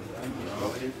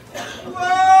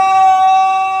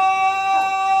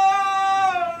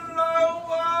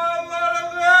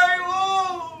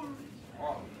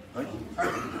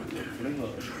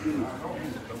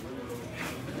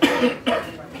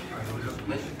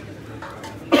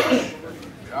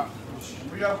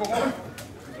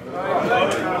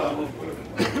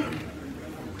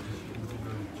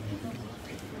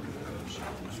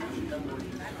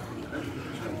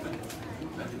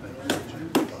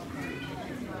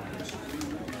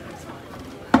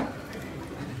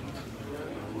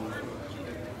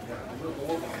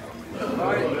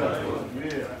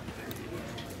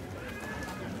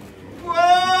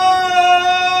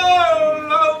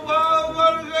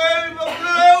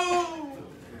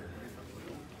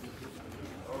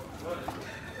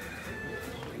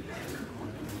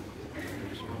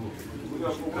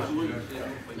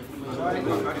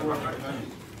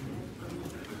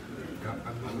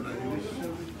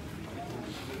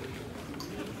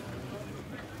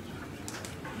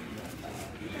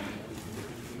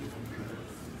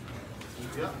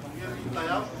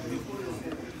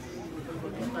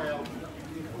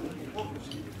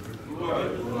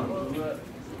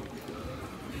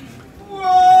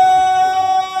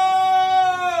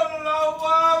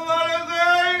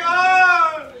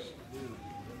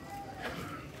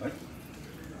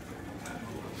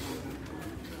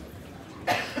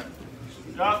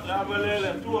 Ya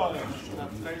belele tua na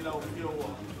kaila o pio wa.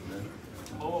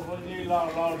 O vani la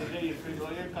de dei fino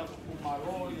e ka ku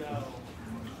malo ya.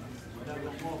 Ya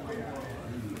lo mo ko.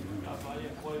 Apa ya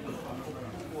ko i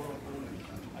ko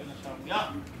ai sa ya.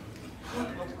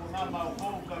 Ko ku na ma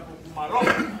o ka ku malo.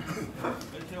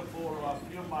 E te ko a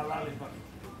pio malale pa.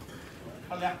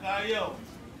 Kale ka yo.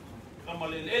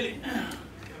 Kamalele.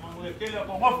 Mamu kele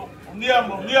ko ngofo. Undia.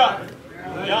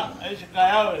 Ya, ese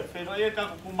caiu, fez aí tá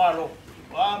com malo.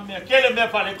 Ah, me aquele me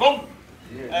falei com.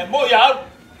 É moia.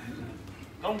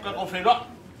 Então cá com felo.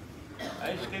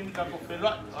 Aí esse que me cá com felo,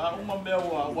 uma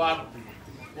meu wa.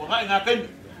 O vai na quem.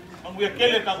 Mamu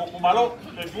aquele tá com malo,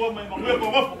 pessoa me mamu com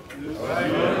ngofo.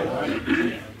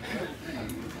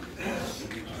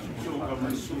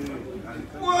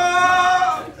 Uau!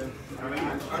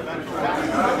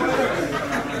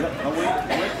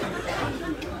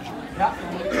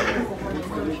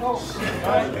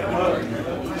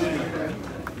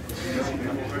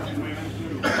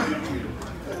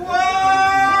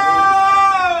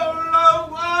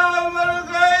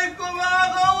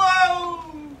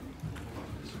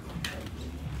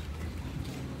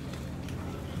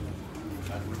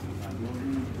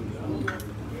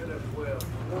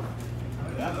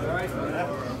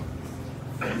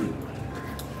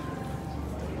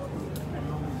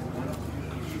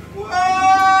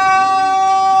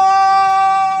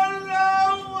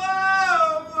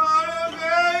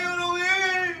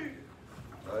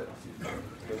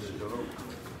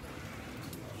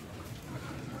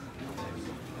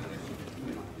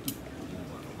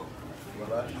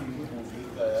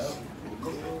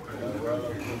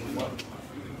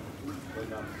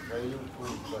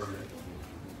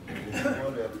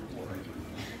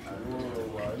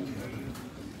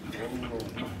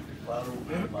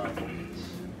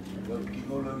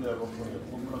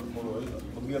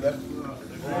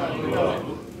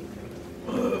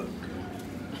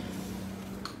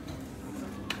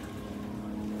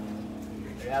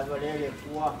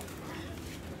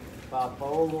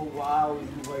 Faafotutupu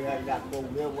Ulugia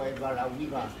kongwe Vaigaga.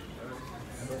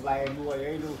 Vaiusu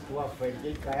yailu Suafa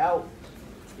Ulugia.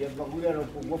 Dia bangunan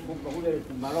untuk ngopong bangunan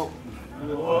itu malok.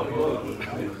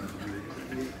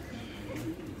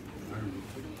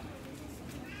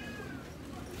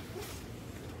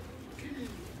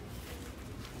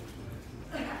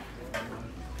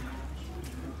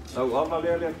 Tau ama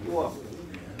lea tua.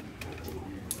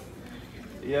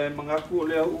 Ia mengaku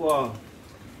lea ua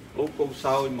o kou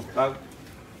sao i makau.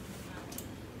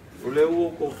 O lea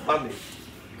ua kou pane.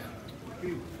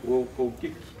 O kou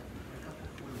kiki.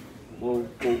 O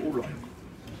kou ula.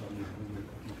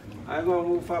 Ai ngā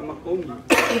ngu wha makongi.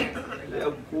 Le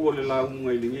au kua le la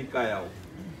unga i lingi kai au.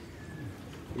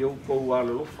 I au kou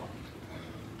ala lofa.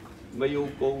 Mai au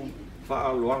kou wha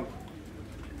aloang.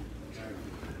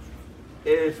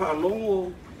 E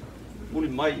whaalongo muli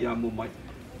mai a mo mai.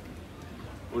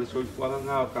 O le soifuanga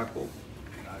ngā o kako.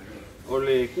 O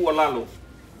le kua lalo.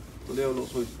 O le ono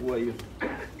soifua ia.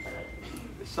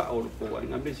 E sa o le koa.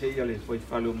 Ngā mese ia le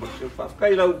soifale o marsio.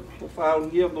 Whaakai lau o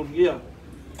whaaungia mongia.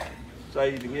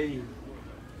 Sai ringei.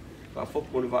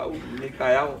 Whaafopo le whau. Nei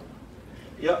kai ao.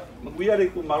 Ia, maguia le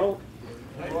ku malo.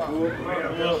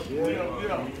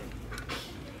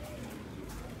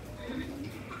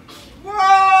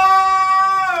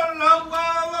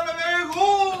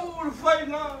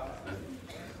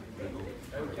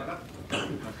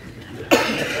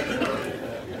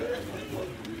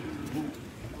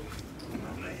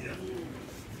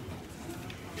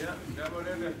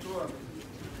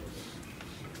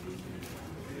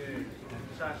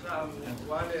 Sasa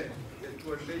wale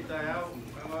tuendeita yao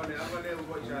kama wale awale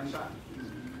ugo sasa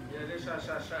ya le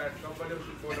sasa kama le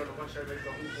usipolo no pasa le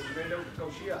kamu kumele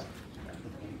ukausia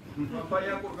papa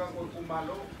ya kurga ko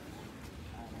kumalo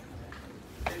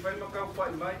e vai makau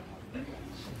pai mai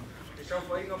e sa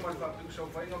fai nga mas papi sa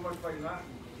fai nga mas fai nga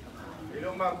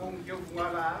ilo ma kung keu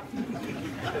ngala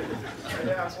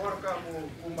ele a porca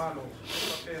kumalo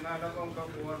porque nada con ka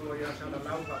kumalo ya sa la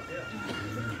lau pa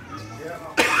ya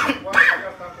kwa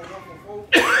ya ka ko ko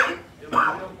ya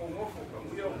ma ko ko ko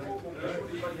ya ko ko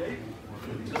di pa yai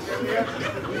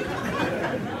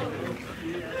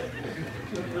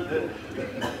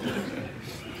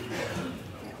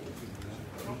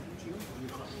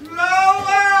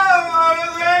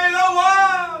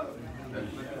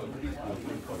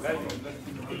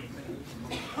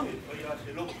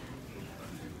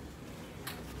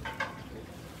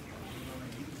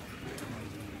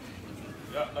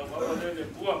Ya, la guapa de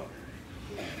Cuba.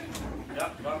 Ya,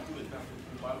 va a publicar.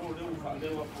 Valor de un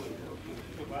jaleo a fuego.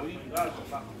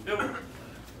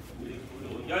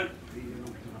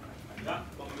 Ya,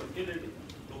 cuando tiene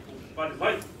lo para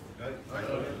vai.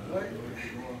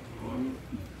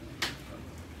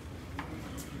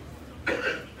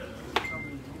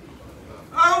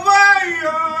 Avai,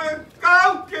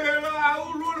 caukela,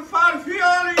 ulul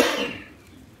farfiali.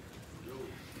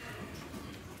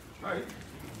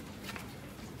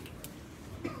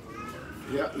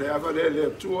 Ya le avale le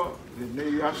tua le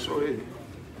nei aso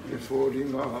e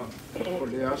foringa o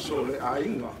le aso le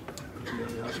ainga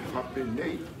le aso hape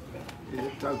nei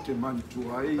e tau te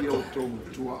mantua ai o tau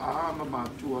tua ama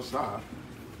matua sa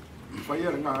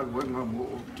whaia ngā ruenga mo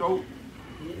o tau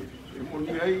e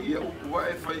moni ai i a upua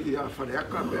e whai a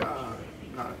whareaka pe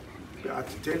a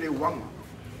te tele wanga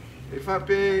e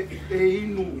whape e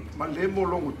inu ma lemo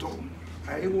longo tau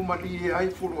a ingu mali e ai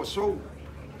furu a sou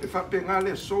e whapengā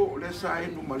le so le sa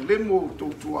inu ma lemo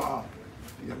tau tua a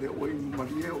ia le oi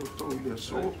marie o tau le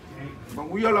so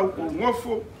manguia lau ko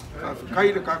ngofo ka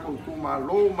kai le kako ku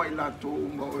malo mai na to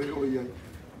ma o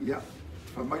ia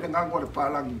fa mai nga ngore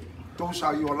palang to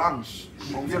sa yo langs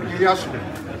manguia le yaso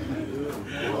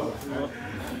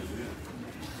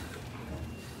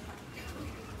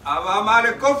Ava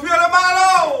male kofia le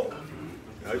malo.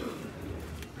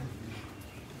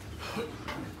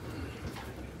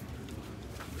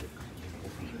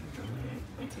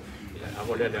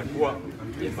 Ako le na tua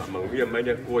e manguia mai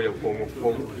le ko yo ko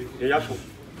e yaso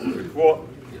ko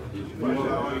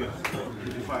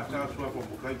fa ta sua ko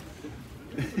bukai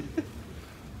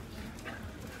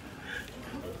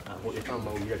ako e ka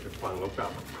manguia se panga ka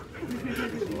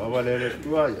baba le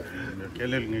tua ya ke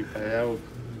le ni ka ya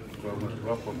ko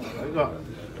ma ko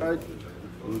ai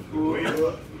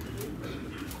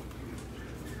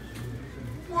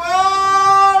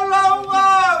Wala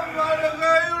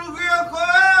Vaigaga Ulugia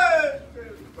koe.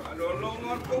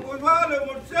 Alolonga koko vale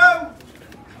mo seu.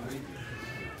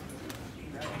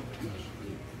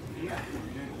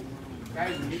 Cái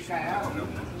gì sai á?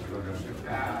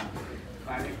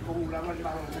 Và để cùng là mình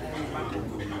bằng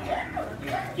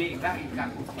chị ra thì cả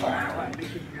cuộc sống và đi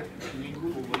những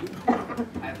cái buổi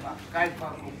và cái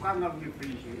phần cũng có ngâm như phì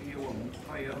yêu ông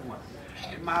phải ở ngoài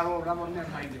mà rồi là mình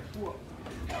mày được thua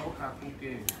đâu cả cũng kì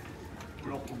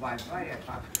lộc vài phải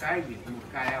cái gì một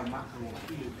cái ao mắc một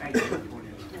cái gì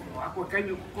của cái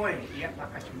như coi vậy và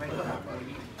cái mấy cái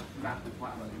gì là cũng qua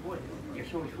rồi bôi cái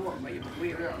số số mấy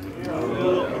cái rồi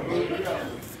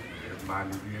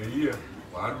Mani dia,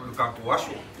 waru ka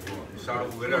kuaso. Salo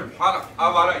vera fala,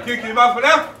 avara kiki ma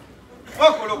fala.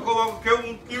 O colocou que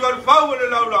que o fau le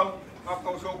lau. A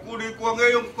causa curi com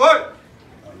ngei koi.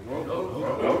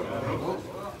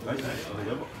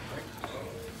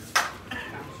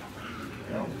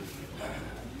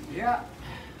 Ya.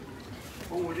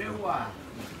 Ông đi qua.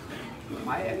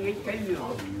 Mày ăn ít cái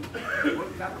nhiều. Muốn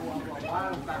ta qua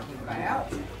qua ta cũng cái áo.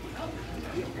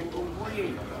 Cái công có gì?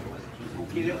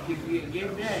 Chỉ được chỉ việc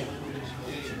game đấy,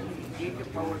 chỉ cái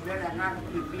phần đấy là ngang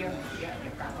từ kia,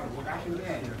 cái cả phần của đá xuống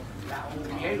đây là ông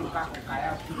giấy luôn cả một cái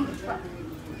áo,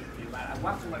 thì bà là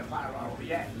quá không phải bà là ông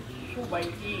giấy, số bảy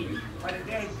y, phải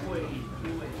đây quỳ,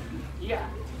 yeah,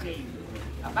 thì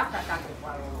bác cả cả một bà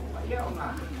là ông giấy ông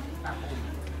là cả một,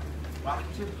 và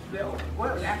chứ đều có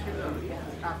lẽ chứ rồi,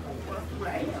 cả một có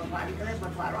lấy mà đi cái đấy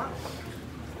mình phải đó.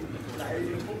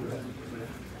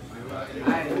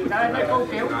 Đây đây câu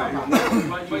kéo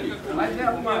mấy cái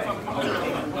ông ơi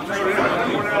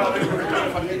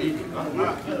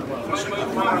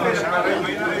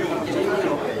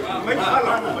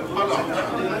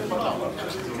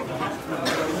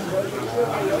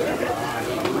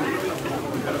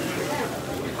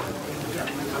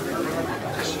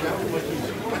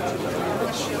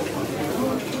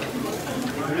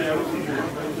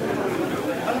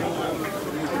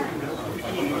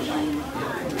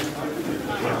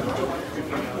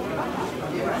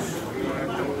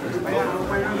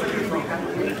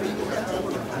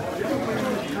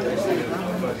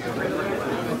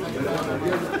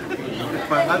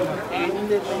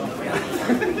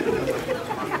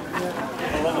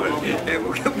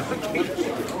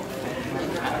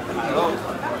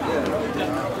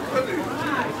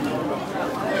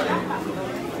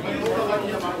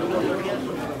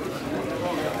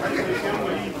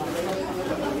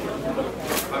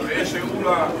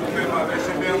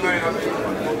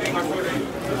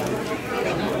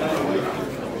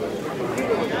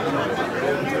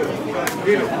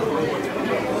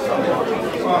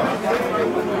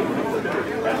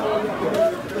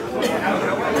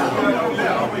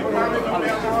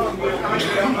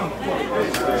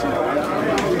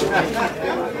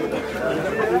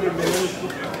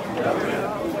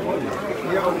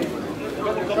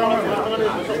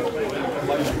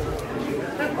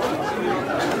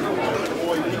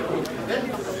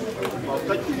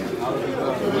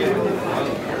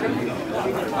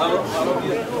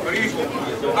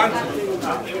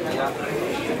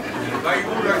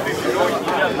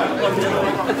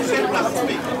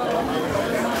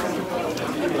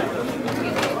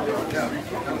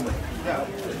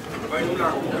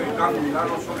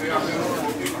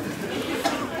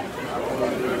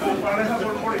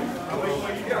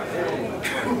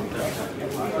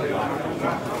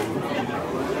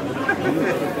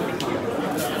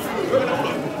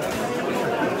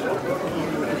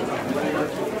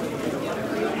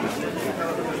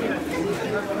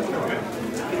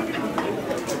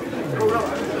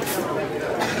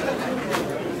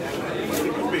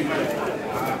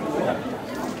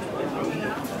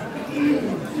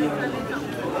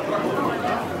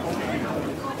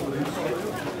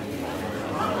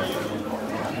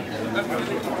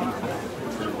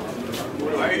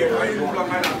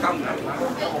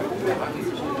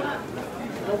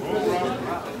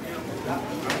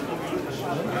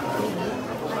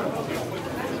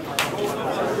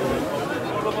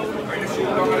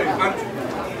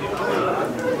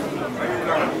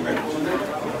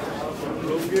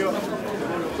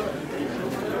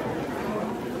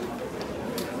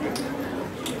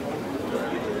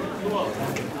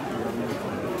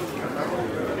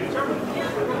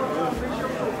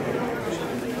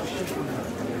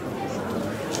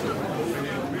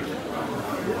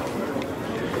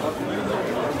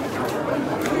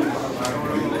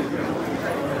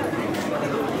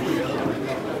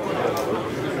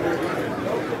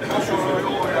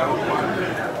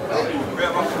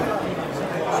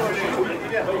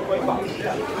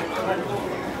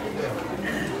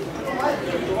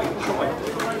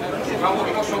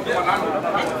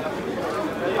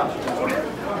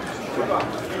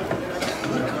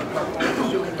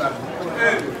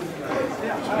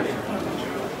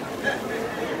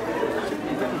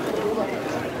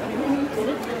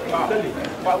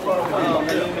Yeah.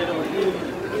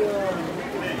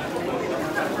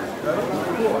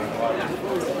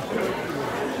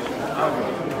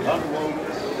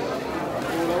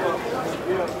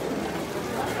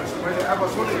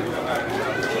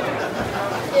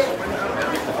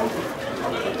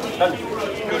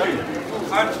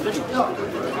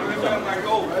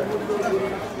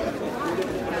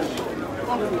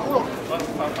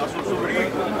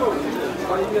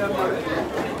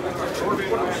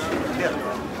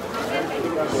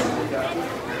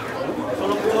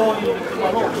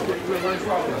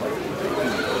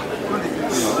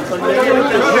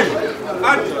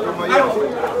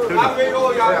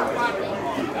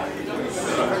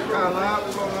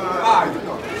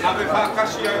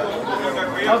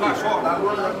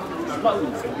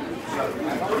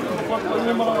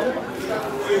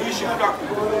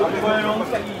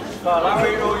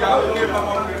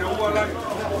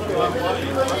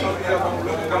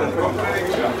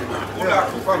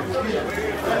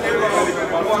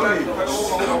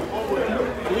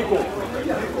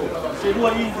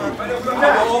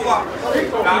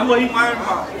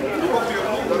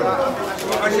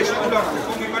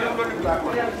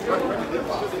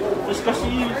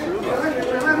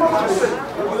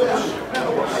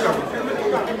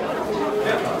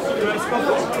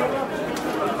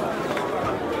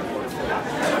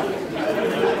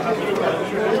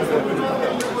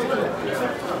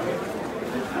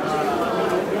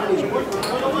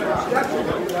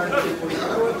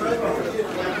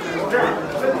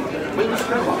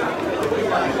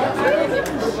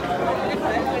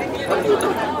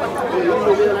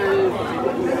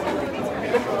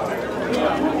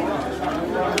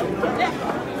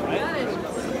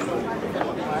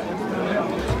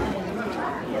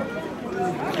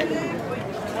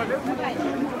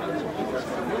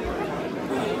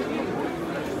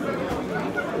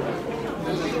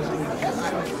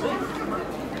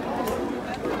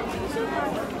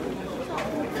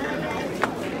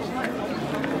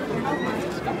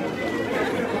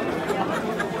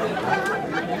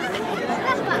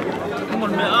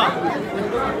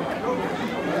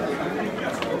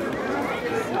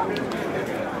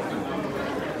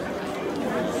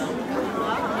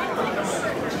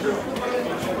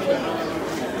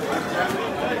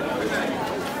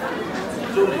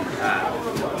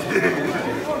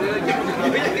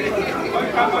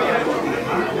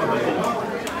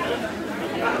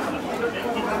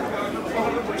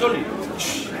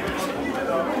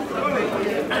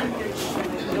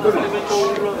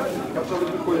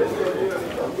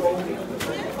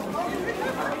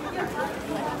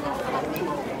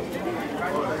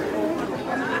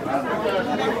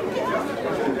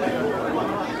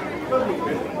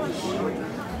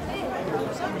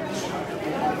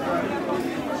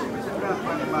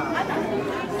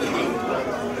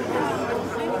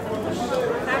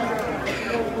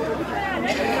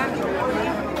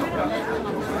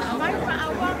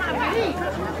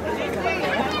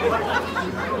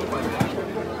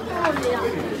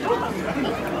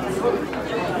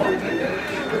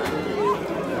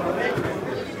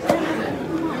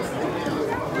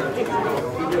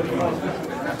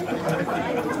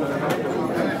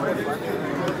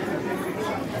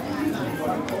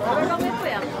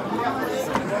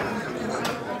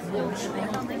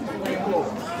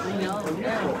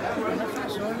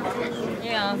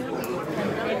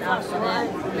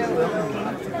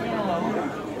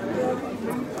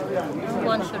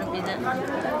 One shouldn't be there.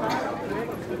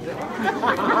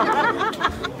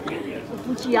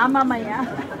 Uchiyama maya.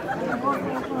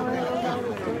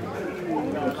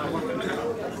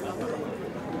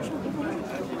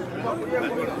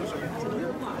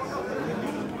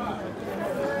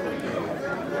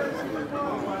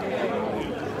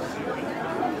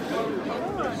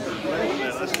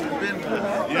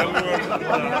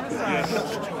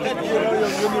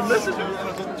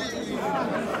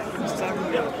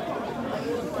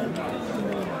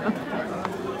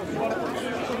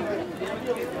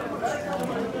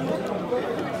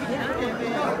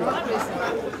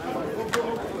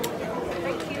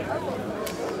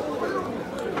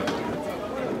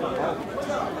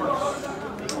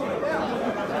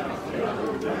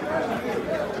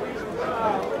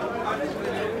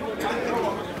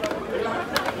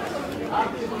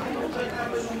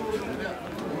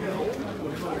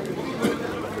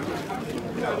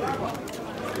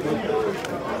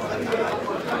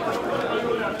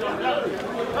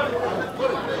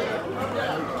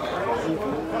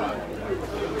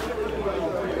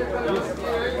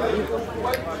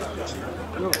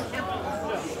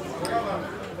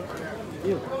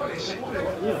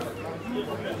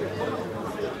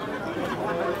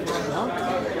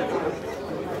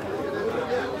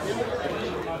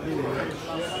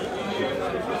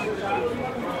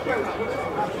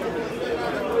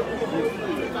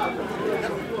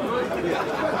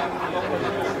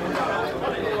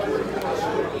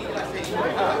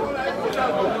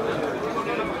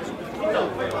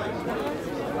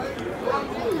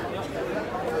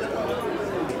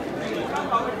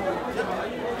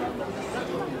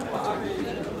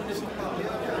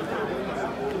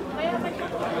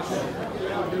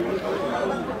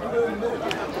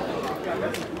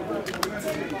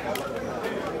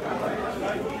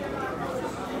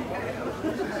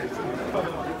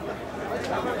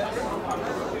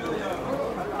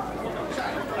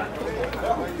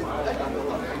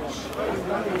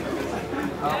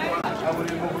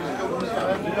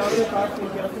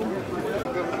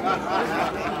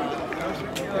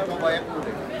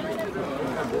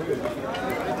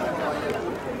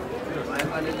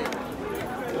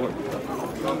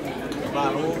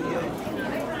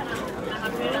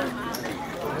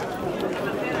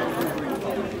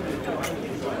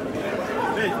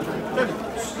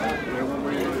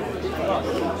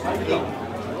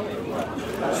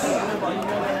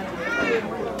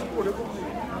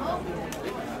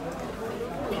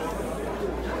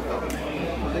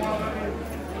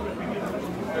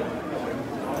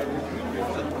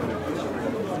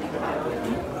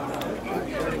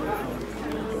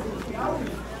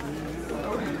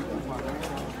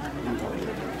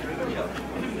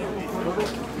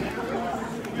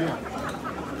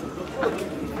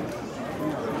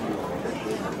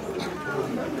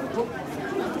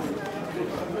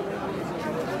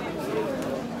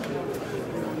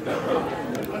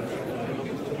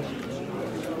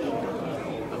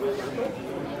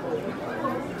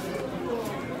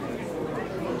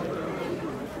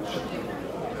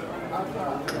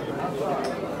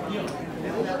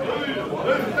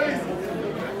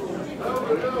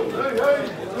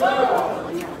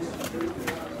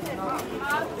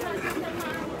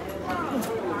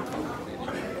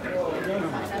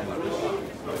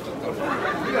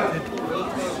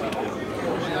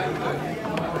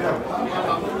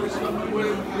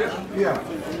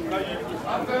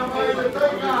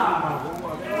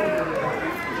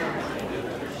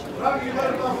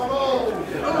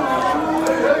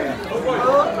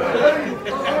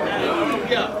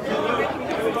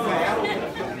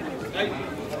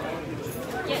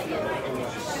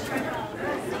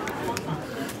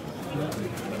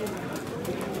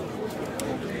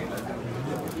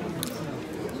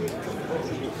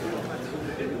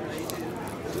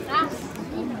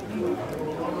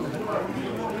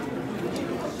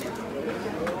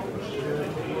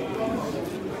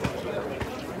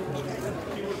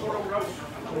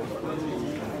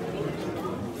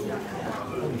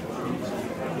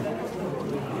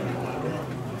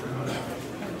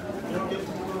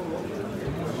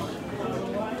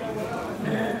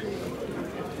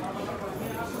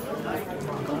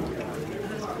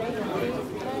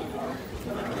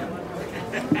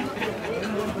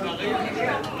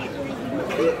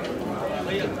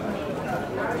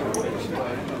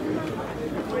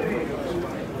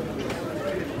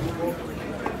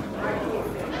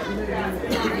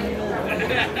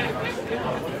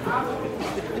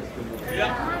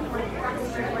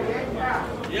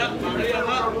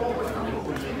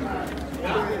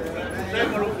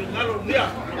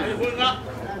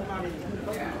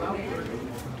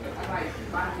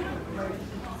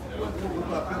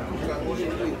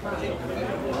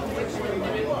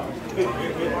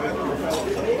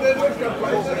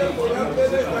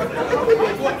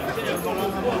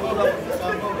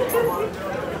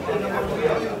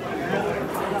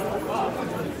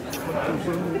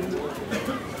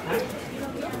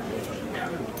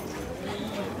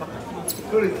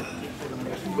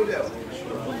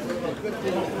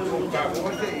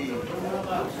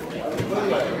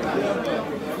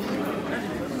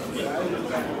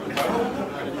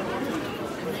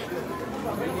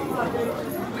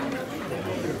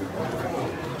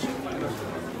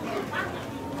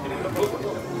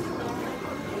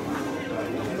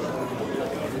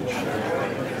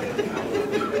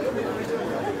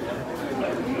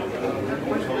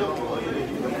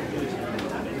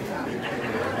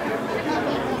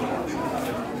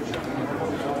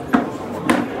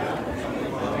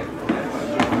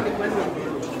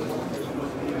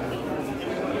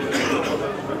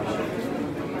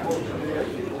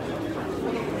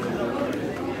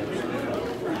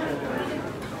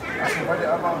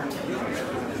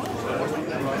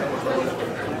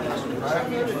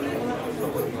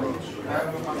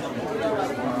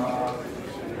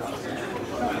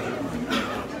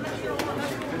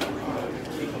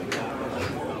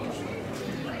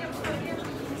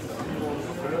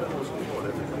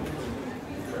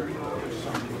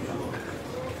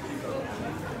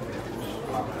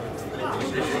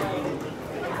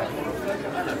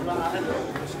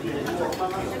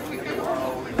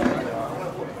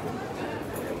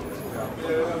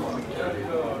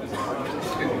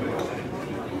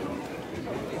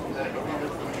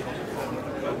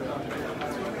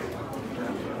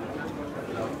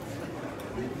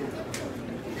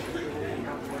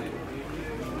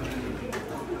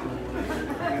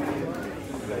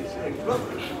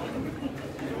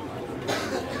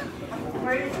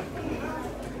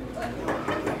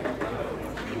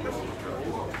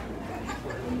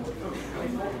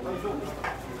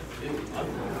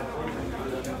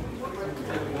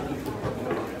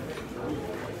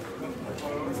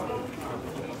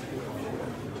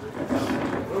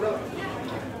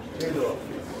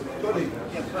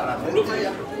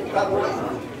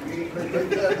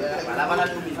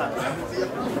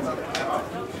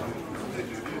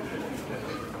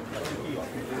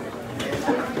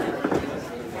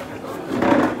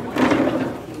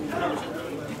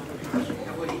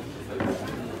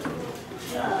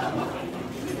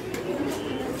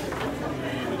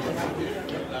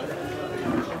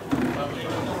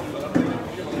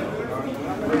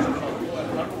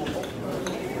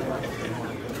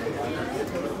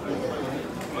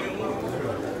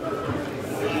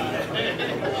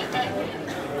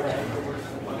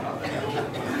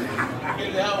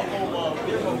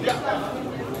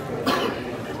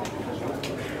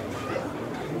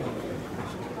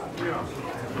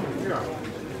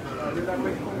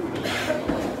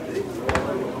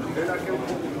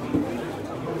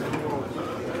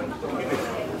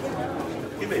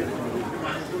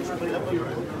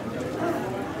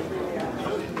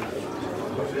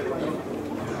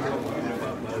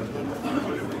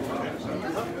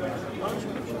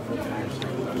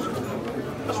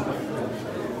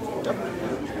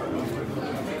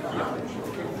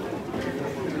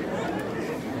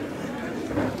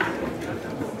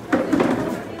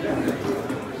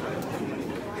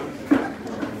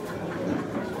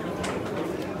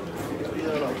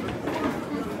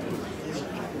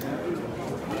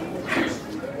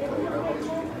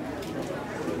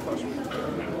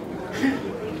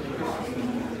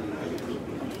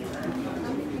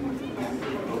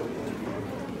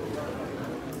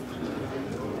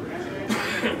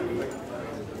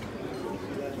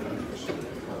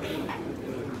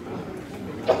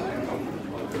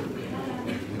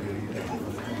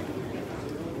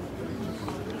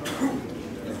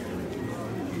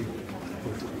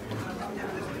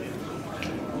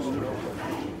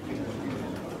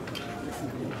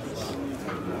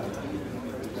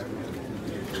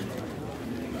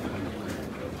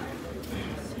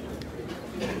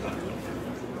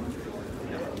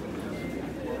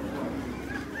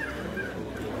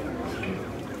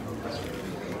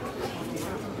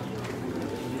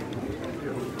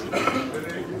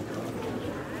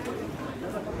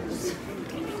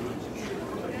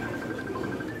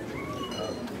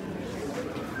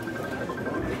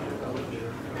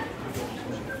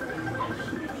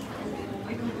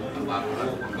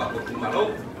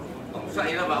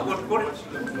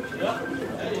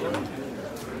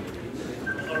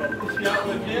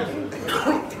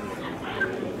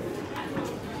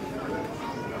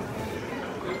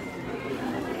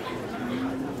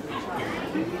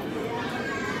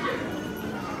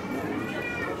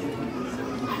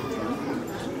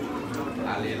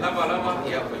 Lama-lama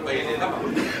ya bayi lama.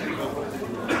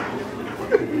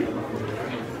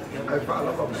 Ai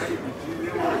fala pra mãe.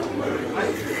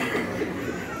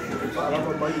 Fala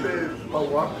pra mãe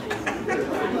pauar.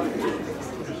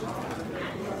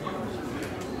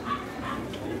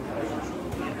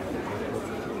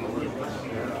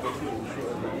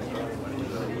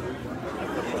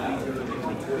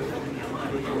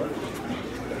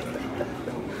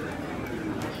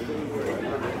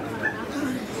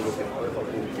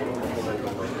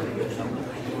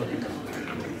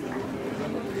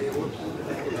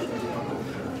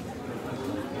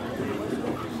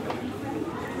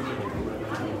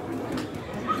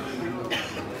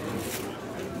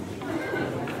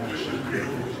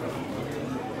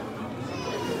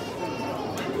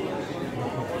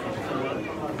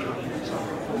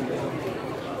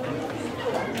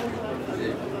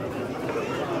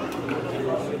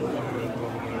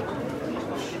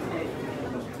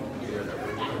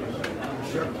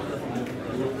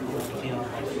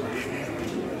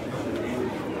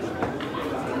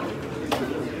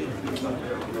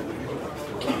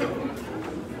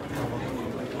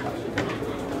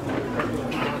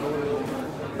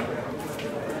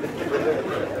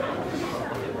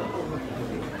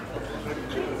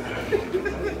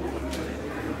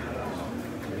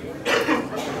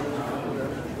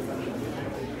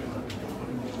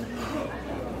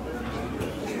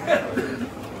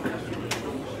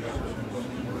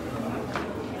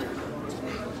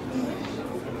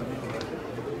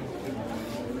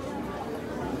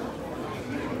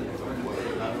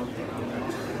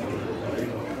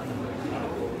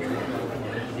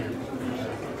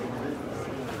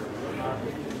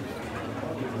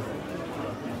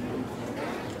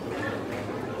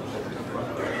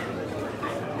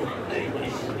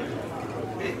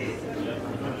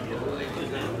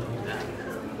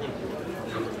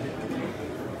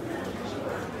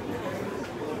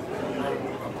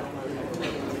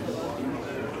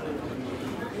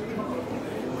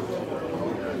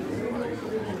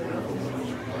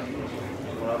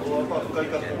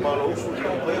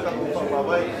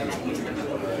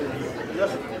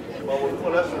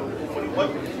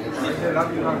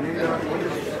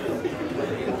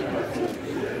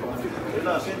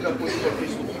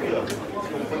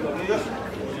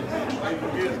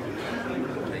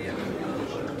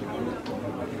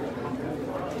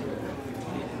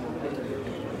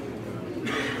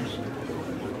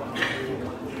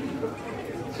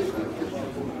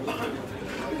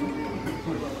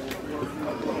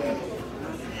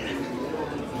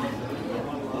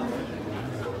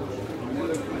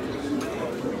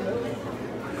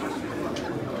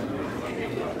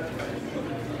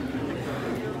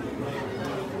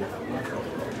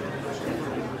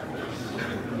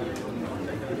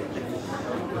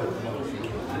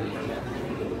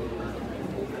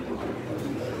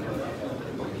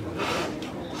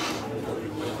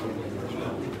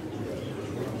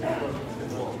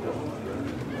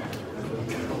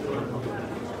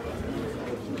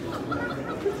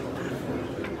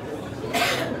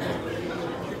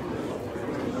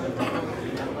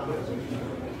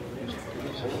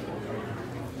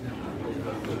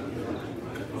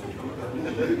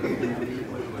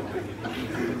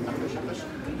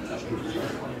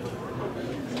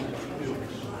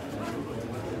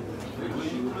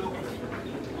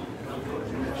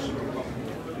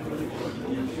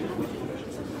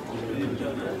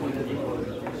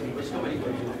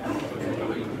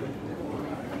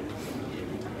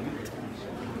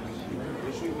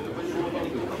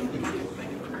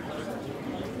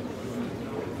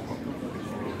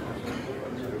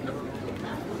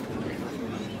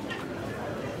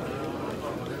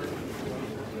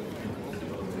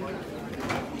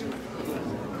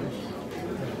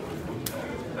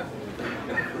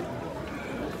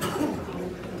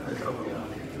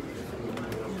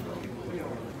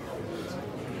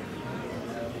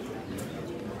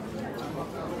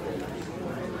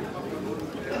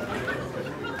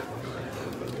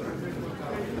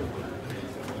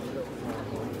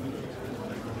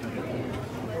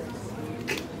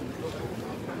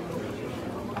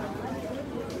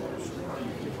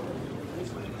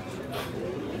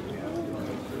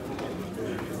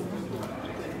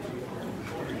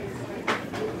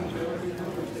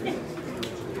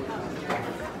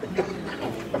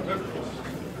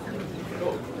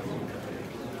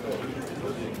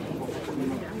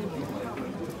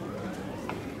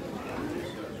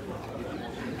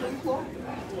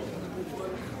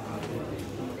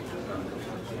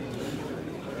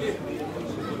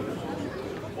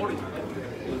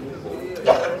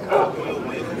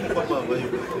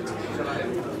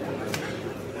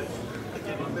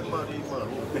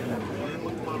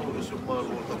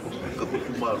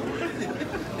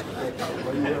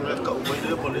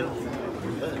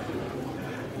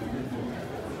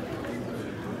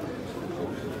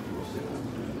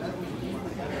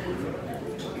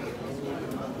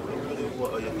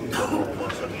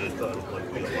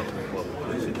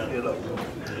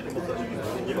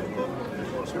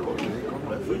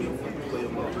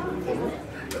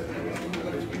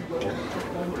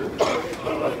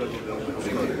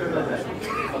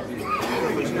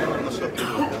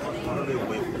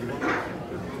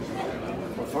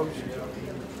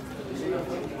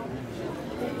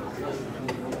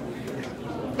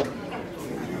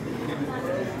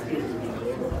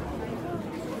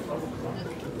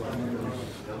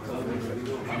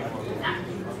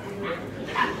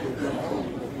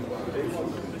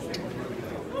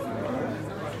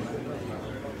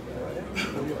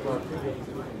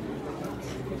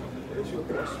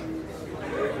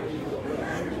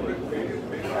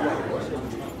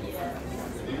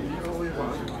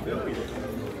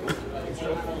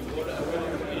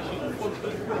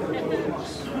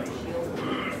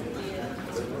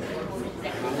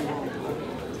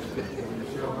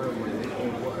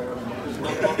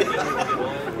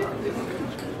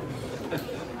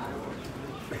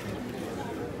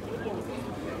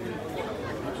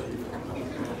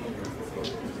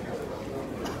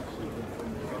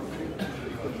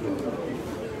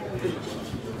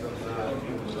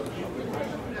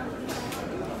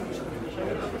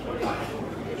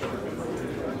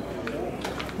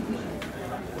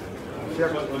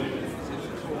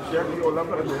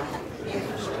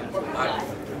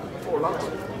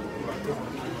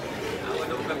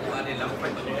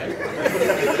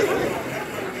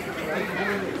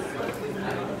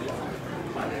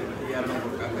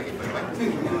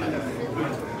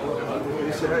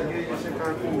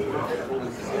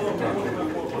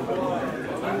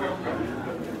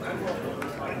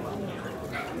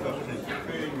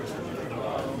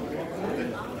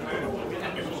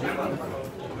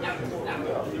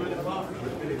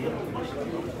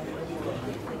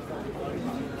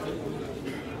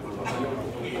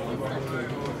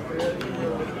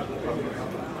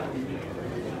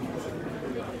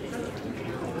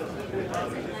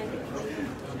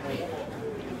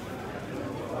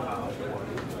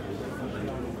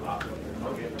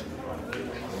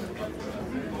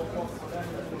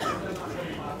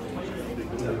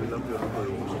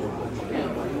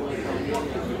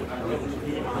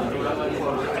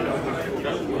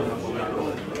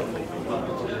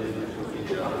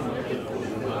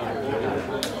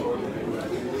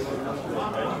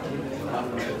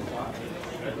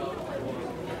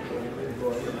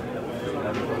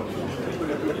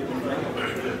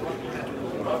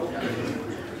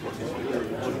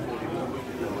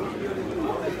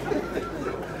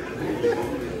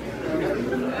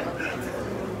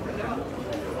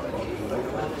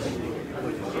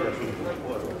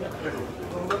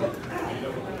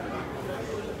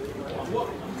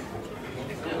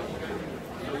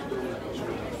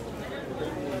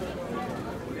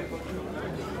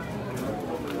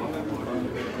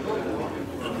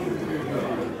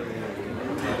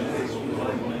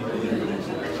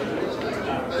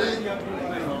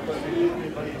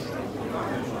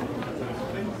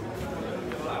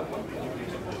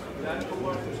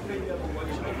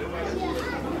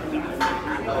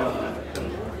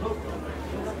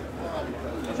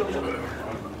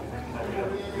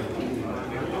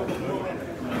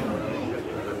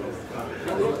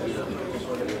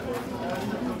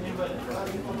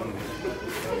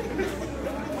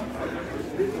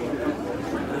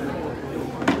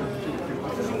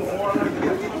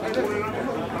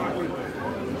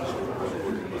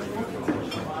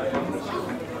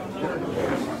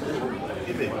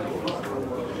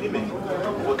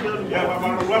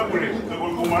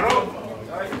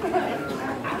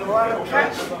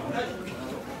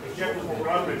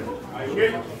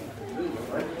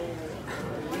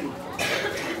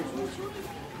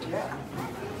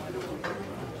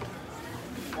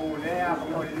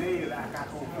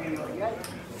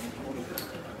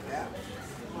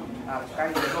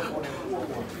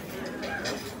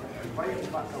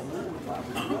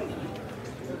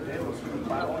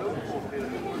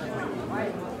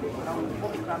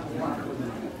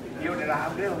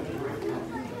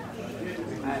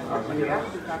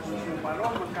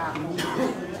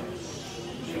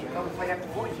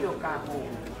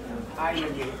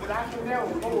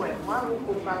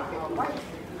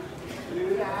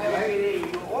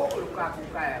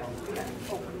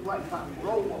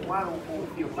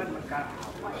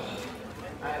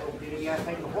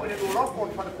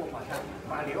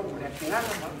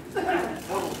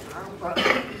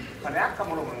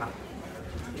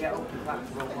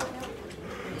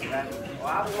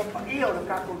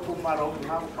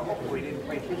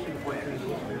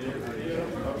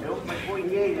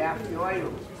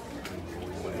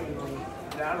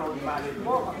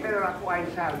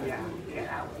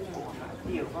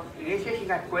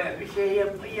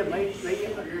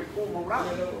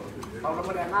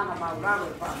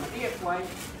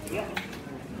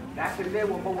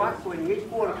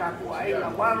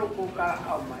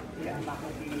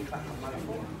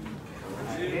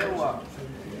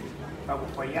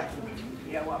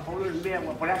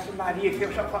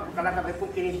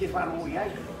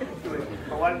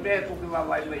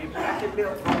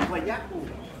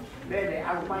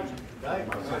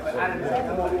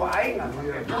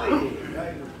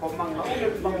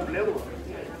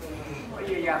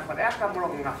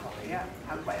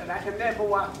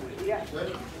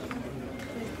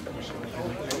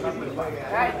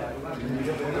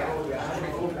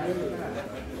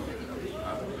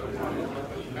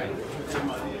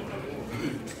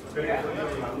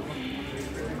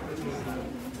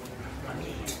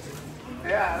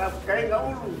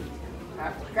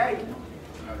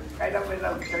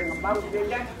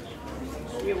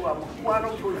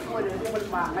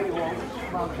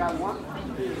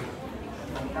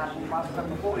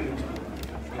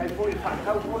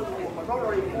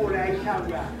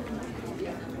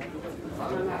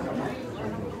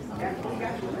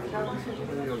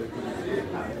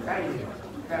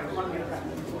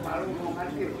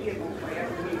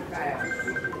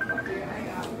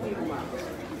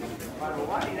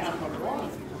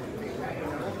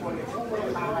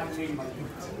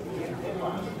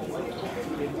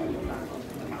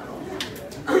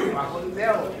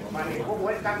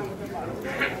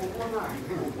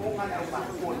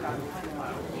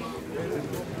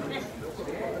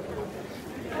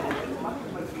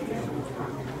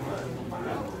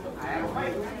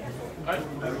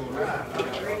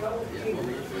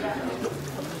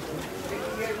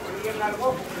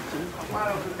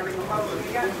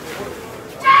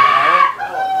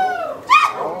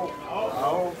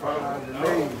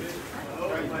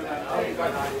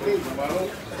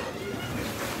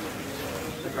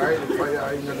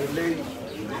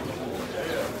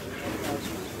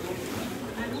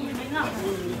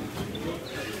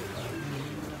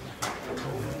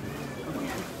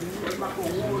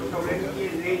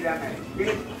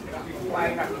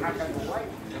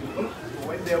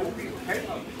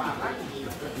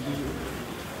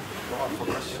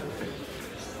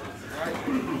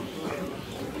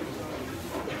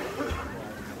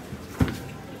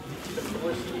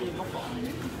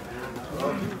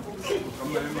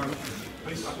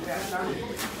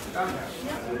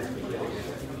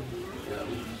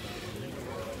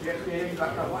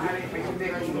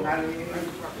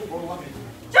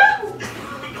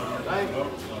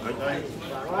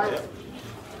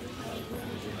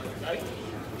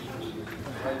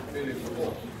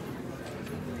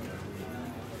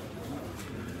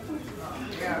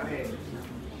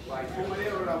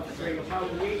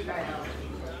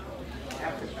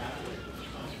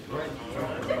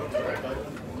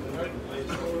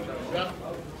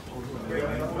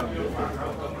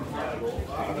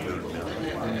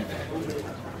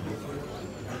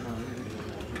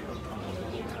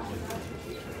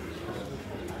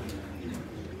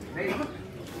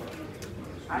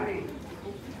 Ani,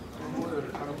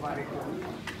 kalau balik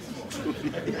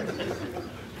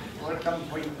welcome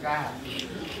Vaigaga,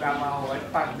 sama awal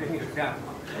part dengan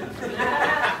sama.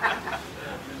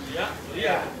 Ya,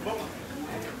 iya.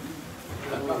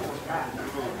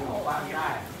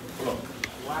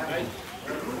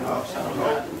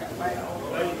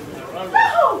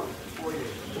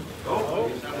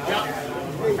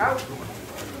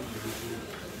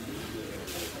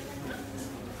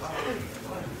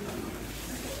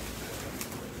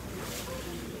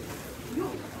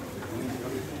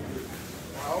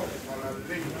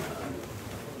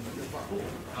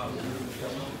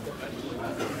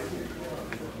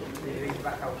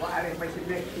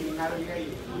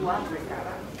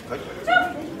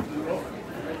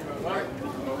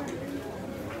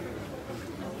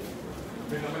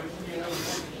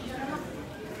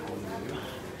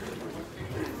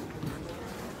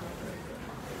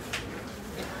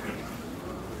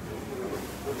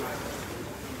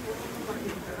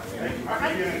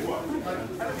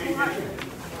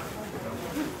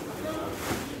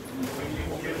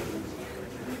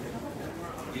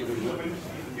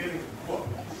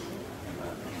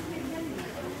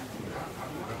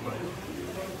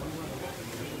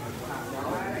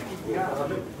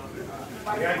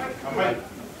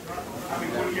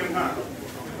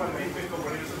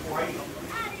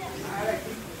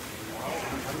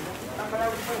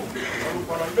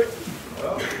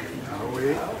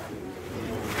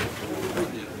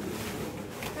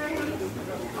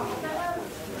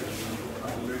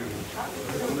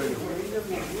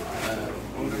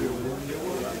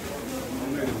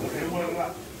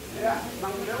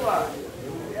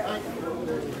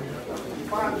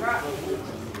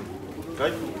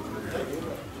 Cái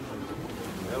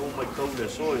nếu mình không để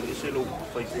sôi thì sẽ lục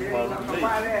phải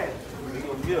vào đây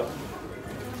còn kia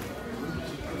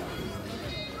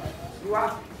dua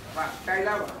Pak cây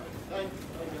đâu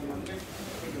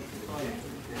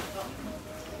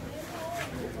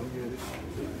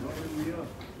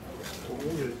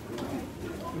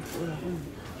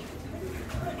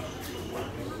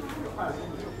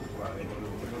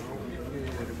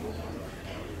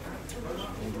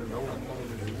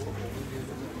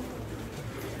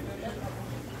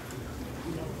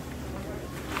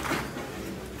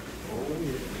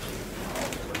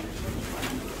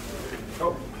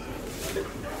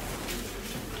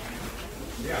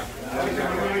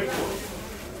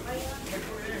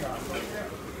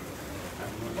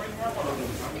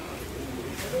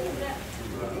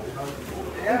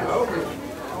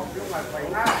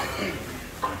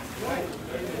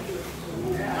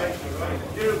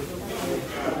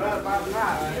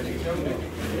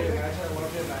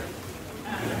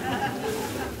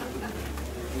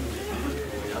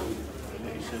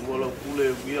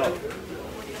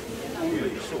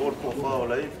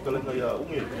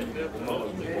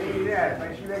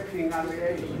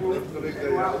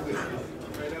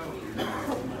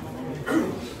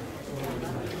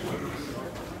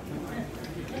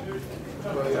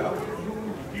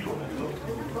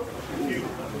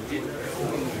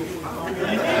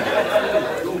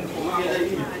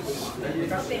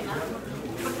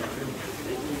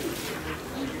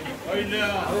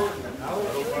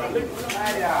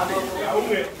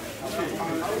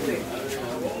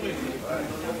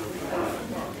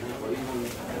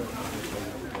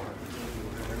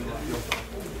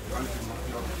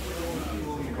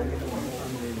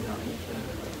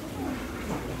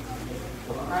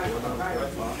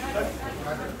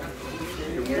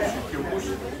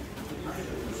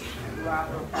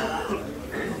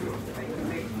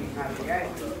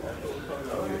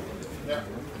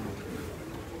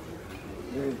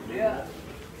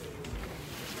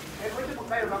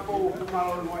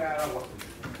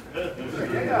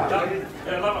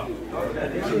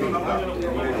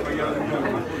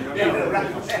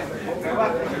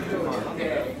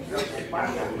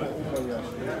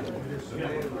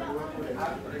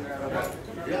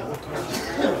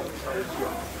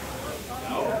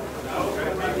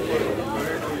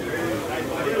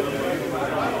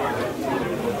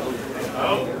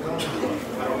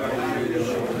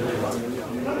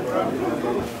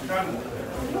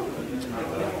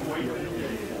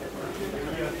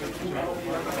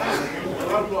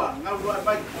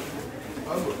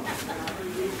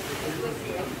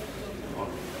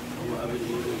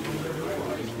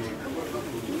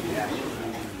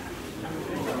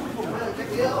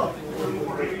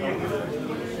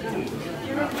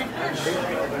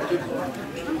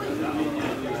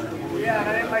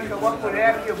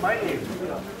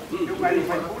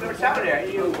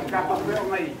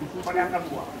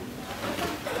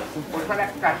Kumpul pada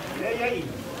kas, ya ini.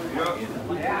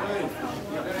 Ya.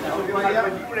 Kalau dia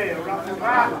makan boleh, orang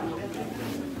kurang.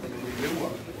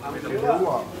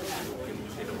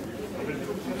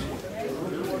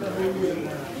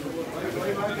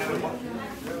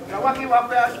 Lawaki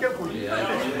wape askeku. Ya,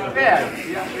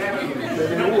 ya.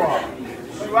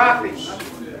 Suafa.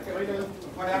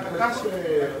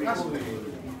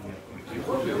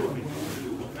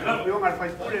 Yo ngal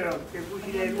faz pulero, que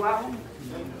pusi de luau.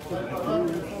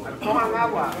 Toman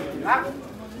agua, ¿ah?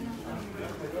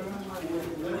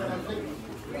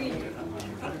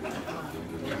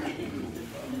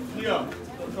 Mira,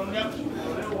 son ya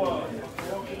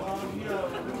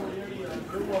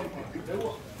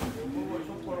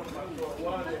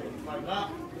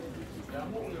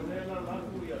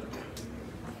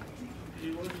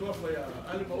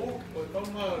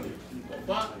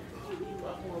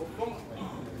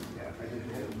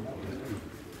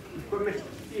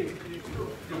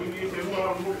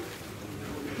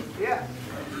Ya,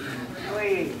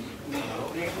 oi,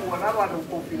 de kualawa no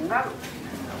confinado,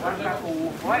 anda com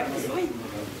o pai.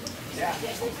 Ya,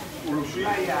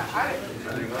 Ulugia, ya, ale.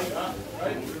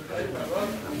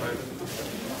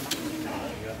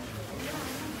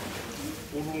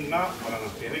 Ulunga, malang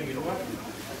piring gitu kan.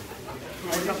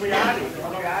 Anda punya ale,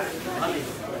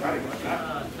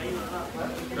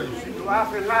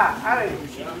 Suafa lah, ale.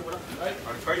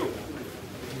 Kayu.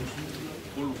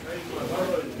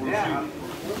 Ya,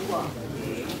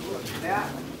 ya,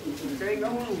 kayak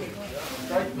kamu.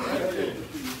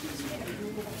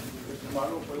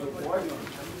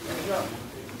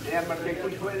 Ya, mereka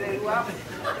kuih dari luar.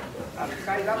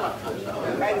 Kayak apa?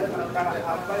 Kayak cara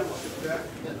apa?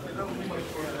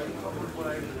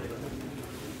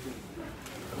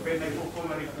 Pena ko ko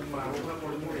mari kumaro na ko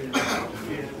mo.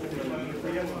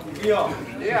 Iya.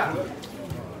 Iya.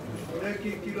 Ora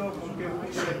que kilo porque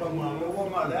você para uma logo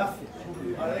malaf.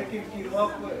 Ora que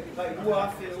kilo vai rua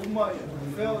afe uma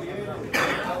feo e ele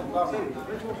ao carro.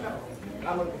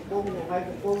 Kamu pung hai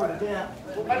pung dia.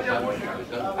 Bukan dia punya.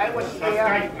 Ayo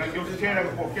saya. Na que você era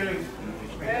com aquele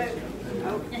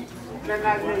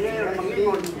Jangan dia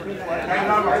mengimun. Kayak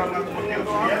lama sama kemudian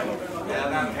dia.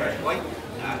 Jangan woi.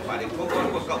 Nah, pada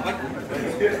pokok mất.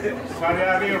 Sare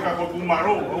ari ka ko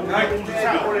kumaro, o ngai un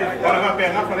sa. Ora nga pe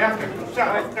nga pare ake.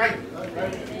 Sa kai.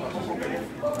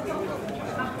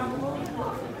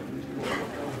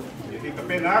 Jadi ka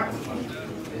pena.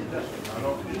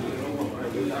 Alo.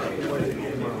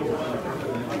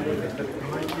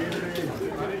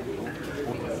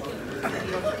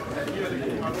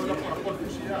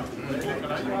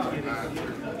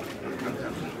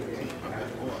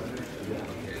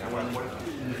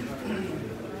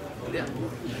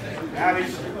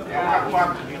 Habis, aku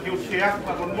itu siap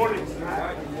bangun boleh.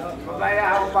 Saya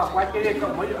apa kuat ini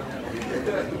kamu.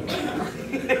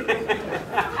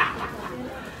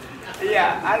 Iya,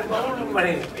 algo uno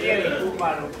mereka. Ini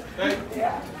kumaro.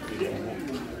 Ya.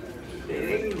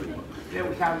 Ini dia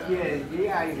usah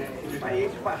dia ini.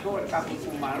 Baik pasal kamu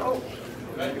kumaro.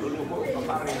 Dulu mau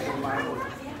kemarin kumaro.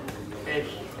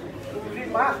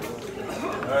 Lima.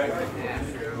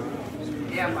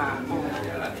 Ya mah.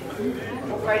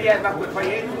 Kaya takut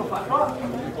kaya itu Pak.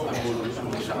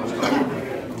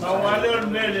 Awalnya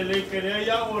mele le quería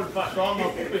ya o el pasó a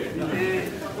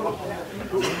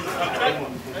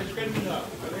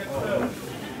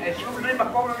Es un lima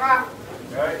con acá.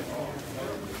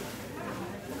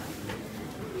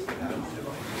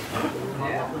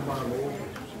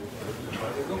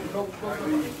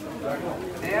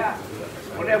 Ya.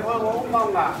 Udah mau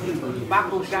ngomong nggak?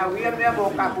 Baku sawir dia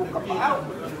mau kaku kepau.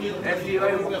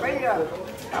 Dia mau kaya.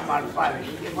 Kamar paling.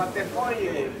 Dia mati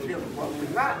koi. Dia mau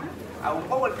nggak? Aku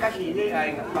kau kasih ini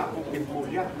ayat baku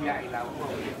kimpunya ya ilah.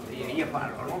 Iya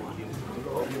Pak Lorong.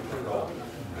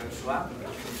 Suap.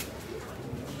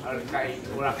 Alkai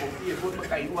orang kopi pun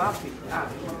pakai uap. Ah.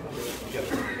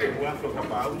 Uap lo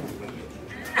kepau.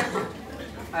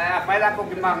 Apa lah kau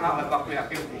gimana baku ya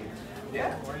kimpu? Ya,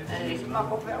 semua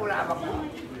kopi ulah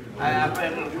baku. Apa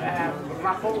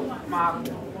maku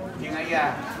dengan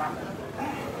ya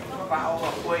Pak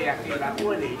aku ya kira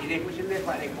aku ni jadi pusing ni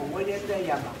Pak Eko dia tu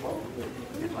ya maku.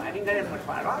 Pak ini kan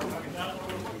berpalar.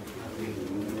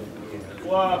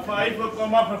 Wah, fai foi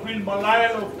como a fin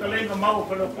balai lo calenga mau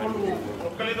pelo polo, lo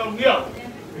calenga ngia.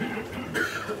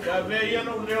 Ya veia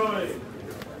no leo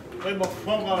foi mo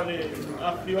fonga ni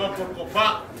afio por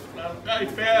cofa. Na kai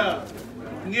fe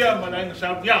ngia mana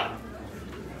sa ya.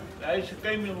 Aí se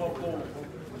kai mi mo ko.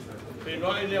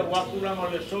 Pero ele wa kula no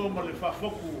le so mo le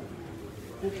Faafotutupu.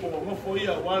 Kupo mo foi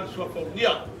a wal Suafa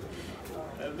Ulugia.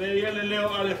 Ve ele leo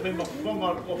ale fe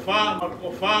mafonga ko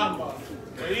fama.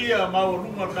 Ia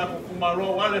maulunga ka ko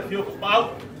malo ale fio ko pau.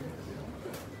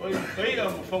 Oi feia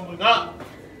mo fomunga.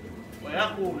 Mai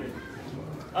aku le.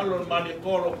 Alo mali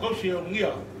kolo kosi o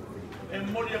ngia. E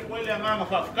moli ko ele anga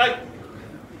fa kai.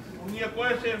 Ngia ko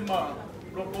ese ma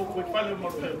loko ko pale mo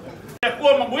te. E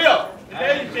ko manguia.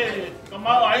 Ele se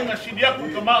kama ainga sidia ko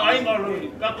kama ainga lo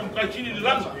ka kom kai chini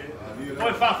langa.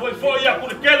 Foi fa foi ia ko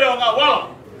kele o nga wala.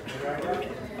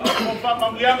 Mo fa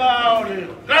mangianga ole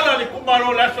kala le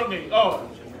kumaro la songi. Oh.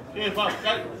 E fa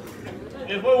kai.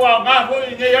 E foi wa nga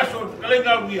foi ne yaso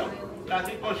kalenga uia. La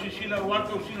ti ko sisila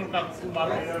wato sino ka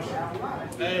kumaro.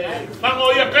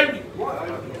 Fango ia kai.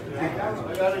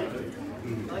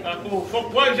 Ako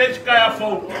fokwa gente kaya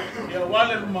fo. Ya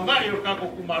wale manga yo ka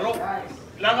kumaro.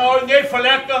 Langa o ngei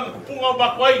faleka punga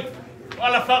bakwai.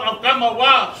 Wala fa kama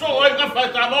wa so oi ka fa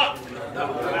tama.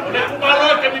 Le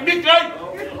kumaro ke mi mikai.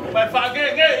 Vai fa ge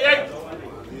ai.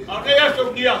 Ake ya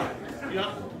so dia. Ya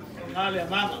ngale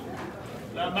manga.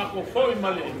 La mako foi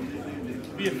male.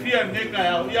 Fia neka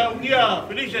ya unia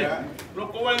felice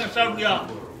loko wa na saudia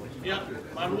ya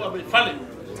malua be fale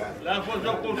la fo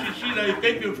jo ko sisila e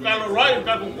kepi o skalo rai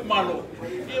ka ko kumalo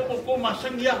e ko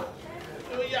masangia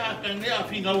ya ka ne a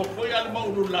finga o foi al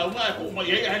maulu la una ko ma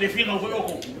ye ale finga foi o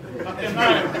ko ka te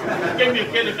na ke me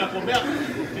kele ka ko bea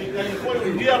e ka foi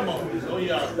un dia mo o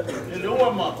ya ele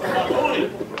o ma oi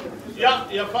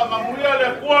ya fa mamuia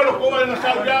le ko ko wa na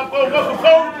saudia ko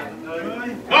ko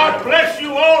God bless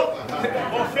you all.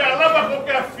 O fe alama ko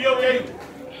ke afio ye.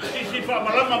 Si fa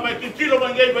malama mai ki kilo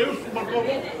mangai Vaiusu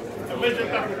makomo. E mese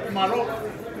ta ko malo.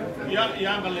 Ya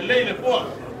ngale leile po.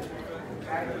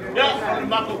 Ya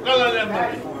mako kala le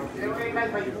mai.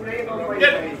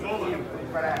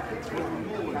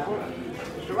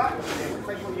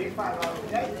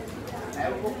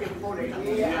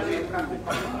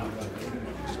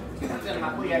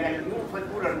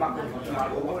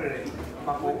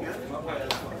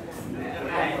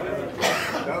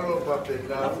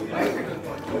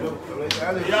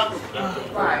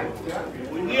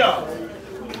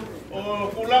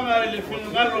 O kulanga ele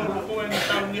fingalo ko en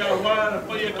taunia wa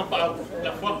foi capaz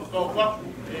da foto ko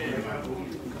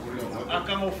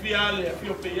akamo fiale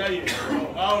fio peiai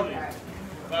aole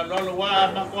pa lo wa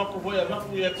ma ko foi a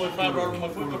ko e ko fa lo mo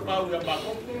foi pa u ya ma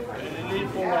ko ele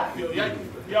po fio yai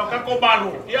ya ka ko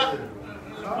balu ya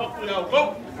ko ya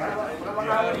ko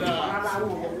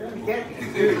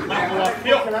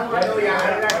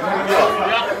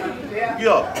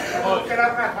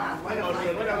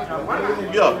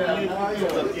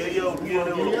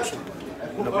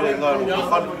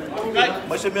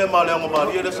Mas se me malha uma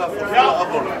Maria dessa forma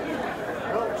agora.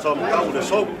 Só me carro de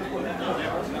sol.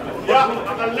 Ya,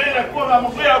 a lei ko la mo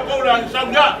fia ko la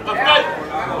sanga, papai.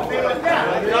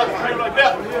 Ya, sai lo be.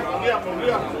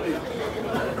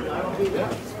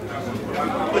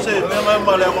 Mas se me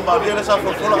malha uma Maria dessa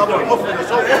forma agora, mo de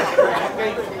sol.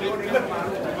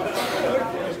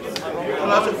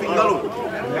 Lá se fingalo.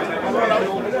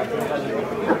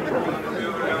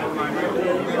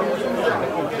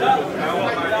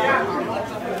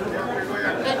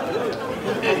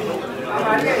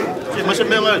 Masih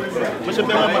bengal,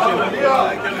 masih.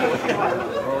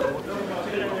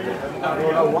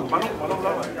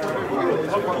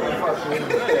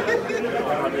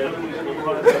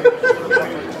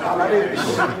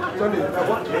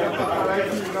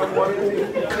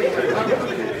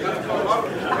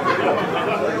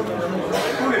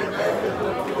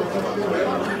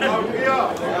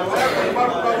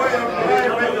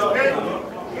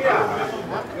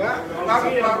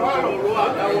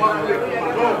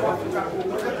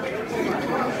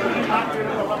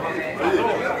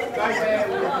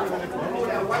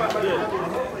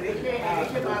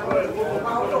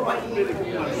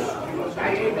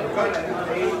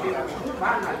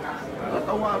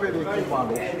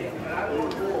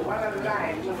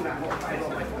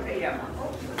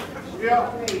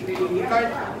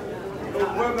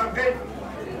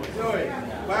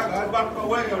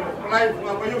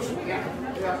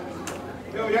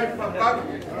 Eu ia para cá,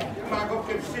 mas eu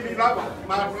que se ligava,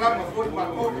 mas lá não foi, mas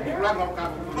lá não cá.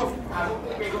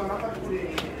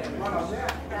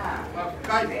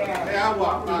 Cai é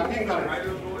água, a minga,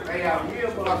 é a minha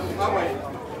para água aí.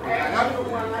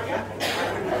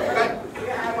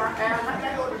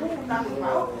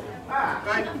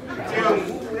 Cai,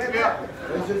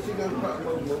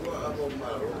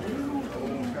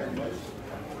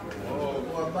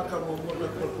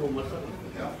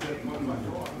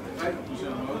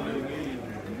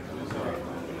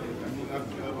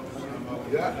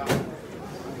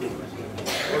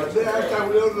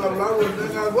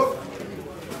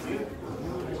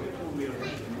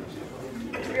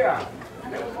 Ulugia.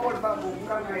 Leo mo ba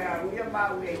bukan ya Ulugia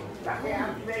mau ni. Tak kaya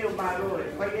meio malo.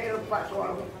 Vai Pak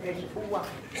soal sebuah.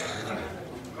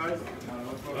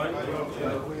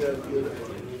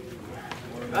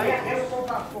 Kaya ko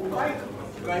pa pumay.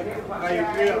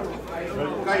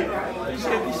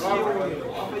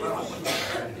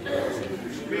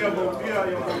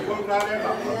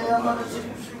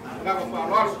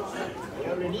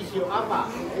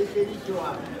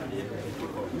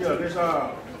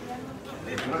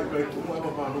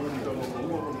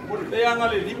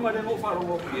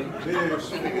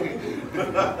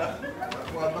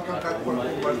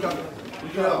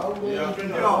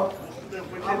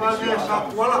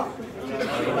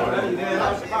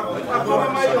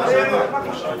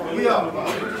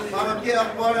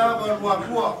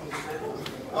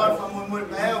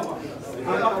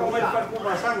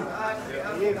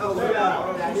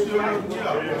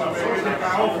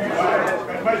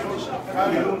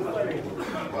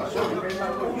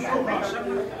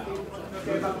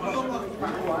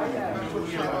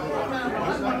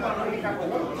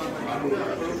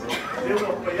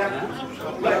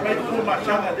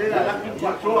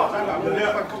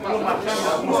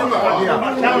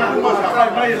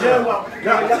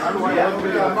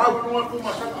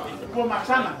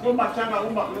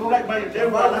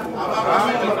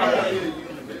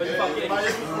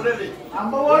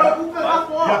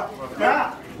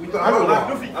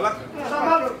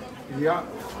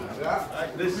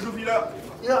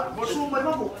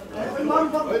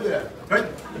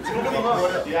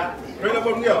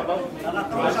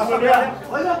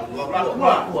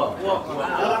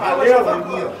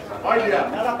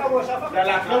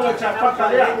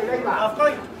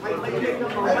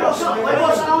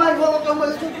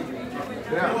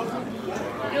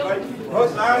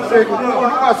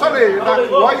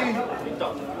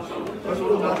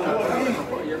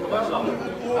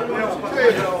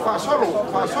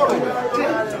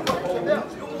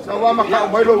 Sama kau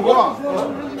mai lo gua.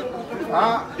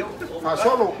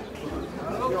 Solo.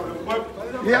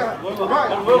 Ya,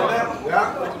 right. Ya.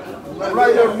 Mulai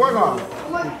dari mana?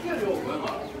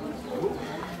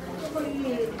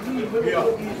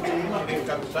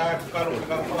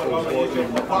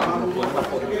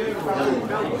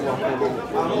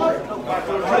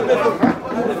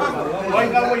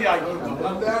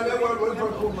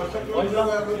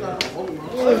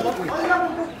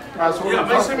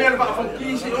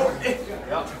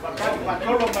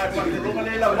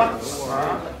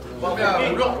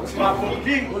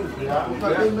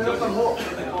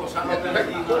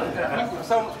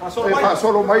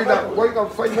 Solo mai da Vaigaga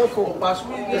fai mofo.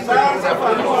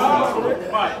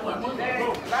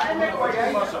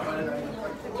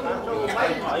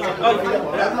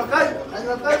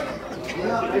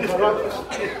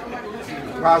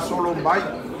 Solo mai.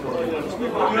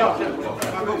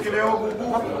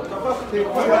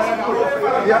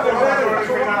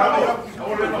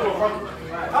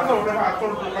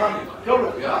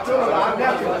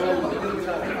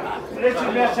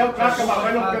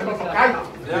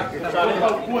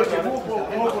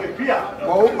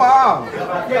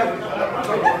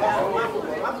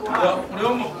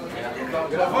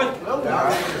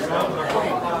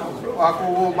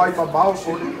 Aku mai babau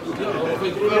ko.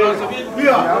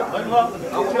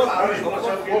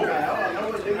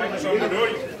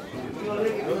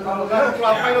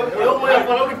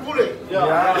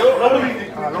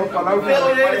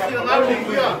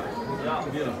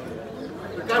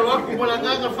 Kalau aku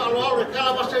melanggar follow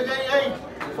kalau masih gay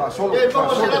Solo.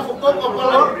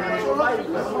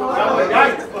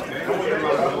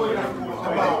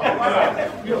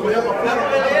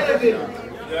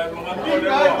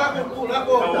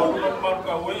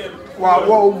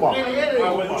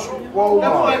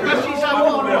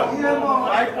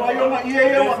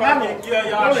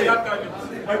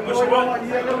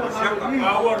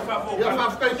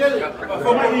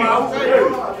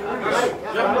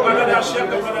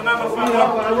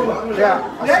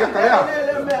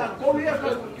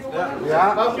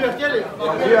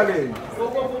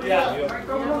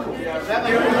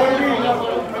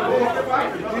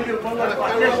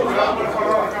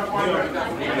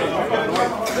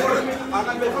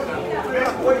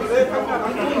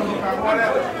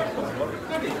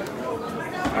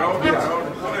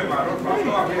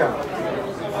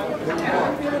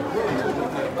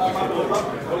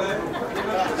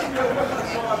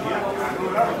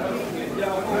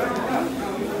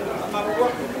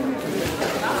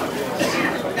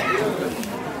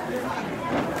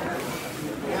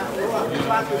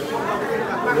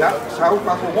 Ya, sau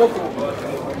kako moto.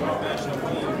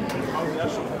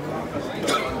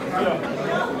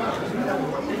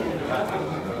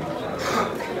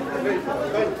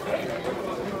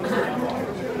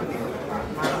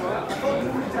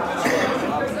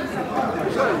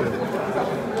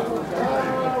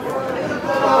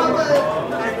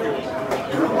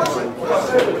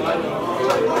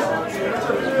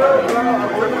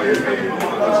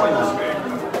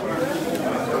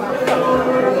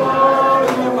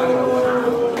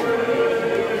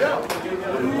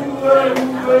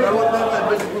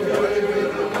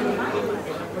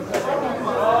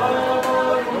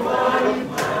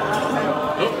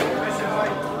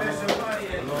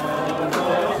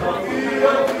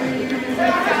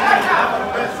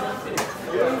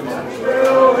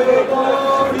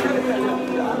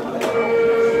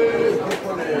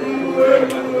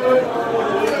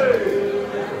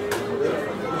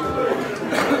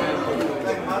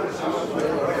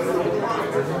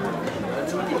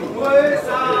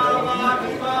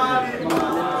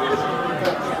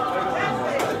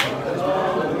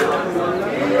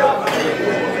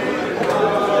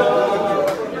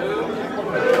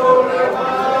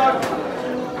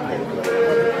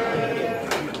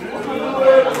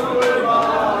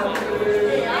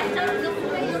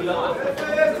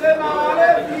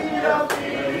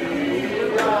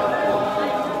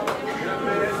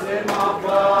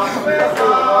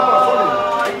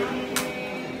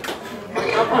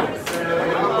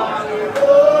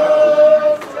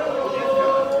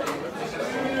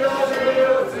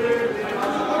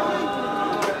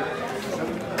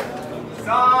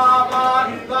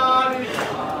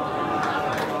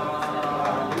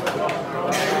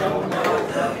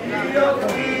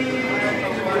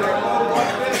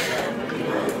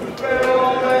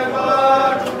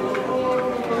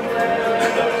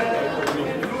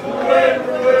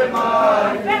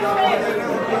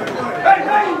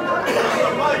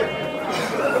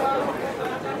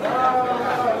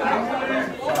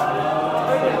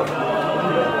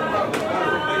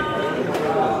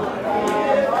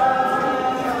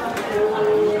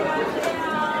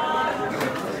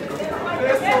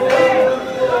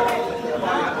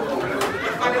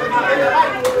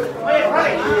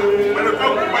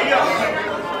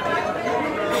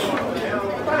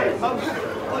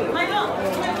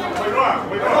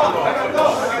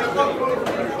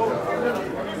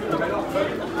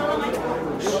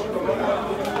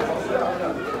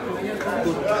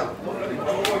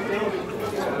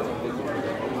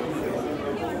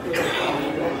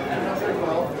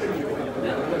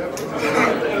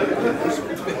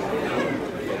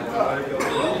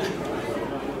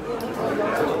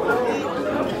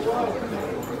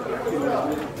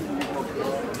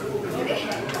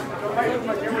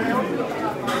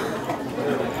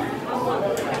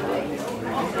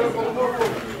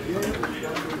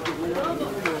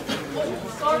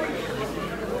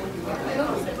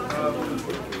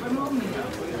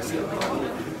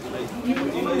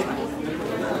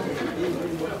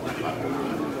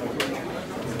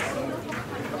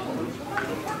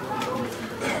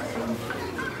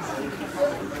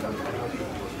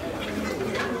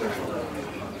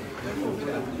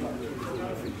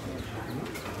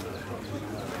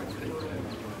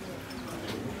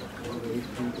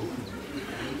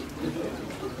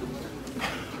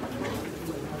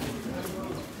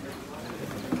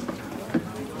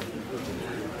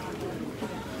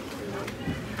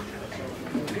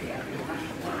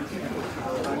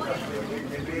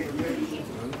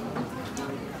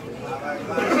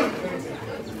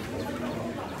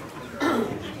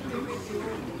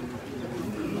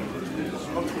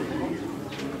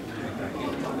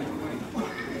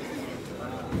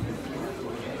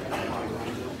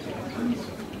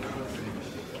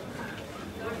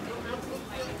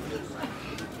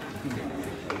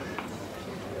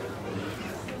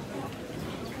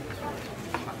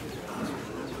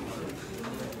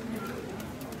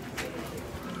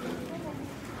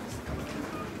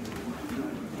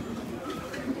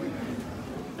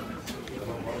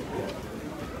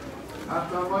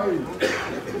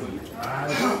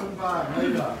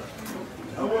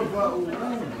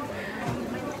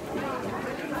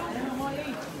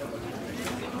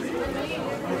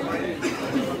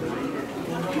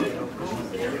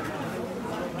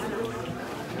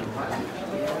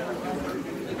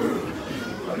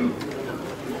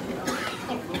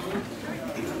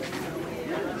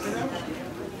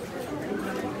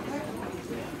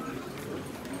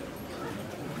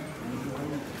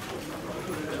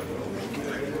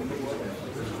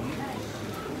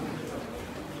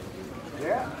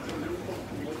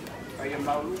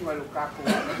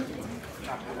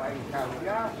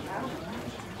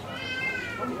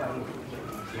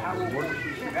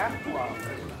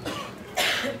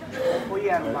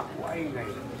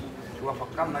 Suafa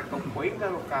kau poinga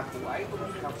lo kaku ai ko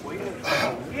ka poinga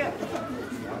ko dia.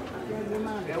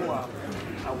 Dewa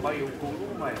au Vaiusu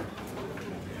mai.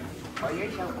 Vai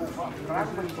sa ko fa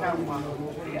rasa sa ma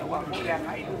dia wa ko ya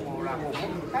kai mo la ko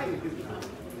kai.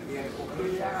 Dia ko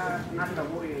dia nanda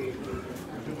mo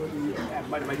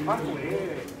mai fa ko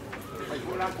mai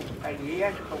ko la ko kai dia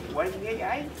ko wai dia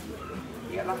ai.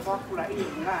 Dia la fa ko la i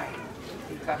ngai.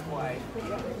 Ka ko ai.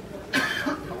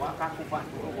 Wa ka ko fa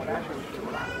ko la so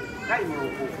la. Kai mo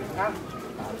ko ka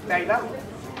dai lắm.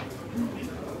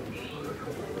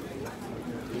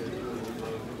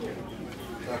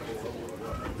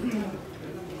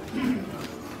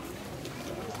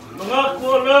 Mengaku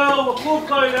leo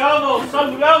makukai leanga san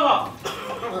leanga.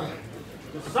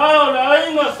 Sao le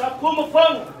ainga sa kuma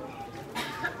pang.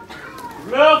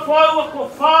 Leo fai wa ko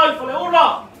fai fale ula.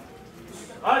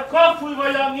 Ai kofu I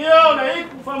vaiangia le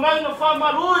iku famai na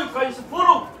famarui kai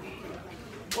sepuru.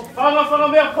 O fanga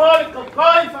mea fai ka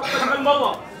kai kai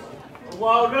mawa.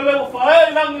 Wa lele o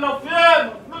fai langi na fien.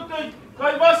 Luti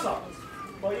kai basa.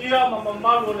 Pa ia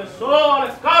mamamalu le so le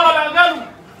kala le angalu.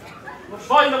 No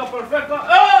fai na perfecta.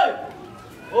 Ei!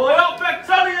 O eu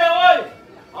pexali e oi.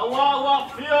 Awa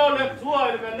fio le tua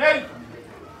le venei.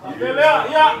 A belea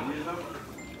ia.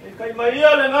 E kai mai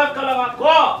ia le ngaka la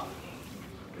ngakoa.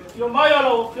 Tio mai ala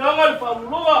o fianga le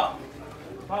Faafotutupu.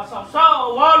 Pa sa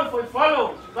o wale foi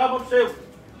falo. Tamo seu.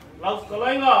 Laus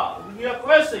kalainga Ulugia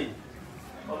kwesi.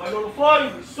 Pa mai lolo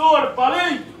foi sua le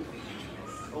pali.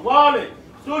 O wale.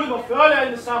 Suli ma fiale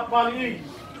ai sa pali.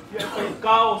 Ia kai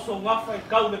kao so ngafa I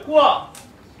kau le kua.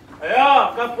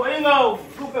 Ea, ka poinga o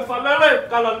kupe falele,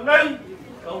 kala nei.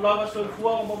 Ka ulanga so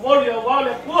fua o mamoli o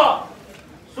wale kua.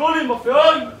 Suli ma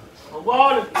fioi. O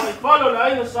wale kai falo le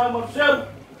aina sa marseu.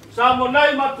 Sa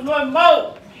monai matunoi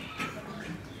mau.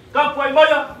 Ka poi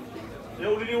maya. E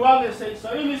uliliwange se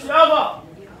saini si ava.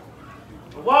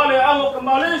 O wale amo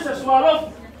kamalise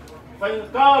sualofu. Kai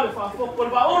ka le Faafotutupu le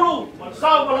Vaiusu.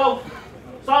 Mansau malau.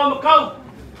 Sao makau.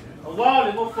 O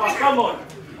wale mo fa kamon.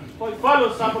 Foi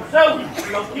falo sa seu,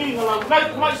 lau kinga lau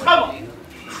nai mai skama.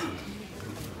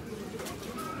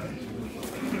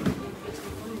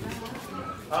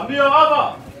 Amio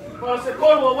ava, para se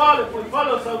kolmo wale, foi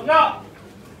falo sa unya.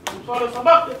 Foi falo sa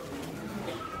make.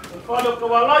 Foi falo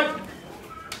kawalai.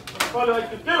 Foi falo ai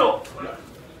kikilo.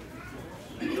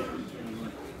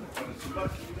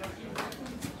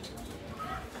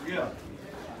 Ia.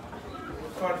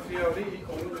 Farfiori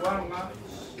o luanga.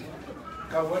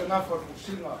 Kawai nga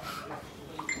farfusinga.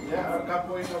 Ya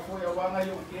kapoy na po ya wanga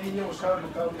yung kenya usar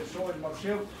makaw de so el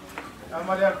marseu.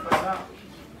 Amaria pasa.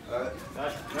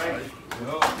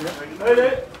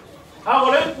 Ele.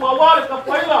 Agora ele po awale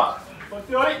kapoy la.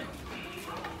 Farfiori.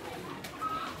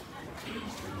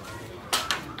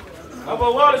 Aba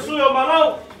wale suyo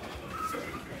malau.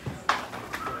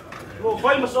 Lo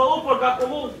vai maso upor ka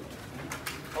komu.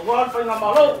 Awal fai na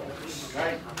malau.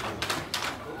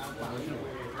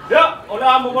 Ya, oleh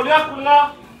amo goliak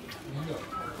pula.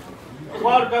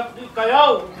 Warga di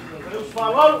kayau, terus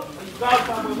falol, gal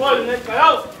kamu boleh naik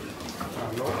kayau.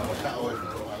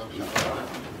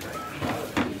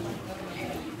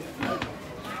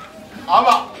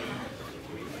 Ama.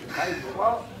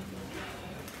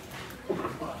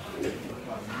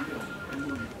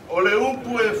 Ole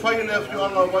upu e fai le afio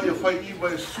anga mai e fai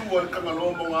iwa e sua e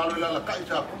kangalomo ngalo la kai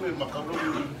sa pume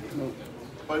makaroni.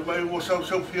 Pai mai o sau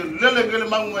fia lele ngele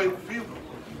maunga I fiu.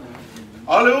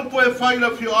 Ale upo e fai la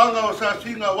fio anga o sa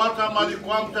singa wata mali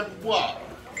kwam te pua.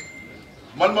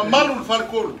 Mal mamalu le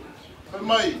falkol. Pai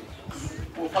mai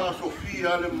o fanga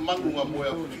Sofia le mangunga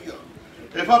moya fia.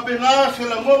 E fa penga se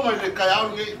la ngonga le kai au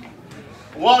nge.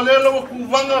 Wa lelo ku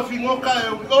vanga fingoka e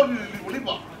o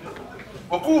liba.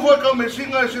 O ku foi ka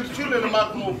mesinga e silsile le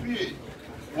mak mo fie.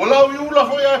 Wala ula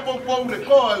foi e popo le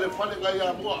ko le fale ga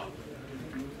ya moa.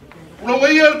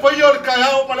 Ulonga ia le pai o le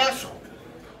kaiao malaso.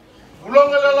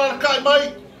 Ulonga la kai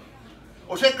mai.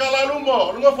 O se kalalumo,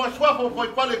 o lunga fa suafa foi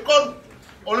pale kon.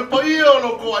 O le pai o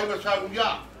lo ko ai na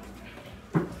sangia.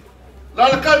 La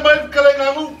kai mai kale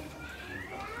ngamu.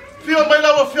 Fio mai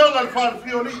la fio ngal fa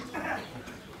fio ni.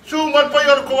 Su mal pai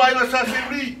o ko ai na sa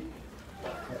sibri.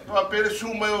 Pa pere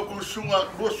su mai o ko sunga,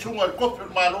 do sunga ko fe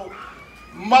malo.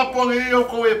 Mapo ngi o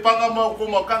ko e panga ma ko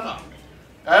makanga.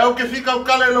 É o que fica o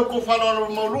cale lo ko fala no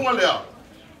maulunga lea.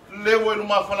 Lewo no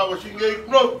ma fala o singe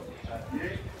pro.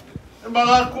 E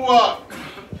manga kua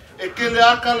e ke le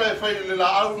akala e fai le la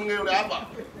au nge o aba.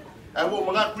 E wo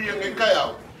manga ku ye nge kai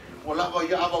au. O la va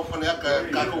ya aba fala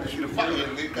ka ko si le fai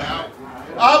nge kai au.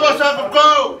 Aba sa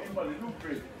ko.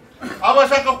 Aba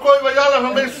sa ko va ya la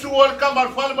me suol kamar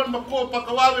fala man mako pa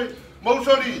kawawe.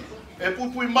 Mausori e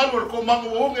pupu I malu ko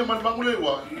mangu o nge man mangu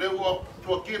lewa. Lewo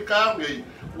tua kia ka ngai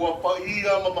ua pa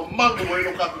ia ma malu e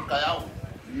no ka ka au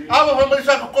ava fa mai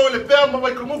sa ko le pe ma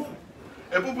mai ku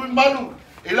e pupu malu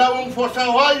e la un fo sa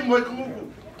wai mo ku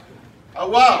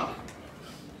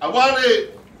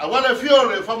awale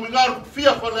fiore fa mingar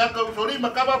fia fa le ka sori ma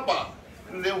ka pa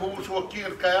le ho so kia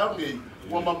ka au ngai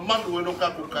ua ma malu e no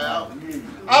ka ka au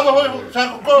ava ho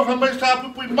sa ko fa mai sa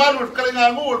pupu malu ka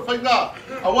nga ngol fa nga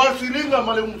awal silinga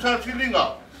ma le un sa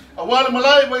silinga awale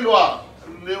malai mai loa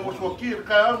le o so kia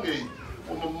ka au ngai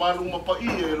o ma malu ma pa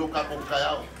ie lo ka ka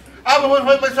au ava ho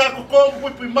fa mai sa ko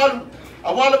pupu malu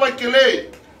awale mai kele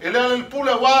ele le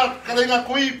pula wa ka nga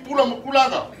koi pula mo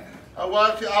kulanga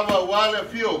awa si ava wale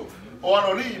fio o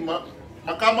anoli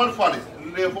ma kamal fale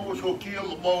le ho so kia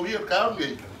mo ia ka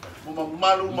ngai mo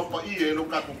malu ma pa ie lo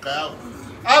ka ka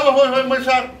ava ho mai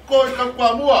sa ko ka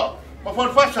kwa mua ma fa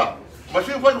fasa ma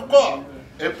si fa ko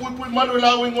e pui malu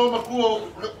la wingo ma ku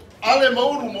ale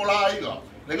mauru mo la iga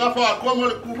le nga fa ko mo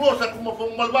ku rosa ku mo fo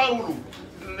mal bauru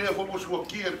le ho so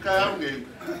kia ka ngai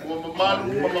mo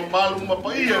malu ma pa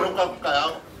ie lo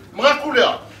ka mga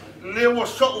kulea le wo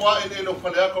so wa ene no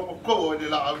fale ko ko ene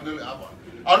la ave le ava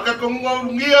arka ko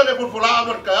ngia le por la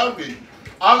ava ka ngi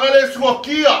angale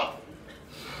suakia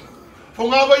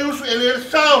fonga Vaiusu ele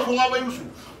sa fonga Vaiusu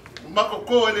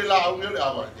makoko ene la ave le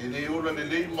ava ene ola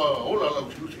le ma ola la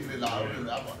usu ene la ave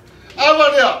le ava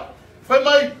lea fa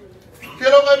mai ke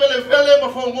lo ga vele ma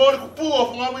fonga ko pu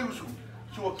fonga Vaiusu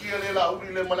suakia le la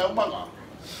ave le mala manga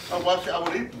ava se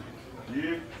ave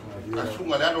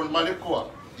asunga le no male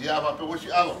ko ia va pe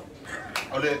wosi alo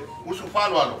ole usu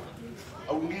falo alo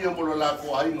au ngia mo la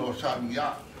ko ai no sa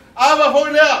mia ava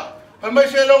foi lea fa mai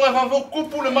se longa fa fo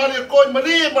kupu le mali ko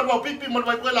mali ma pipi ma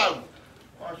vai ko la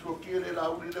wa so kire la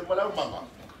uri le mala mama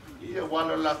ia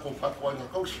wala la ko fa ko nga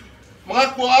ko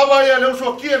mga ko ava ia le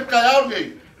so kire ka au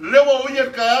ngai le wo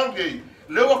uye ka au ngai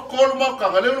le wo kol ma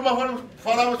ka le ma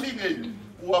fa la si ngai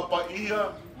ua pa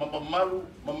ia mama malu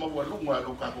mama walunga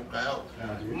lo ka ko kaya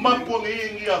mapo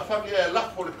ngi a fangi e la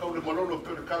fo le ka le malolo pe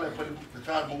le kala fa le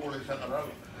sa mo le sa kala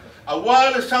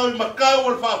awale sa i makau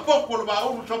le fa fo le ba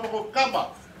u so ko kama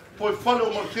foi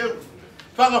falo mo seu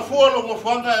fanga fo lo mo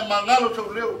fanga e mangalo so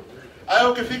leo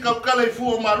ayo ke fika kala i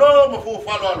fu malo mo fu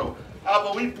falo alo aba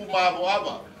wipu ma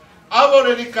aba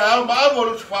le ka ma aba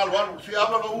lo falo alo si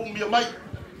aba ko mi mai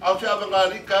au se aba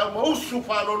ngali ka mo usu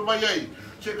falo mai ai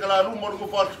se kala lu mo ko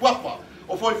fa Suafa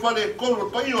o foi fale kolo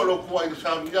pai o lo kuai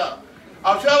sa mia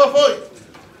a se ava foi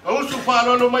a usu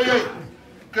falo no mai ai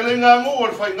que le ngangu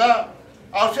o fai nga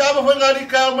a se ava foi ngari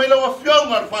ka mai lo fio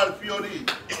ngar fal fiori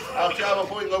a se ava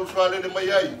foi ngau sale de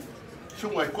mai ai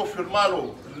sunga ko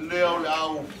firmalo leo le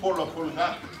au fola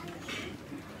nga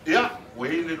ya we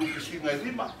le lu kisinga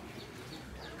lima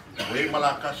we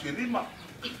malaka si lima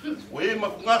we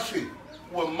makungasi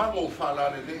ua mango fala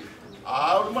le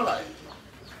a malai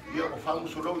ia o famu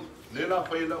solo le la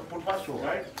fai la por paso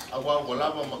agua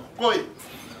volava ma koi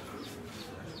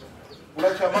ula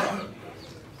chama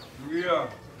ia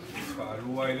ka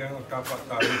lua ile ka pa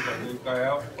ka ka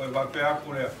ya o va pe a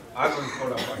kule a no ko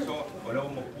la paso o lo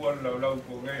mo pu la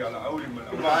ko ngai ala auli ma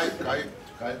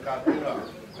kai ka pira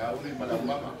ka uli ma la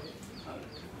mama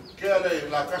ke ale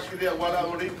la kasile wala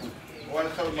oripu wala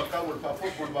sa makau fa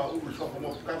fo ba u so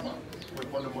mo kama ko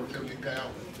pone mo se ni ka ya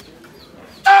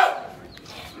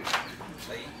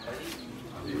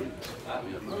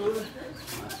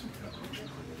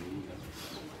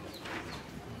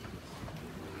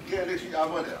que ele se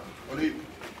avale oli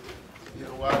ia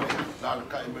wale la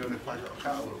kai me le fa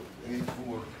ka ni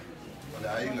fu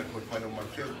wala ai le ko fa no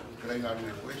marche krenga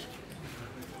ni pues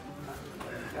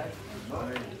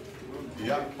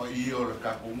ia pa io le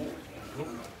ka komu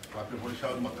pa pe por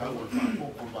sa makau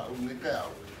ko ba un ni ka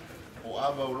o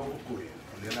ava o lo ko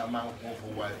le la mang ko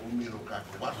wai umiro ka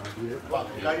ko was wa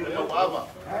kai le no ava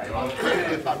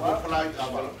le fa ko fly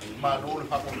ava ma no le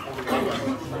fa ko ava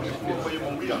ko ko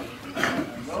mo mia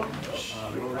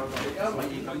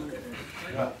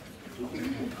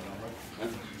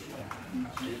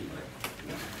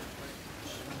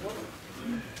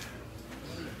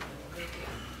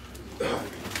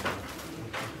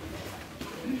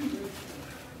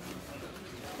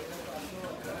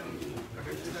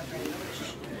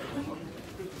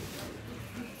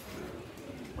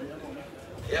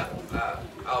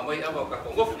ya mai ava ka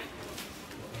ko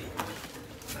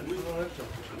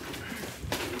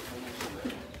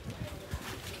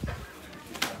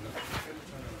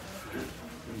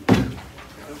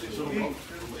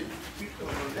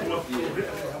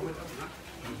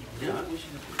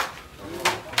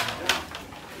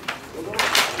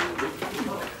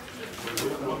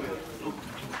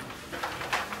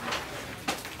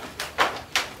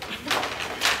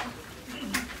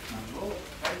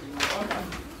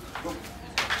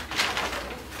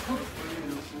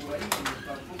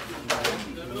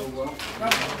Ya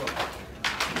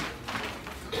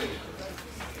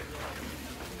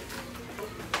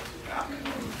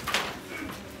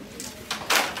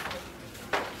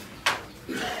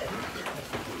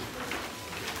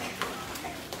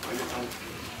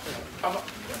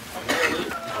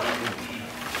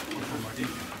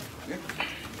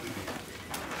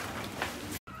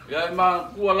ma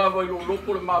kua lava i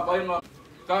loko le mabainga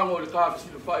kango le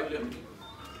kāpisi le whai le.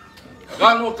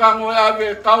 Kango e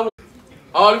ave kau.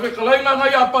 A le whekalainga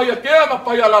ngai a pai a kea ma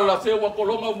pai a lala se wa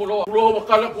kolonga muloa. Muloa wa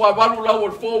kala kua walu lau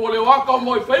al fō wale waka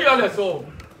mo i whea le so.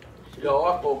 Ia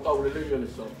waka o kau le leia le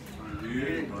so.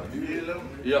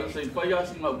 Ia se i whai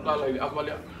asi ngau kala i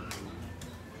awalea.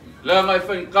 Lea ngai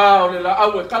whainka o le la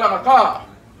au e kalanga kā.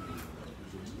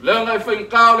 Lea ngai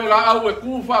whainka o le la au e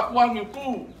kū whakuangi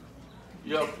kū.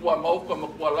 Ia kua mauka ma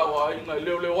kua lawa ai ngai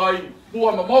leo ai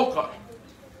kua ma mauka.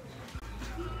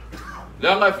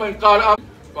 Lea ngai whainka le au.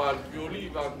 Pal pioli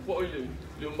va ko ile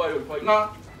le mbai o whainga.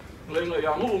 Le ngai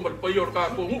angu ma pai o ka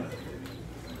kongu.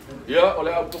 Ia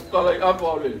ole au tukala i apa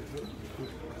ole.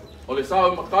 Ole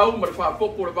sao makau ma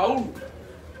Faafotutupu le Vaiusu.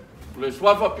 Le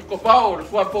Suafa Pikopao, le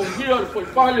Suafa Ulugia, le foi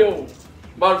paleo.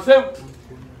 Balseu.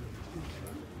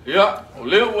 Ia, o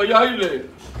leo wa yaile.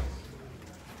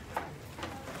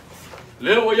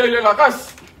 Leo wa yaile la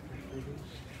kas.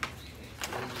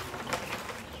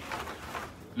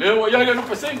 Leo wa yaile no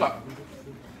pesenga.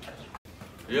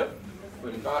 Ia,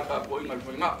 foi ngata foi ngal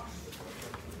foi nga.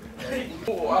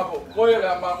 O abo koe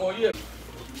la mamo ia.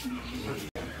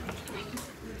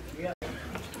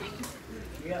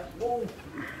 Ia, o.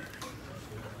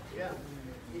 Ia,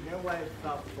 ia vai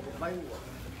estar por baixo.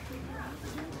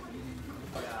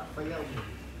 Para fazer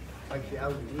vai ser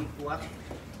algo de quatro.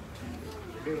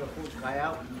 Deve por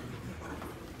caiu.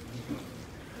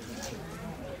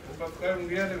 O papel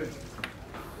não ia deve.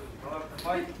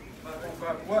 Vai,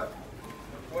 vai com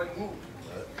Foi ngu.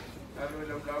 Kalau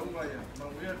lau lau mai,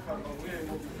 mawir fa mawir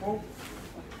mo fo.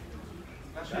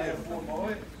 Nasi e fo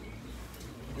moe.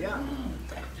 Ya.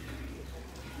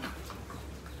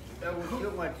 Eu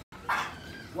vou mais.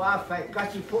 Wa fai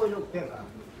kasi foi no pega.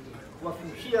 Wa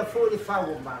fusia foi de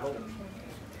fago maro.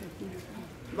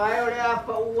 Vai olhar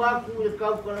para o aco de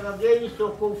cau para alguém só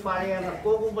com faria na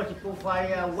como mas com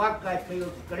faria waka e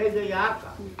feio crede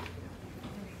yaka.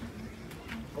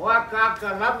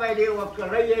 Waka lava ele waka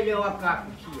rei ele waka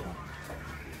sia.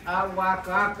 A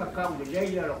waka kau de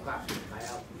leia lo ka.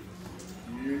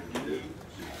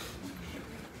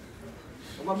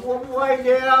 Uma boa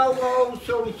ideia o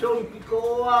solução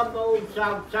ficou a o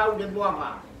sau de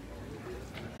boa.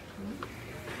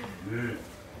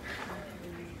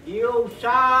 Eu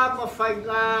sabe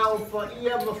faigar o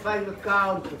faia me faiga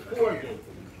cá o forte.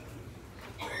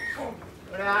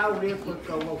 Para o reco que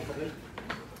eu falei.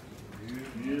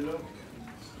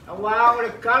 Awal le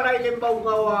kala ile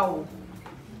mbauga wau.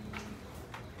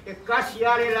 E kasi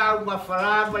ale la uma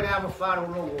falaba le ama faro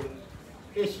longo.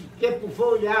 Esse tempo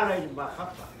foi ala ile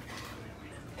bahapa.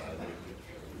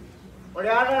 Ole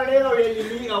ala leo le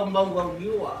lilinga o mbauga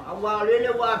uliwa. Awal le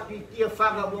wa pitia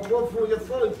faga bobo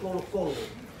foi kolo kolo.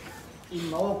 I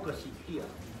maoka sitia.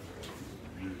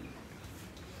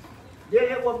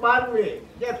 Dele wa barule,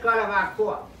 de kala ga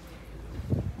koa.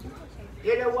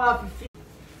 Dele wa pitia.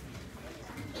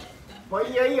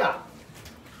 Ia.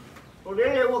 O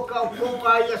lele o ka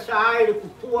ponga ia sa ai ku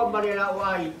tua marela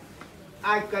wai.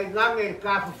 Ai kai ngange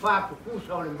ka fa ku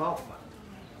sa le mofa.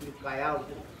 Ni kai au.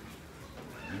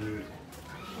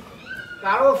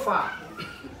 Karofa.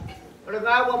 O le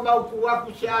gawa mau ku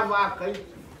aku se ava kai.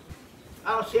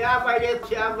 Au se ava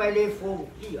le fo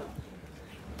kia.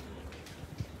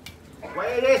 Wa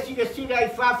ele si dai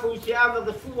fa fu se ava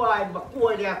de fua ai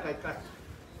makua le kai ka.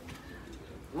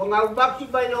 Wanga ubaki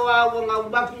bai loa, wanga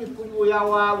ubaki kumu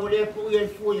yawa, wale ku ye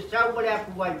fu ye sau wale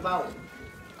ku vai bau.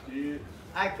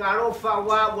 Ai karofa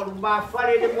wa walumba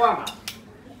fale le mwanga.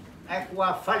 Ai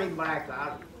kuwa fale maraika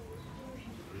alu.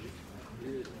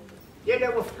 Yele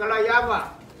wo fikala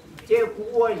yava, te ku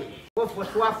uani, wo fo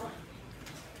Suafa.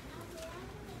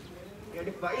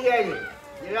 Yele pa iele,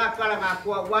 yela kala nga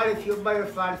kuwa wale fio bai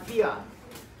falfia.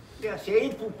 Ya se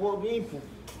ipu po mipu.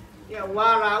 Ya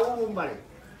wala umbale.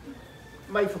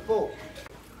 Mai fo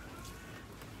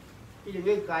ile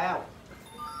vem caiu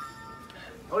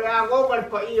olha agora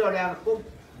para ir olha com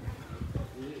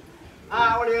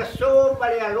olha só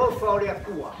para a lofa olha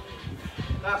cua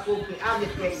tá com que a me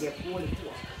pega cua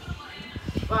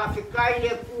para ficar ile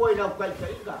cua não vai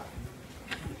pegar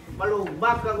malu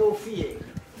baka go fie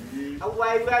a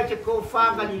vai te com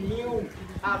faga de liu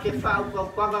a que fa o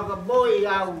paga boi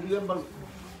ao dia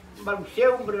malu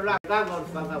seu lá gaga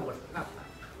faga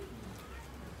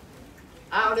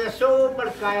olha só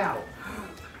para caiu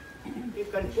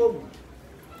ikan kum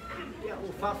ya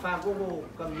ufafa gogo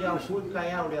kambiau pun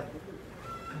kayau dia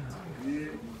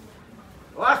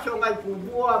waso ngai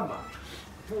kubua ma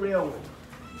puleong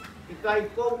ikai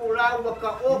komu lau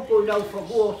ka oko lau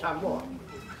fabuo Samoa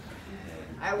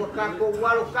ai waka ko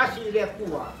walo kasi le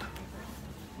kua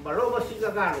maloma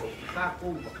sigagalo ka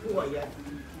ko kua ya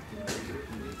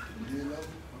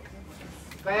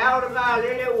kayau nga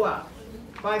lele wa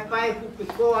pai ku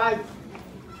ko ai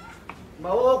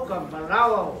maoka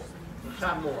malawa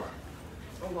Samoa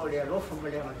ongo le lofa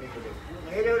mele ma te kule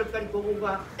ele kan ko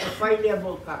nga pai le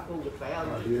mo ka ko kayau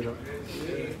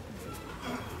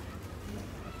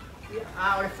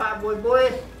ahora fa boy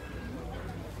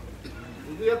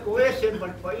dia ko ese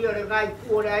man pa ia le ngai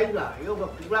ku le ainga yo ga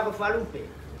kula ko falupe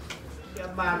ya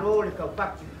maro le ka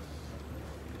pak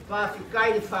fa si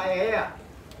kai le fa ea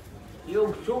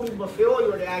yo sumi mo feo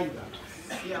yo le ainga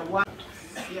ya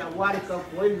wa le ka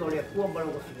ko ingo le ku mo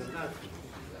lo si na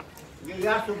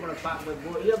ya so mo pa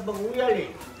boy ia banguia le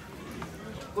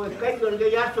ko kai go le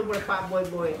ya so mo pa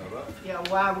boy ya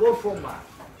wa go foma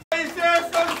ese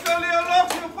son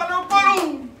soliologio palu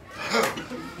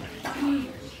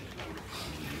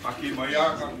Aki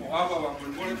mayaka ko aba wa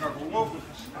kulbole ka ko ngoko.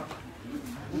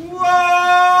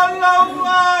 Wala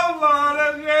wala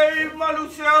ngei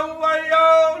malusau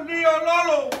wayao ni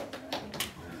ololo.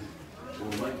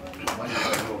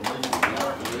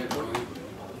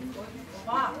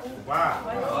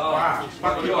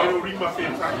 Paki baru lima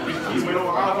pesa, melo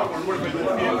apa kulbole ka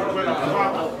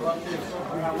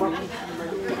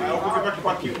aku kita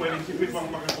paki meli sipit bang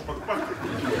makan kopak paki.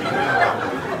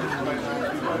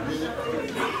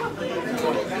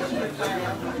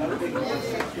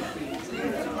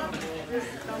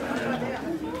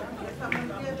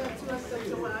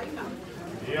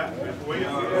 Ya,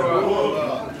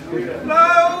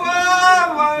 lawa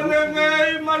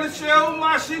malengai malseu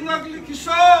masing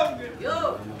aglikisong.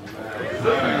 Yo.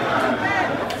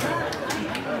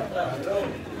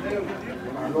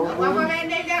 Apa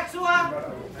mende lihat sua?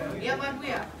 Dia bantu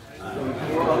ya.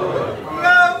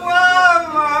 Lawa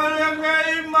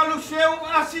malengai maluseu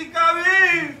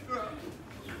asikawi.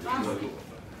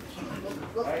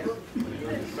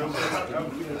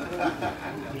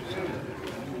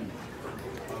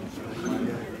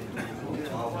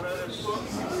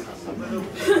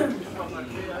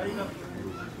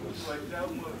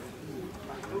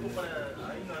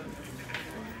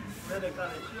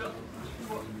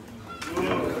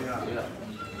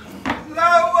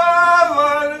 Lawa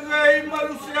malengai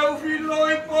maluseu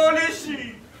filoi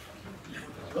polisi.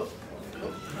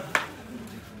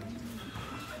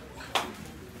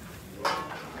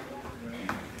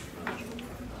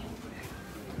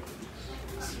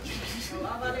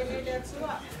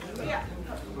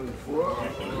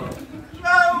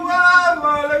 Lawa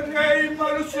malengai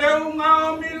maluseu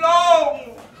ngamilong.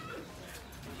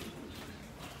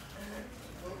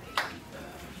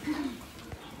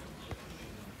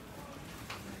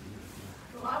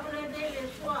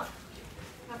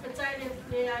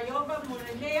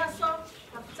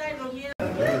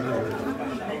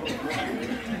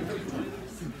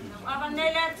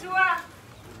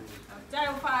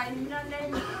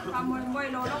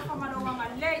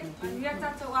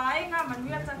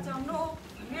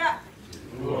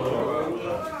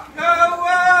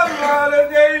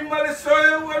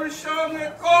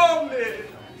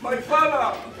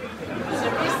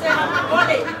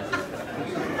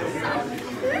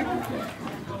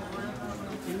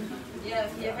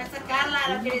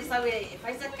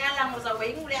 Faz a cala, mas a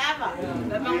wing le ava.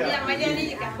 Memang dia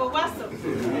majani kat kowaso.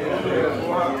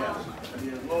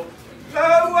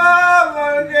 Lawa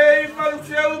malengai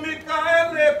maluseu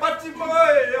Mikaele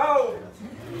patimoe au.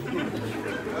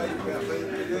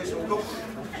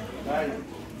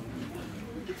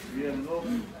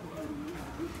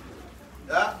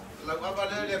 Ya, lau apa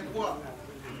le kuah.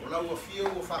 Lau fio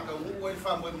o whakaungu e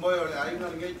whamoe moe o le aina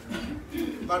ngei.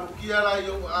 Marukia la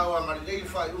yo awa marinei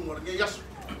whai ungo ngei yasu.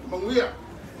 Manguia.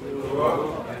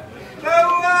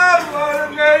 Lawa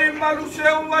malengai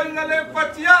maluseu wainga le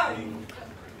patiai.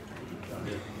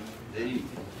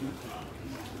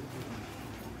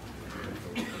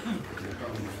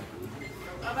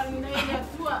 Abang ni dia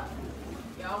tua.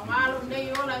 Ya malu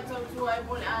ni orang tua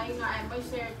boleh ainga ai mai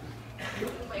se.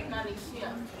 Mai Malaysia.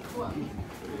 Tua.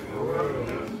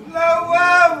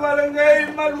 Lawa malengai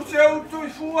maluseu tu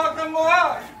fua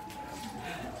kangoa.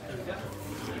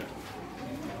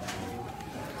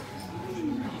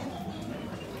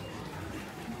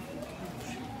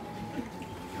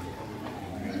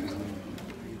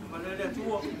 Mana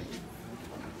tua.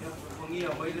 Ya, pengia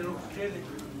mai le tele.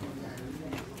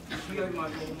 Sia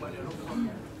mai le ro.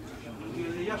 Ya, mengia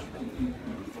le yasu.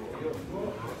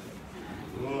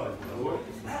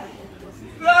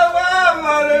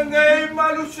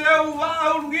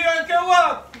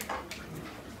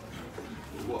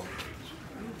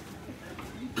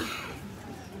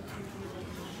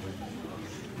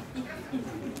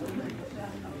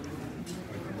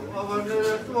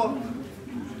 Awanele tua.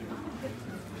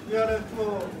 Iare tua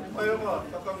Vaigaga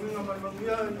takaminga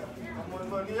manmangia amoe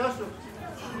Vaiusu.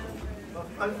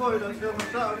 Ai foi da se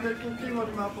masa ne kukingo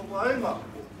di mapa Vaigaga.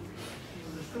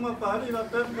 Cuma pahali na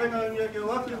penga ni ke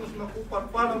waki mus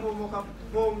makuparpana mo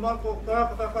mako ka.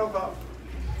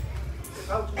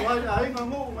 Kau tuai ai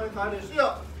ngamu mai karesia.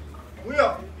 Muia.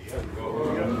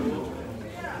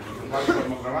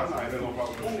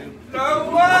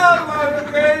 Lawa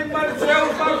margay marcel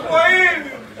pakoin.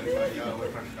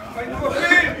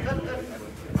 Pakoin.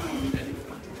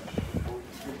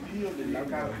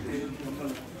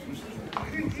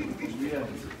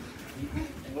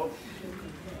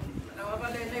 Lawa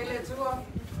vale nele tua.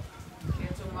 Ke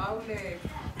tu mau le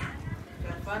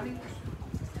pani.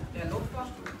 Le lopa.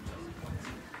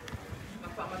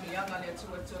 Pamanianga le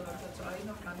tua tona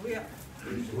tataina manuia.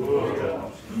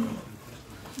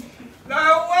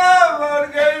 Lawa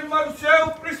margay marcel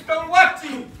Crystal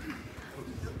Wati.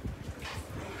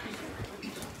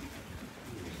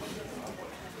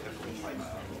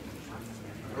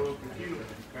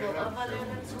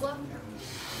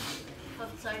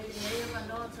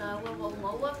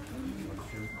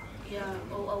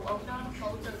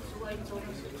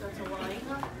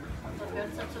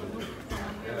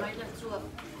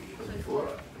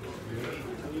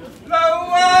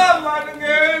 Lawa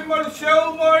margay marcel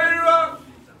Moira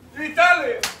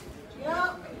Italia.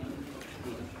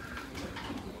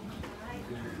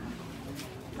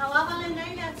 Lawa le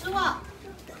nei le tua.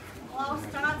 O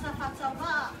strata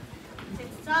fatava.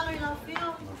 Talo ila fio,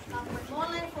 la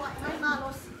mole ko ai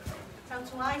malos.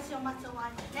 Tatuai se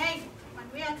matawai. Nei,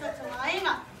 manuia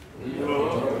tatuaina.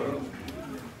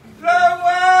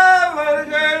 Lawa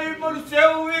margay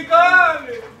marcel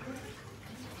Vigale.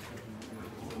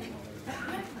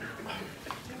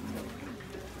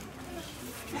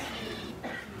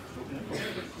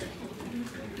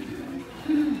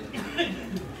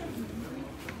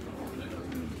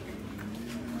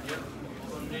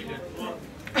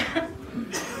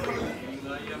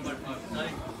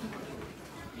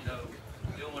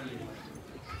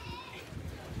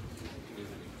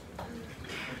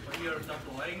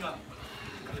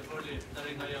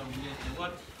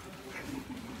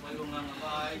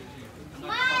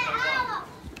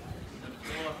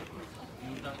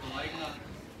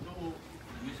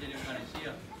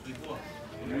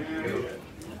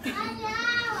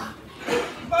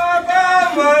 Baba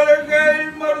margay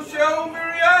marcel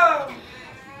Miriam.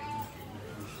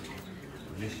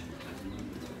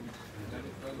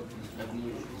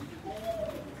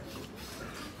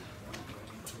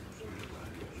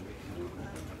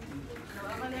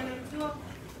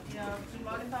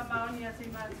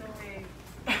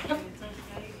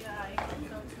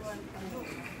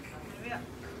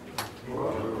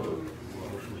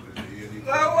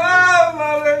 Lawa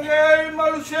margay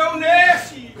marcel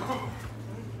Nessi.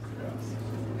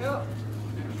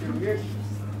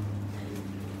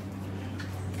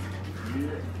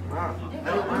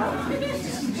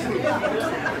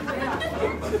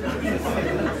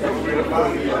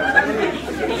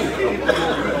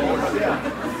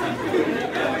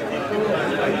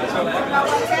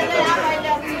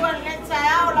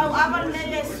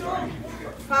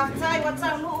 Faktai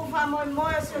watang lu ufa moy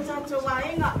moy so tatu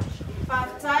wainga.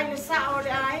 Faktai le sa o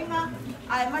le ainga.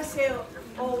 Ai mai se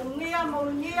o unia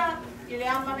ile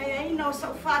amane ina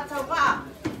so fata wa.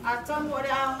 Aton o le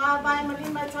anga bai mali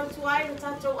mai tatu ai le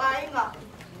tatu ainga.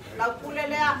 La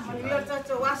kulele a mali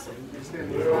tatu waso.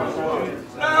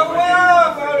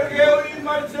 Lawa margay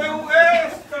marcel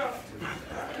esta.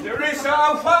 There is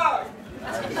a fight.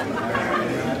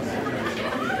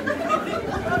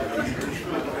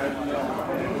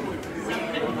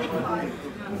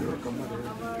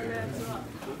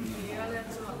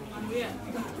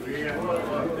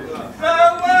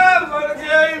 Lawa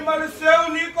margay marcel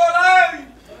Nicolai.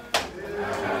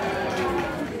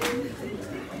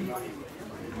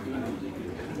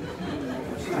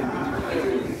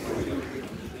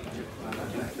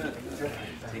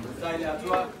 Sai le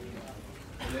atua,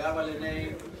 le ava le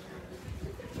nei,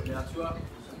 le atua.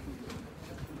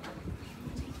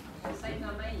 Sai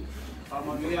na mai.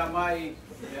 Pamanuia mai,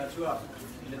 le atua,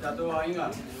 le tatoa inga,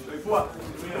 soifua.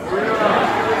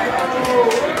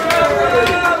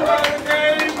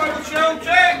 Margay marcel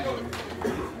Checo.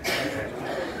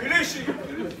 Felici.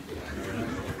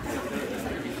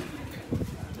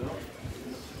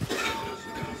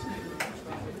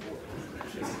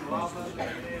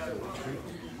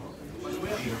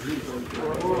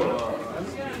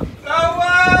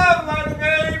 Lawa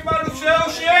margay marcel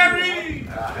Sherry.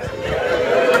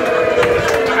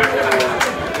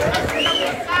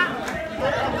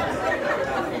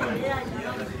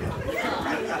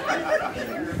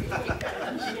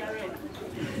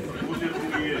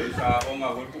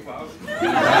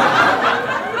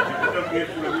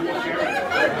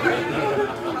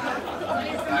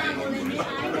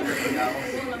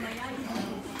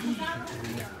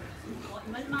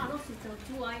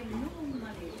 ai nu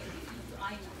male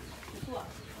ai na tua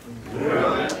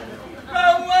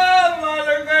Kawa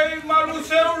malengai malu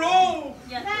seulu.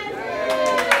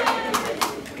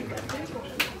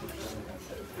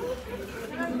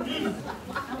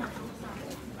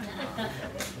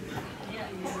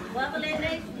 Wa boleh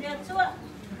naik dia tua.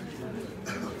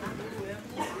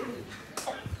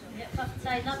 Ya pak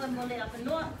saya nak boleh apa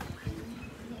nuah.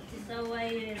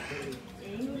 Sesuai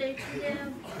English dia.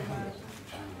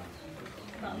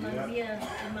 Pak Maria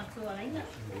maksud lainnya.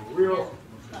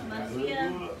 Pak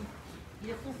Maria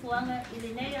dia fufuanga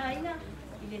ilinea aina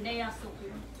ilinea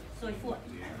soifua.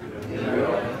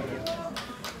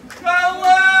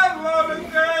 Kawa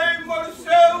malengai malu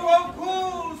seulu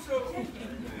kuso.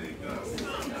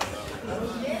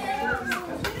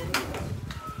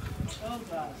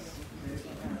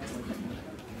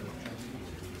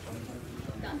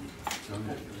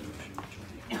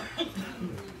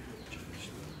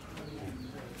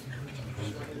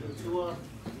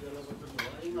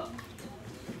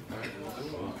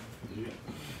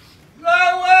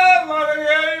 Lawa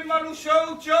malengai malu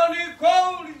show Johnny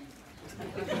Cole.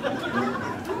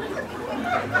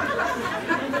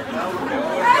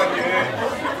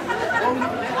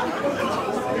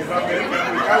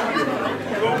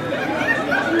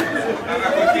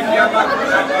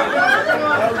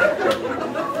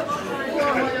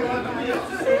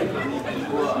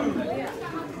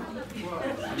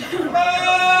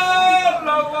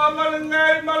 Lawa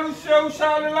malengai malu show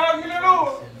sale lagi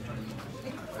lelu.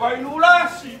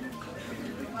 Vainulasi.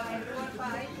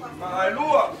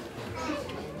 Mailua.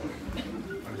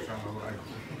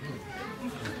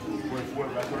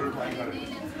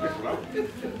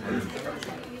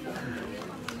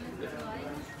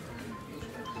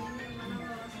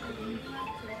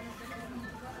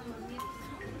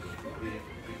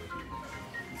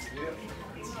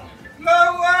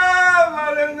 Lawa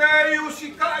malengai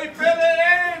usikai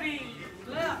pereeri.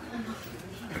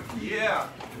 Yeah.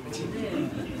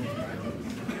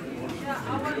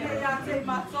 Awan ya te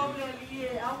matong le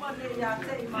awan ya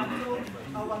te matong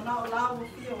awan na la u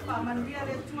fio pa man dia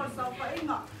le tua sa pa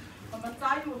inga pa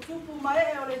tai u tupu mai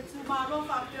e le tu ma ro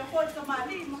pa pe ko ta ma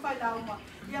li ma pa da uma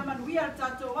ya man wi al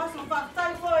tato wa so pa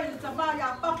tai ko il ta ma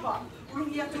ya papa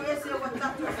ulugia tu ese wa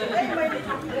tato e mai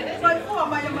foi ko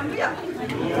ma ya man wi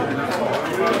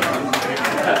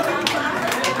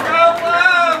Kawa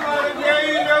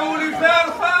malengai le uli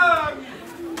ferfa.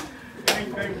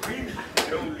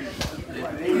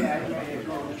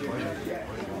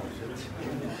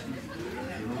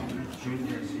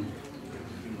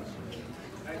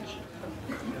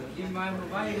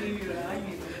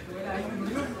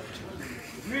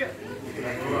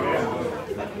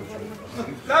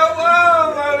 Kawa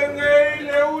malengai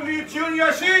le uli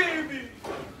Junior Sibi.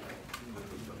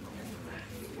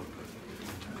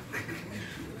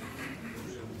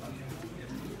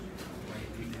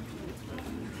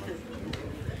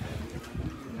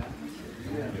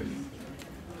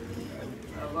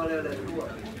 Vale la tua.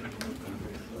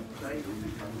 Sai.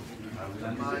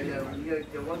 Mai ya dia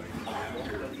jawab.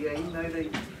 Dia ini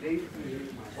dari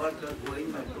warga tua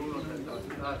ini dulu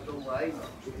tentang tu baik.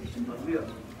 Maria.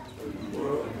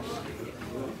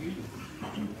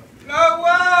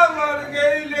 Lawa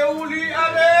malengai le uli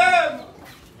Alem.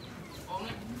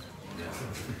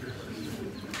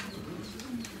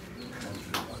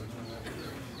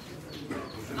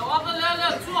 Lawa le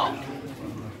tua.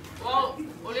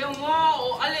 O le mo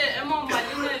o ale emo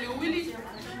malina le wili.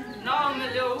 Na me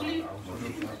le uli.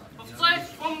 Sai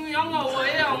from yanga o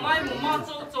e o mai mo ma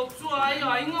to tua ai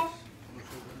ainga.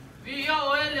 Vi ya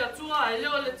o le tua ai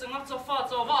le tsinga tsa fa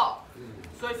tsa va.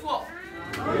 Soi fu.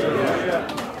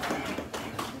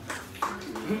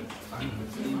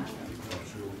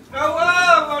 Lawa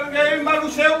malengai malu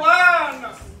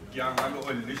sewana. Yang alo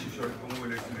el lisi soi como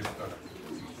le lista.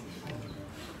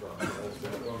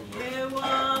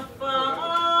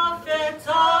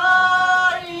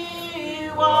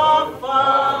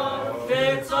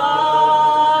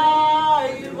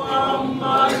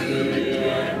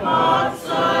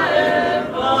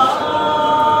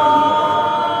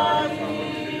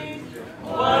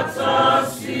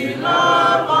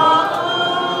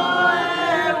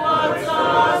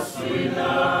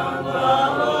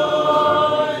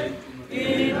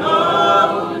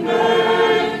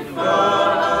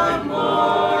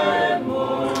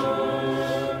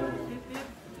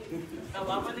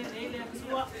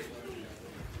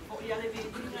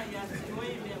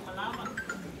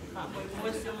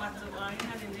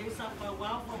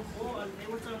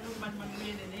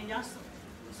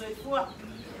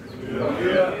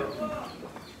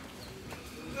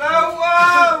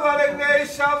 Lawa malengai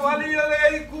savali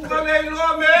le kuka le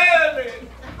loa mele.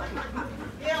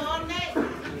 Ia one.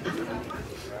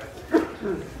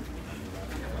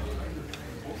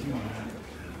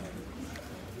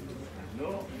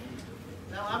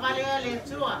 Nau amalea le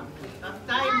tua,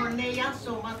 tai mo ne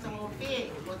yaso matango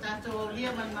pie, o tato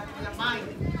lia man matia mai.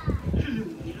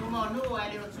 I luma o nu, ai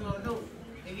leo tua nu.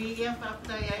 E vi ia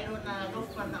whaptai ai lo na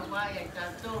lofa na wai ai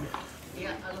tato.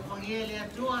 Ia alofangie le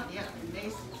tua, ia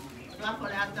neis. Tuapo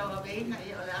le atau aveina,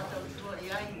 ia le atau tua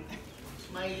iai.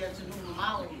 Mai ia tunu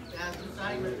mau, e atu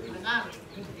sai ma tunangalo.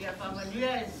 Ia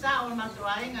whamanuia e sao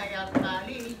matuainga ia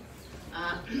kali.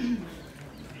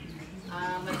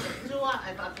 Matatua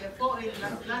ai pape po i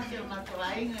lasi o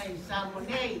matuainga i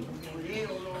Samonei. O le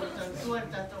o lo tantua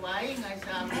tatuainga i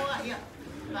Samoa ia.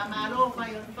 Pamalo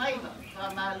fai on faiva,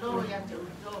 pamalo ia te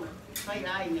utou, fai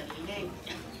ainga le.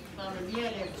 Pamania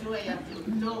le tua ia te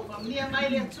utou, pamania mai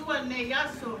le tua ne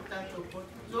yaso tato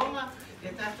potonga, le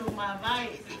tato mawai.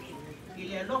 I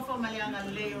le alofa maleanga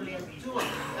leo le tua,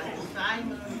 tato sai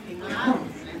mano ni tingaa,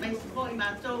 le mai sipo i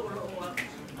matou o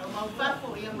au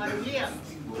maupapo ia maria,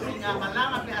 i ngā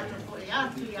malanga pe ato po i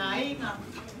atu i ainga,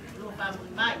 lo pamu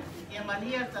mai, ia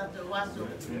maria tato waso.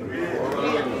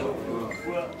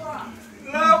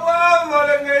 Lawa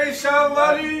malengay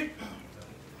savali.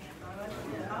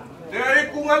 Dari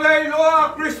kungalay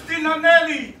loa Christina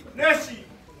Nelly, Nessie,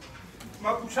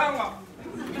 Mapusanga.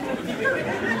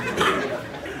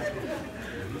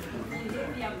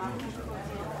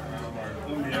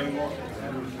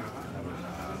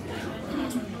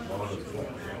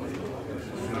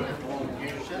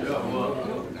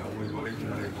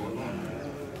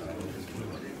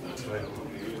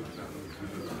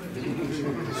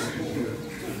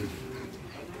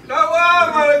 Dawa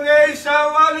malengay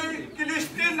savali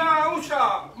Kristina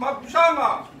Usa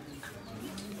Mapusanga.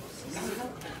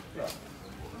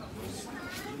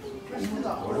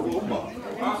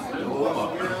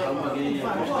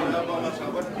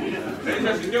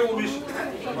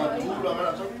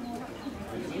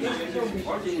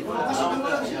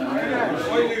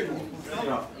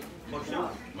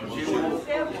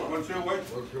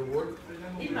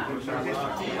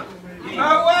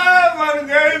 Dawa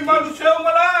malengay maluseo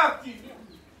malaki.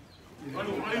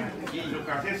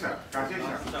 Casesa, aquí,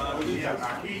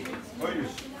 oye,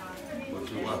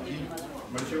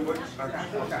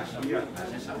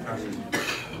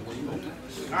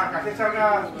 Casesa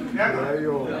una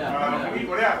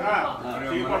Corea,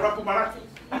 sí, por rato para.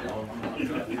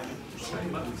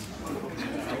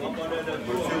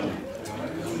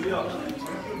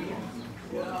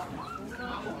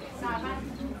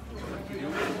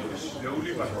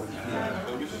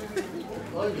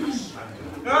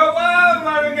 Dawa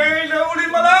malengay le uli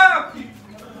malaki.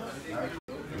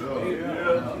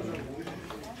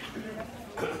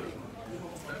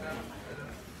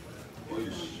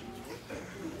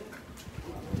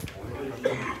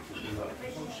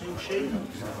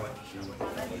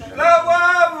 Dawa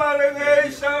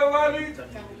malengay savali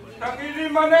tangili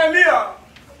manelia.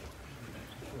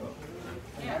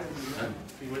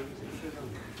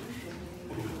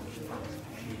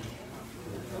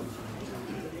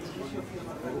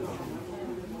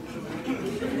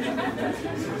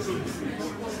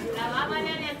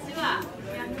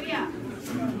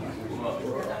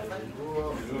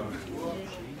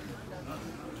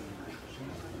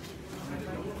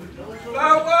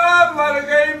 Dawa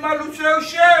malengay maluseo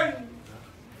shen.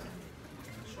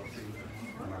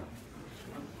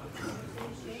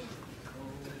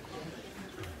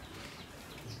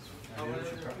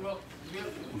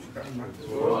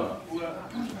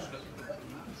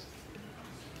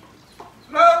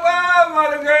 Dawa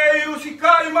malengay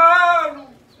usikai malu.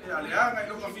 Alianga,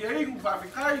 ilo kafiei,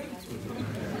 kufafikai.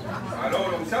 Alo,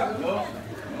 lo bisa?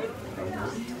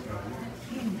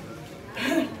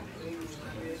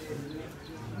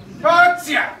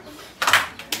 Patia!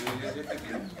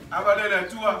 Abalele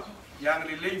tua, yang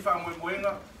lelei fa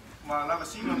mwenga, ma lava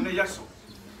singa mne yaso.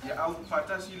 Ya au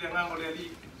patasi le ngango le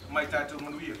li mai tatu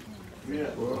manuia.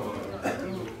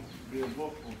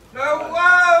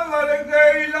 Dawa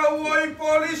malengay lawoi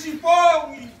polisi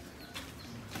pongi.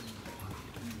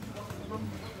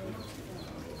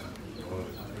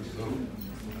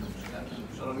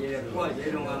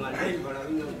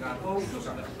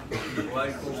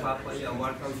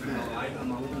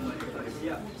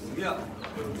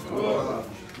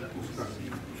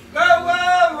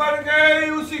 Dawa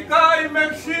malengay usikai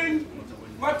Maxine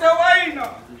Matawaina.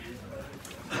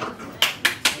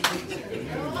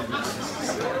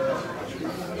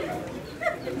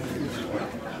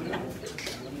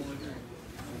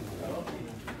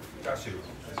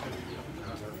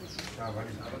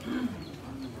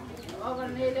 Ora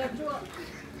nei le atua.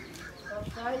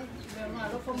 Sai, me ma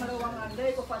lo fa mara wanga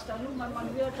ndai ko fatanu man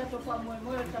man via tato fa mo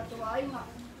tato ainga.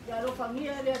 Ya lo fa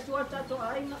ngia le atua tato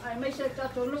ainga, ai mai se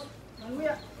tato lu. Man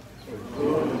via.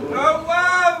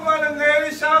 Rawa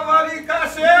malangai samari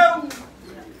kaseu.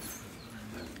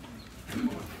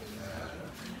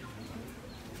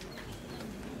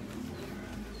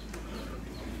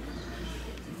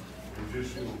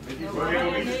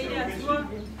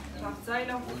 Sai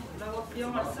la fio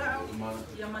masao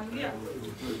ya mangia.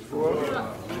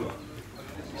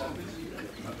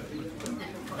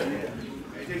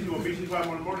 Ese es un bici para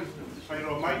mormores, sai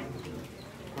lo mai.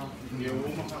 Y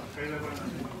uma sai la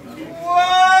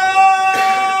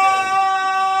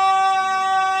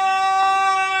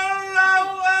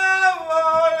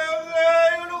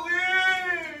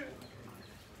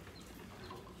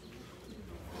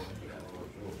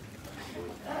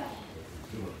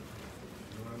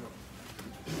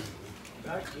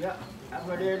Ya,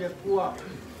 amarele kuah.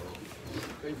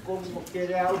 Kau kom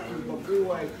kere au tu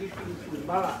bakua ikisi tu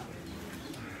mala.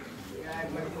 Ya,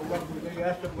 macam orang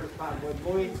punya seberapa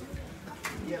boy.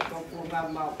 Ya, kau punga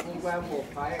mo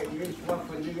kaya dia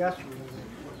Suafa Ulugia.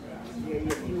 Ya,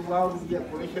 iwau dia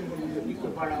koisen menjadi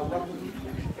kepala orang.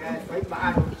 Ya, baik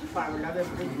maan, para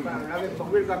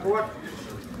pemil kakuat.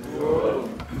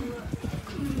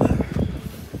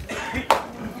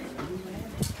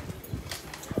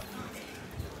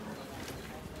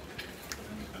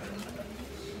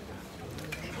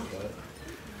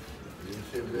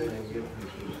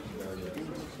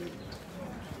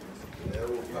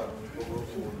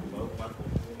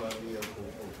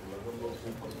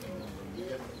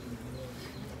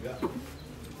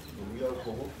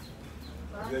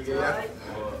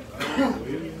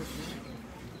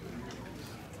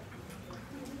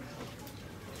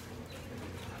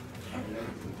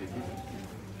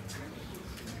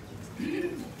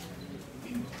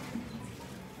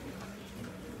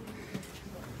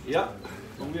 Ya,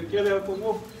 mungkin kira apa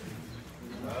mau?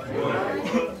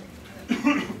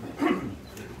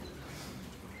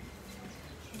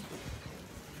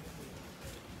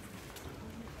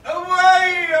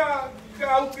 Awaya,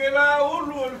 kau kena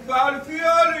ulul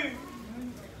falfiori.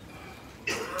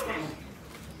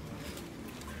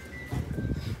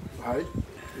 Ai,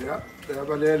 ia, te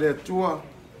avalele atua,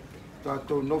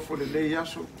 tātou nofo le lei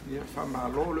aso, ia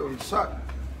whamalo le onsa,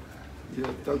 ia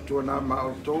tautua nā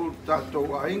maotou,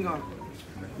 tātou ainga,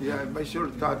 ia mai se o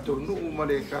le tātou nuu ma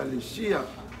le kalisia,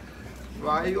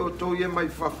 vai o tau ia mai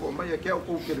whafo, mai a kia o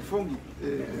kou kelefongi,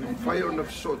 whai o na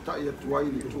fisota ia tuai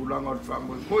le tūlanga o le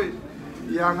whamoe koe,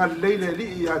 ia ngā leile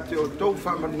li ia te o tau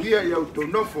whamanuia ia o tau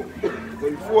nofo,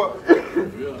 koi fua.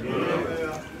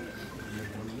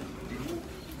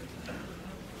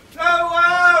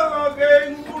 Tawa,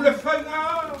 gay mule whainga.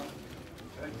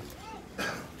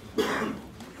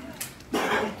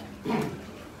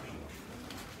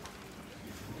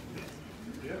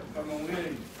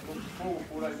 Kamongi, ko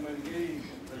pura mangi,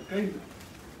 kai.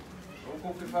 Ko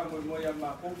ke fa mo ya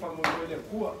ma, ko fa mo le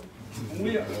kua.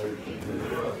 Muia.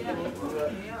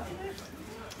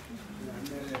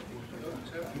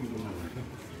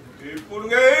 E por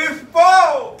ngai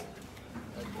po.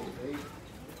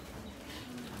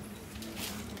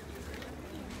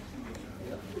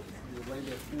 Vai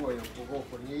le kua ya ko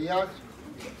ko ni ya.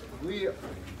 Muia.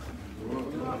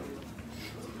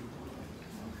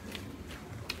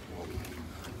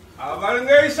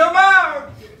 Abarangay sama.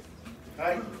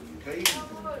 Kai.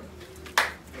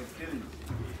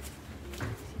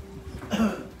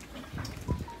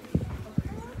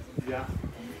 Ya,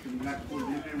 nak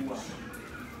kulile wa.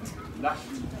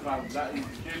 Lasi pravda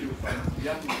ikeli fa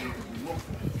yang mo.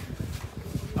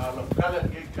 Alo kala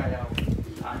ke kaya.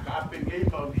 Aka peguei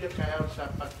mau dia kaya sa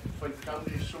pat foi tão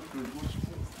de suco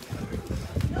gosto.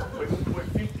 Foi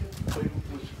fit, foi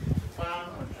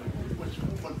fa, foi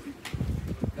super fit.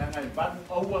 Jangan ban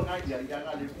awang aja,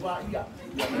 jangan lupa ya.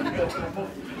 Jangan dia promo.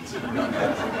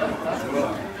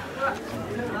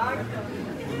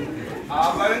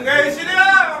 Abarangay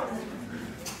sila.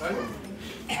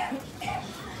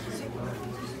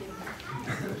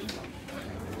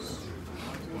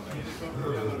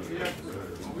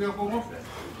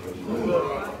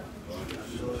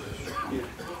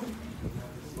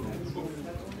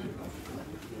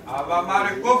 Aba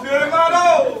mare kofi hermano.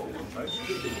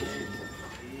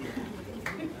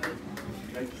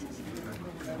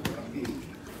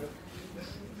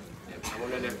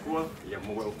 Ahora le cua y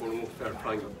amo o por un fer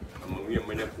frango. Amo mi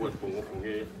me le cua con o con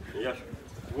e ya.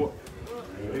 Wo.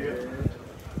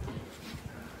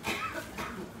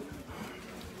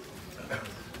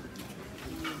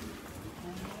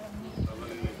 Amo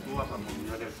mi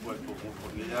le cua con o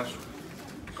con e ya.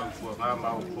 Kangkuanga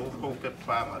mau koko ke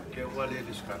panga ke wale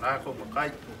diskanako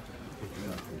makai.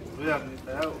 Uya ni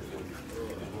tahu.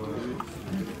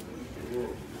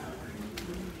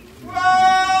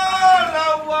 Wala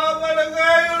wala na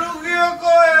Vaiu Ulugia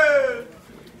koe.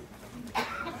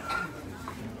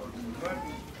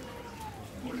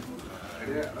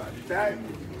 Sai.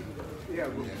 Ia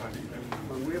bukan.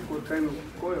 Mangwe ko tenu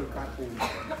koe kapu.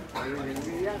 Ai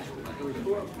ni ya, tu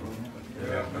tu.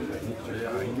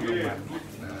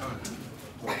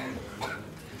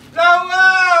 Lawa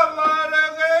mana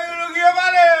Vaiu Ulugia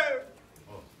vale.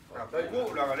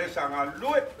 Aku lang ada sangat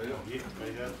luit.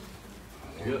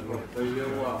 Ya, saya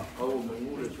wa kau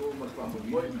mengure so mas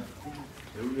pamoi.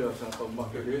 Eu ia sa pa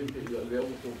makerente ia leo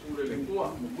ko pure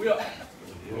lengua, muia.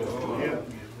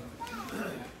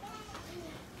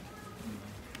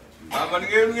 Aman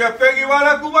ngeu ngia pegi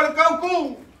wala ku wala kau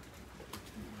ku.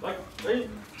 Baik.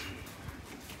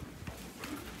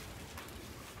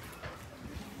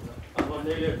 Aman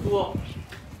nele tua.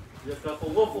 Ya ka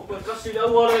pongofo ko kasi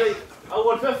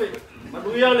awal fefe.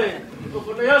 Manuia le.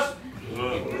 Ko neas.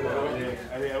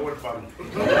 Ai awal pam.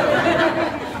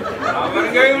 Aman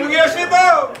ngeu ngia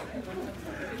sibau.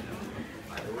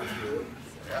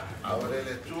 Ahora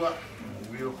ele tua,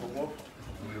 muio como,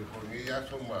 muio comia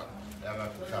soma,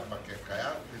 ela sapa que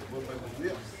caia, depois vai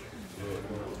muia.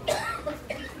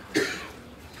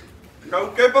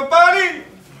 Kau ke papari.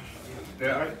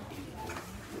 Ai.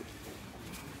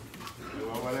 Eu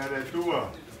agora ele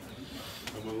tua.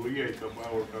 Como ia e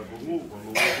tomava o cabumu,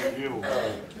 como eu.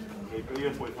 Eu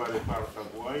queria foi para o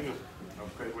Sabuaino, a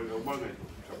ficar com o banho,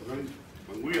 sabendo,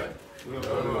 manguia.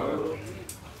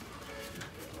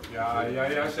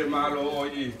 Ya se malo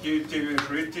i ki TV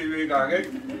free TV gange.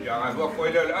 Ya gua ko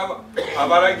ile aba.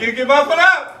 Abara ki ba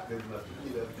para.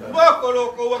 Ba ko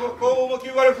mo ki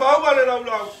wale fa wale la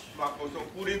la. Ba ko so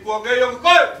puri ko ge yo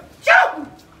ko. Chau.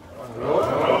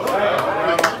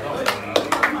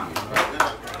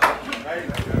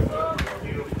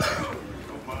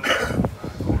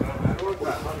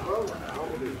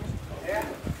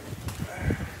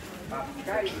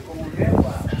 Como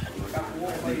leva,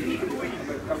 acabou vai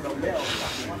cambio leo,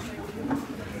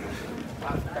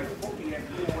 hasta el poco y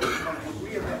aquí no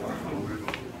podía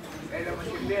era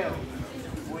más leo,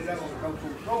 fue la con su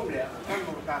sombra,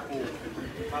 cuando tapo,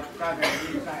 más cada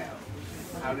día,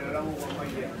 ahora la vamos a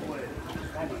ir por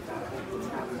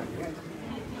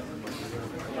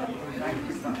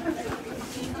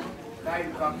Dai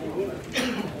kamu,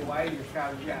 wai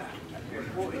saja,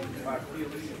 depois partiu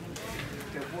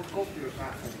depois copiou a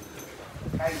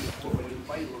Dai depois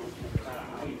vai o cara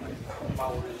aí, o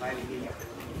Paulo vai ali,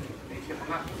 deixa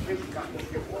mais ficar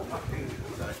porque o papel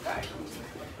Dai,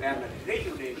 ela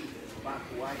veio dele,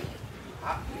 vai,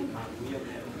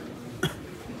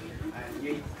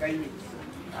 aí cai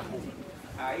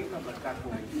aí não está com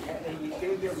aí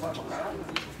teve uma cara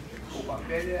o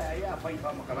papel aí a pai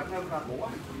para cara na boa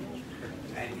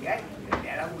aí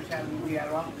era um chá no dia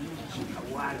lá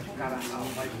o ar cara ao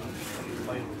pai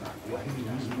foi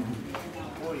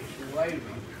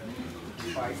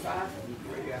vai tá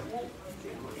foi a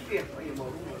tempo aí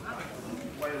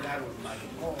vai dar o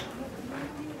maluco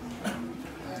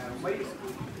mas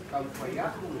kalau foi a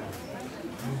cura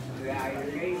aí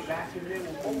ninguém dá se nem um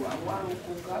pouco agora um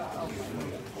cara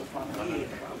o família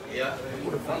ya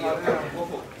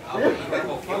poco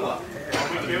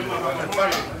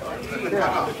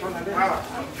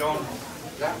John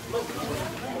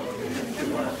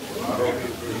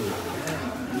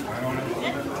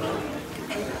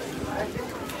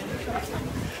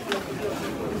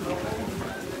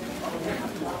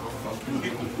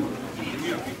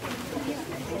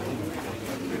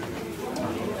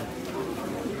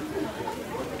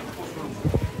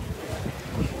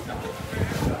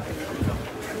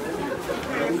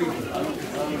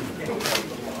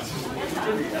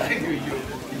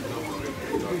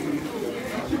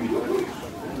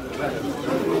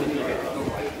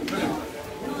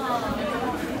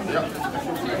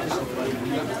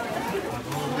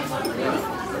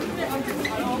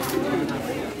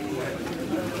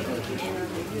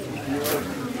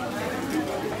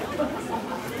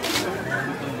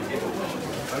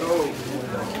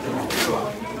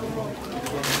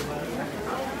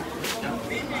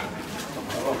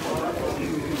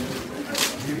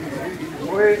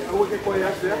Algo que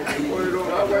conhece,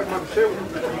 o água é Marcelo.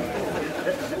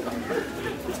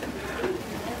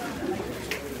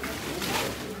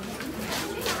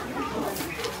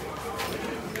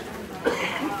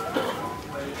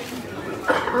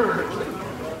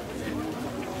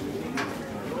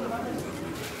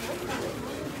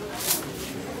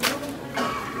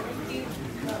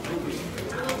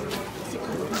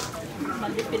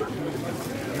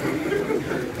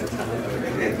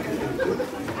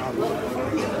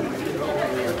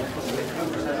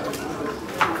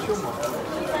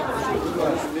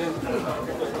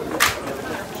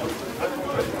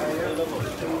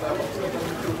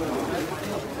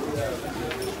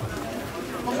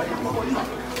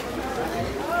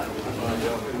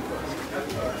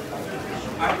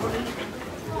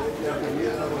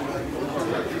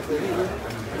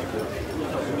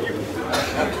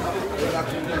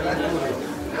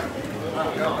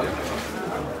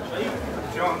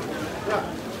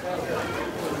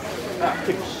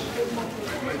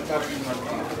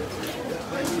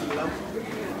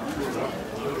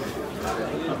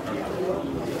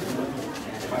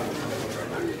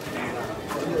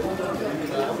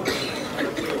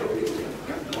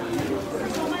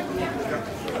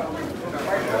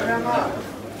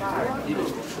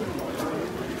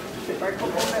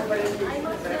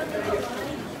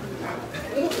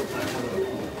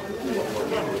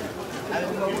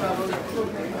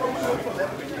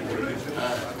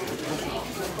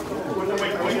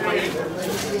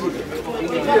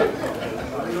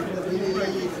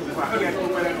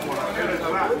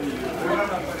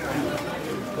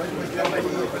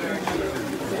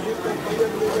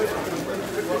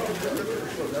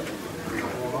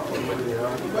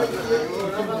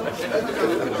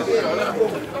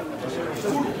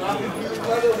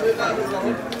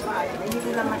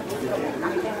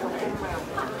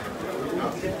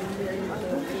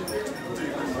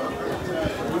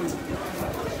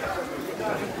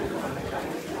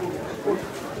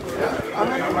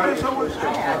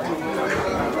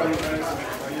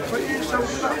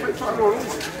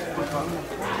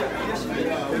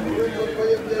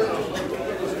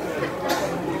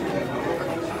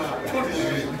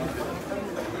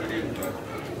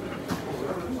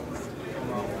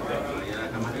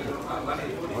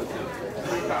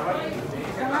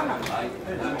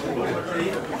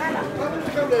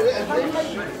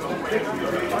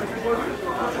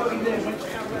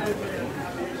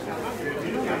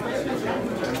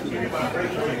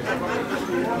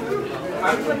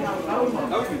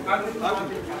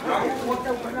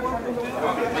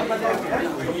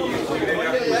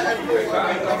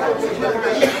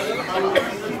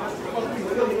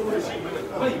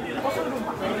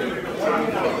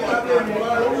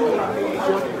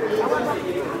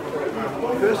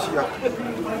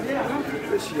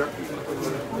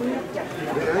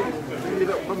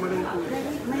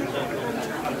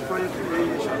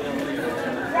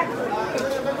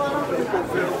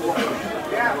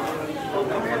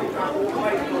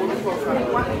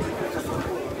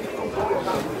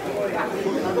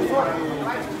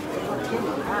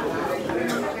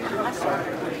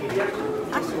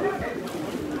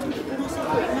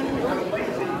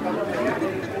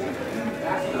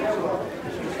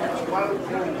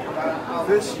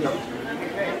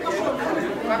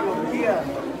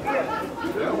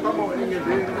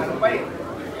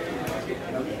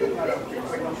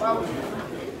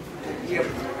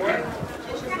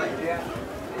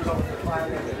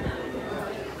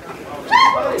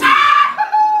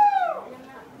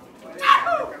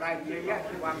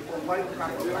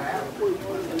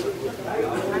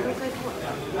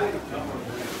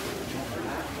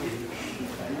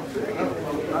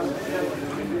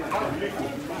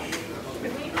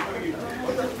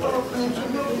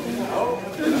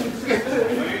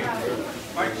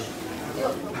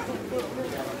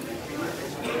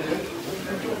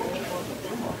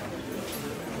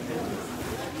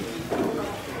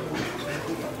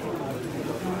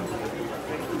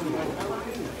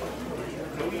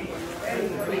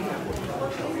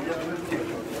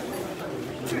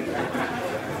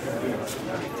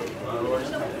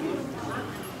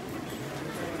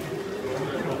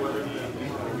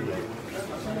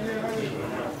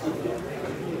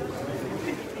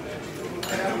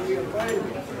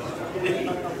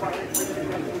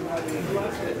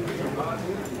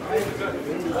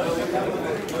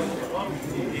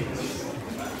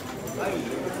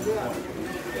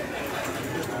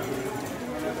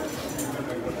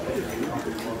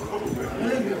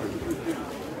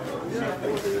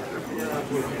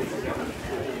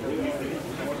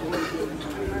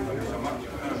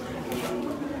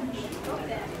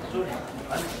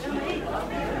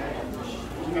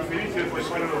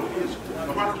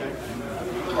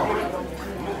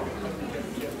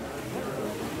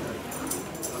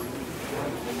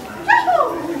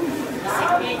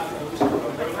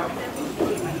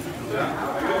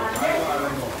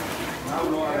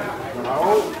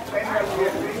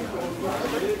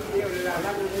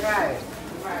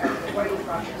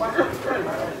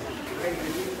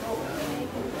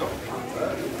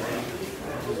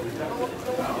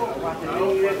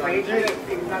 mai cái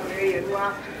tình cảm này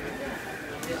quá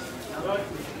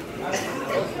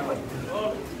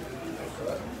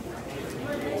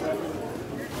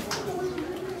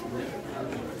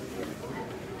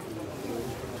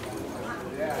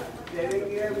jadi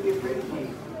dia punya pensi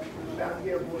dan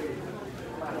dia boleh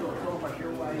masuk ke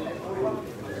masyarakat yang kurang.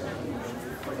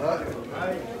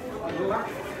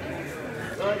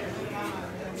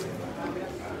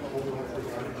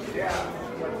 Ya,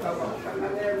 pertama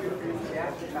sangat dia punya pensi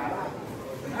sekarang.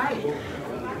 Hai.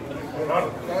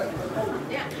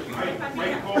 Ya.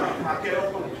 Mai kau pakai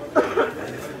apa?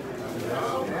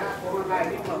 Ya, orang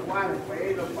lain makan,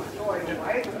 pergi lepas tu yang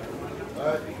baik.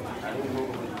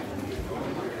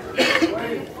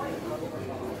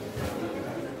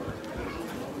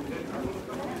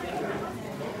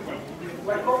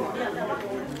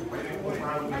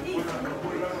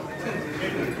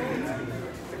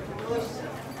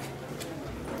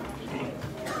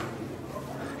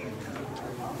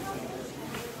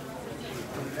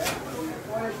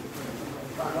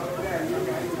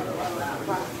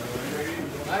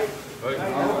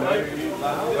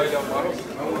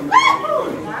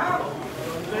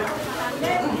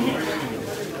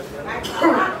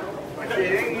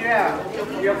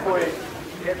 Dia foi,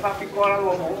 dia tá ficou lá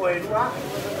no moinho lá.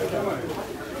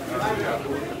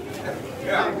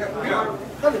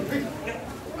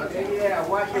 Ele é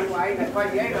o acho que aí na tua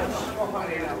aí não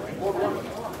falei lá,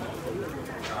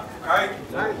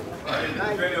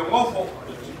 Ai, velho mofo.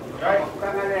 Ai,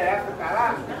 tá na época tá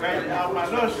lá. Ai, dá uma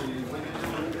luz.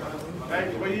 Ai,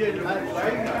 foi ele, vai,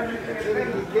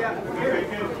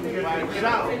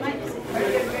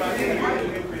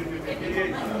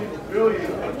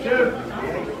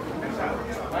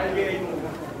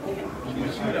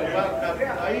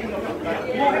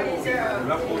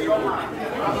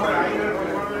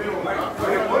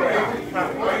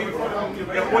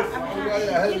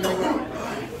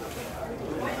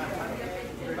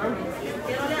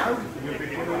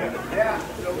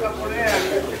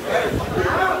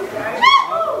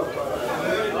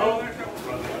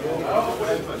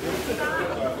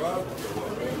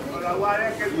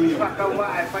 Agora que ele vai acabar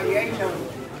a experiência,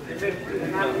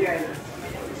 na minha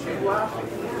situação.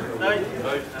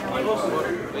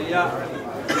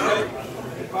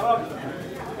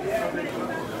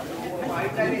 Aí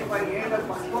está ele experiência,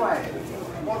 pastor.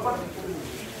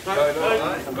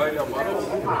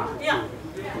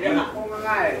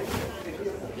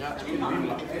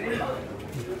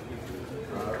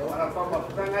 Para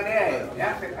pemasukan dia, ya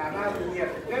sekarang dunia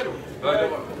kecil.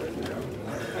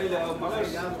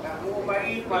 Kamu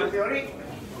bayi patriotik,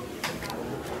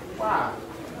 wah.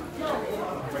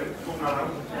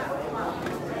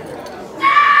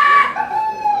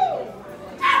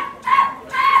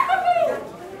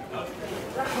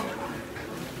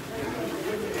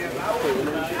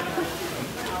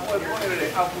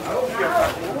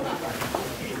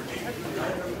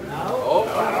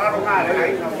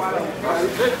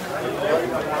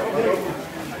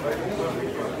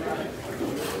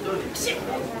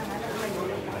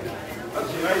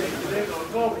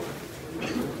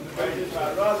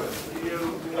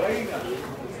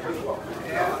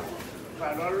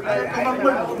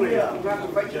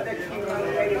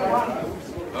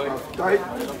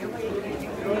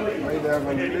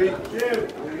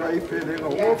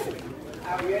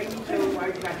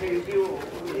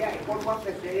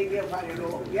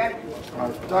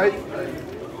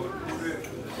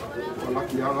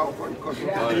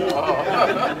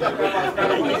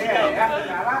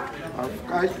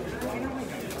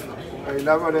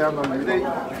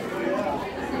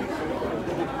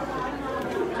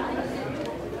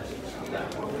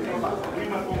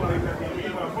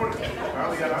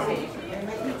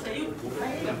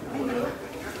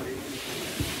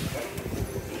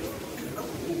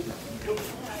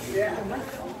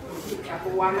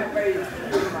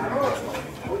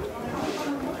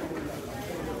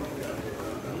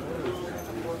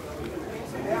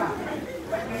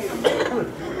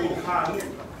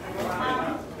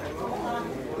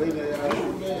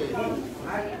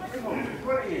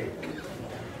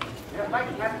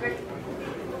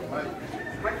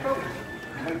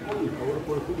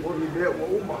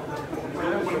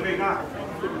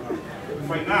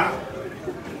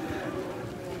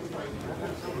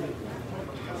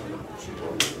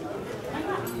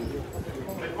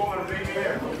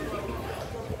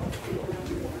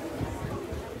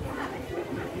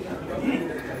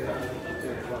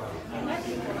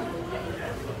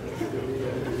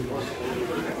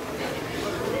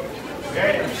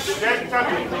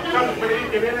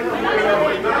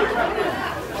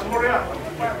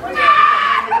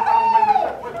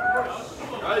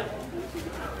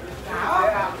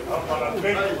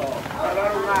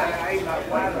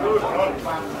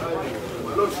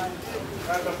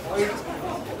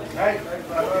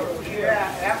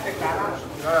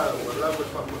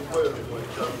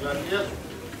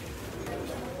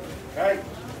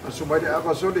 Asumai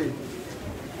apa sudi?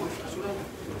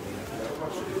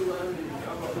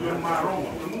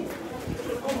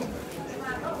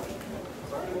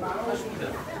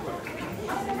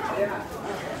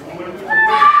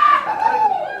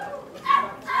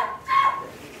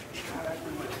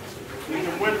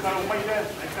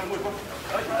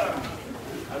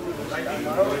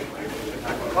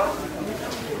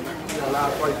 Là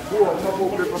quay cua mà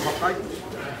bụng cái con học cách.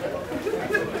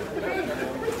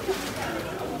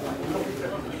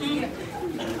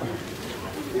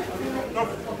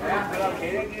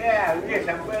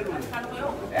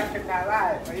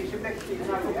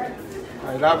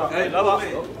 Hey, lava.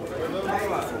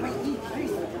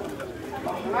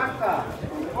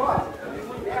 Wow.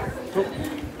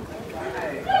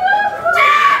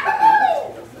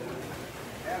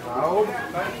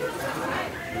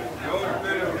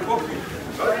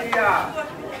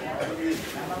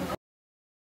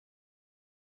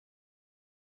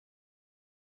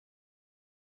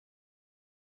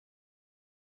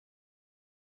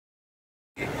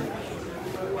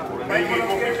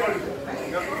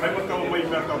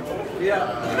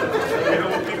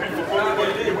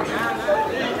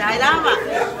 Dài lắm ạ.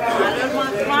 Lên một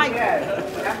mai.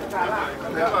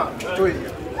 Tui.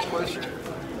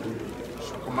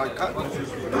 Mai cắt.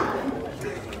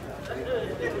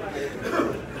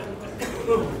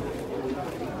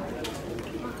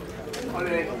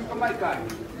 Oleh, kebaikan.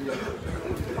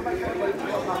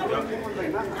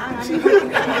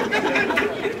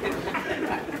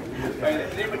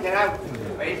 Ini berjalan.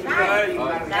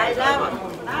 Dài lắm.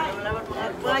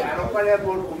 Kalau pada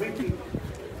bolu komiti,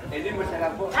 ini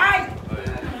masalah bolu. Baik.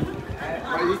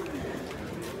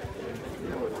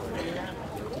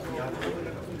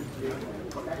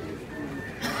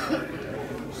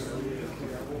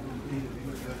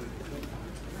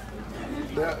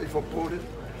 Där I får på det.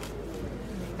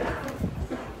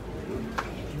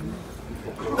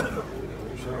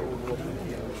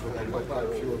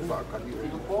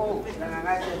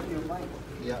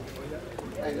 Ja.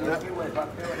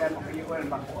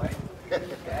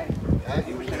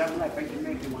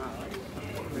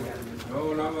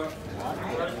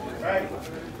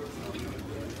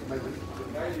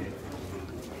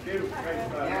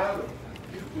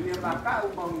 Ini maka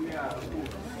umumnya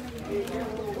ini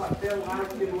hotel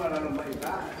ngasih luar dalam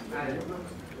mereka.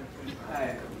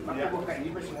 Maka bukan ini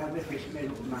masih ada festival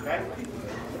makan.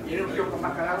 Ini untuk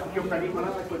pemakaran untuk tadi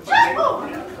malam aku pakai.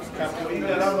 Kalau ini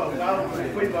dalam kalau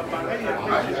aku bapak ya.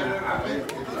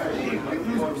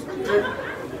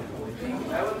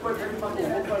 Aku pakai pakai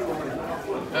mobil.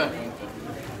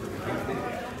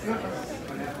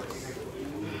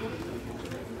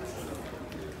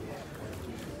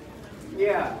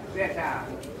 Iya, biasa.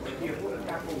 Dia pun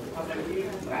kampung. Apa ini?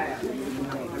 Saya.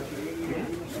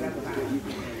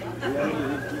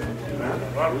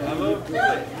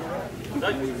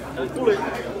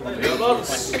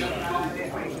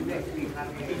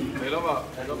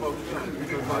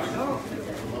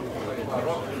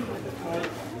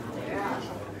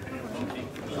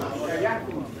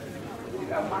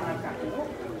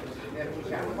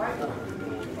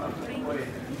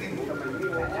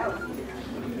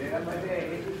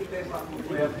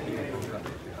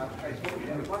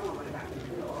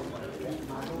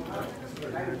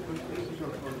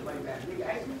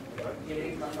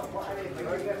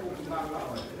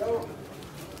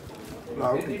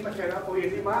 Laut. Ini masalah oh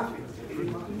ini mas.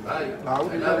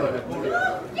 Laut.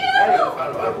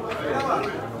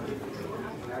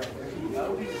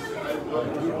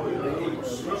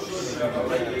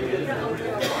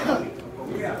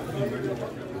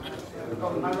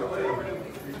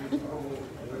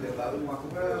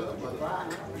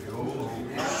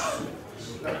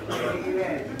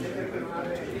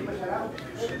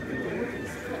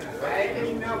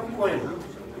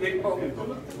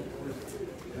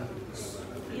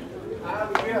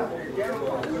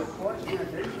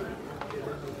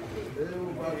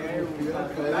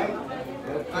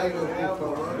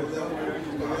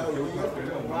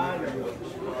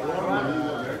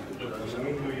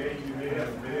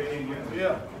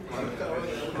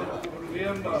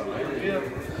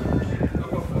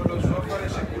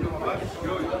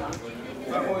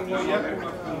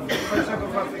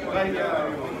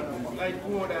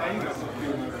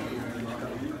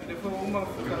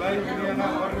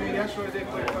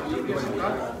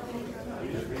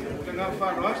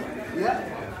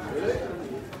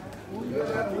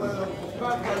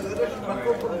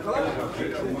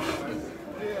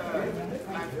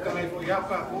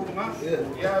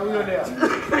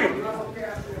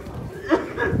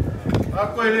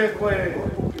 Ako ele koe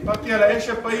pakia la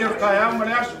ese pa ia kai ama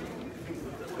le aso.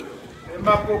 E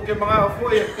mako ke mga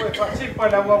foi e koe pasipa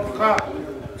la waka.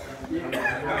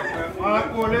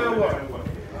 Ako lewa.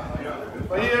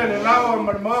 Pa ia le lawa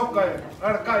marmoka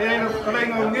ar ka ia no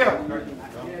kalenga ungia.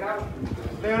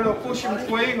 Leo kushi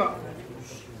mkuinga.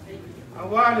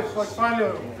 Awale foi pale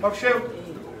mapsheu.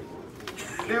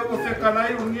 Leo te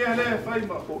kanai ungia le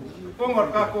faima. Ponga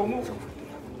ka komu.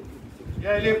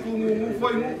 Ya le kumu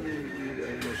foi mu.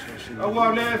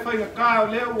 Awa le fainga ka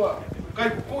lewa. Kai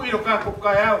kuio ka ko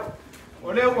kaiao.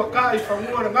 O lewa ka I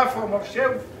famua ngafa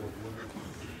mapsheu.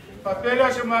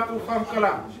 Papela se ma ku fam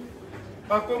kala.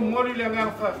 Pa ko mori le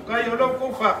ngafa. Kai o lo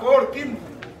ku fa ko kim.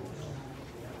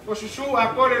 Ko susu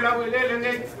akore la wele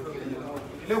ngai.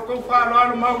 Le ko fa lo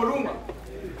anu maurunga.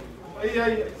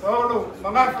 Ai olo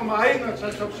manga ma ainga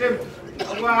sa soksem.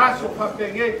 Awa aso fa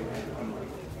penge.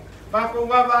 Ba ko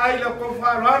wa ai le ko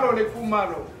fa lo le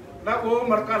kumalo. La o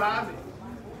markala ave.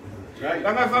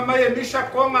 Langa fa mai misa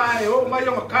konga ai o mai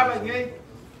o kala ngai.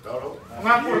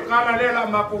 Nga ko kala le la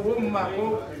ma ko ma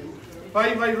ko.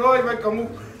 Vai roi vai kamu.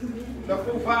 La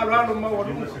ko fa lo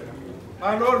maurunga.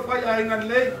 Ma lo fa ai ngan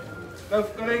le. La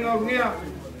karenga ungia.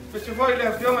 Pese foi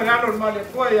le fiona lalo male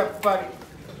foi a pari.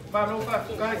 Malo ka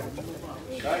kai.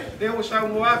 Deu sa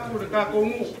un atu de ka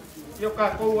komu. Yo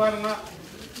ka ko warna.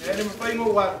 Ele me foi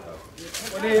no wa.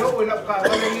 Ole yo la ka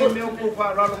wale ni me ko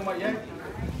fa lalo mai.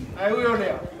 Ai yo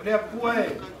le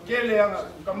puai kele anga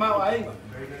kama ai.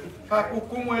 Ka ku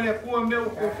kumu ele ku me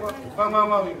ko fa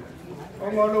mama wi.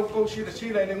 O ngolo ko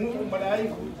sila le ngu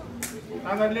malai.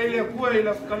 Anga lele puai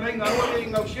la kalenga ole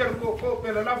nga usier ko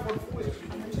pela la for.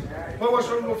 Bawa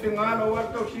solo fingana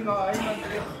warto sina ainga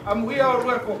amuia o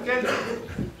rua kokele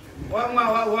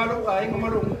wanga walu ainga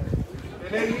malu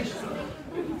eleis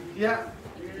ya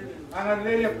anga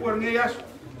lele por ngeas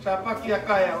sapa kia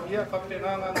kaya ya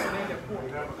papenanga lele por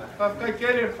pa kai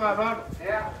kele fara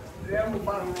ya mu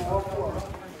pa mo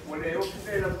ole yo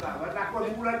kele ta na ko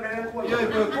bulan mele ko yo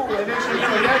ko ele se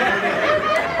ko ya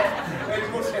ele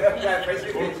ko se ra ya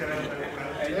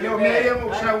ele o meia mo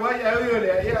shawa ya yo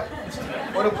le ya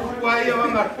por ku wa ya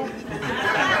wangar ku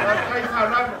kai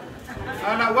fara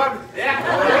ana wan ya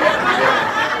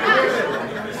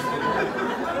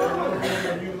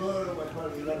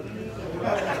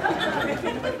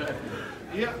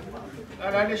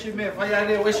ala le shi me fa ya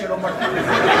le we se lo marti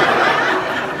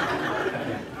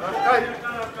kai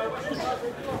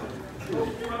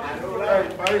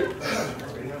pai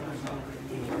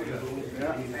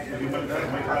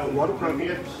waru kami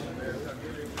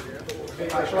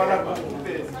soalan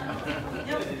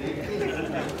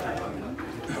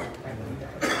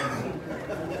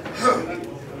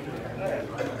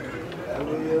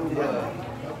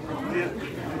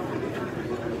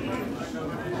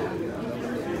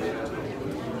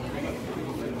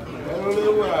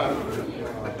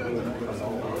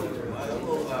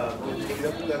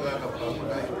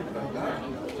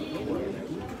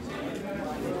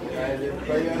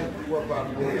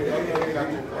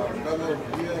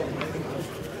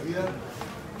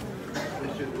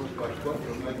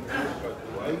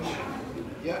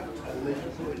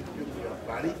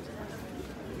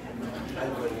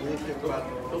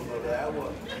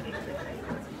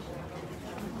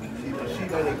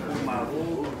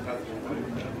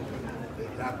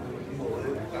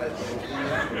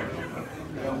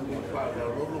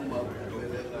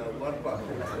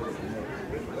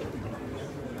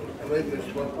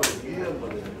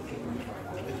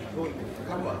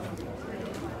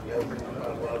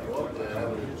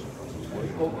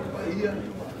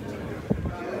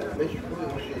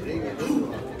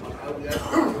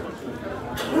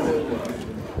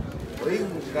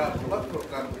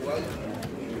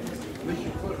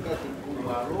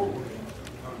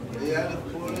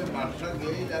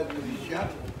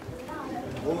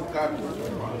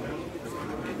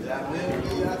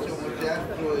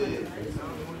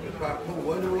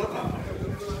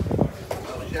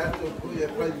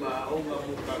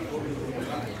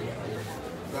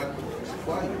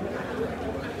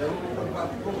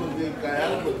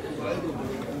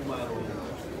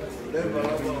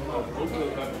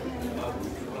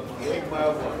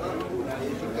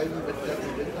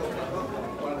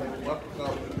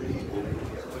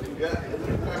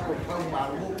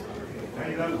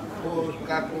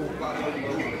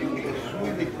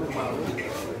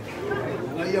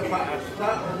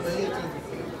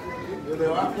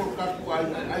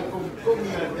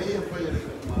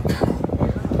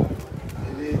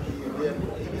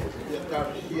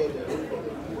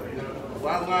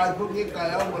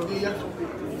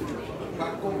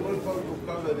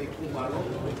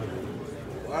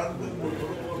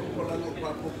para no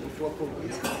papo sua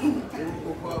comida. Eu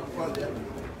vou fazer.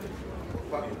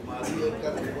 Papo Maria,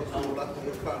 cara, vou lá com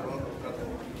o farol no carro.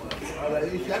 Olha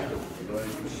aí, já.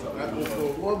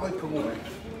 Vai como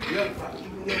ya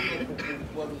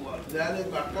quando dale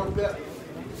bacambe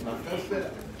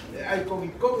ai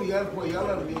com ya foi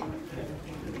ela ali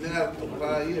na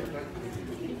Bahia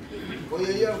foi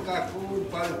aí o caco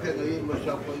para pegar aí mas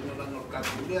já foi no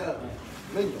caco dela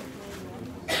bem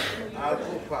a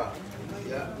copa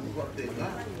ya não tem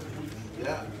nada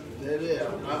ya dele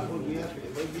a podia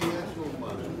vai vir suma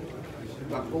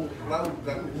tá com claro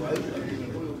caco vai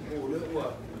foi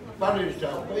o para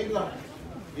já foi lá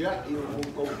ya eu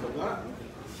vou comprar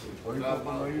Suafa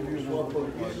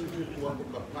Ulugia, Suafa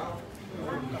Capau,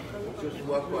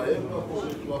 Suafa Eva,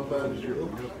 Suafa Vaiusu,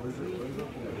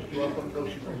 Suafa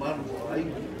Caucimano, aí,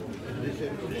 esse é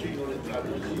o signo de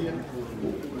travessia,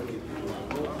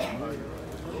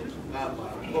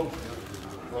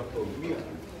 Suafa Ulugia,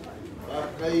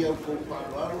 aí eu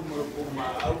comparo, eu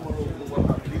comparo,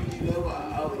 leva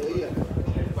a orelha,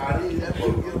 parei,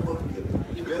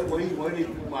 porque eu vou ir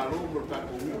com o maromo, tá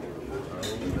comigo.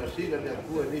 E na Síria, na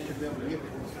rua, nesse mesmo livro,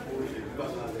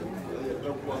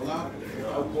 eu vou lá,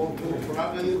 eu compro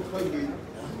praga e eu falei.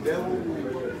 Eu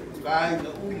caio na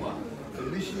uma, eu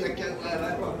disse que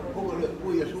era como eu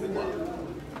fui a suma,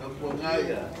 eu vou lá,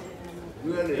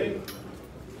 eu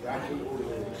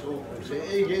se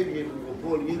ele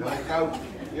vou ali na casa,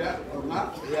 já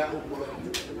lá, já o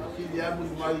se já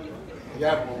muito mais,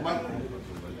 já mais,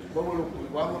 vamos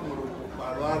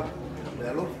parar,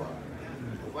 é louco.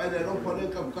 Vai dar não pode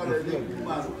captar ele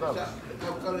mas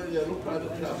captar ele não pode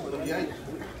captar ele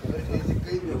esse que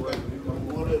ele vai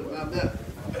morrer na merda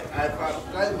aí para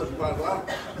cair mas para lá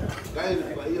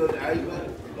cair vai ir aí vai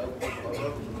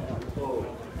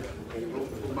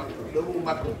o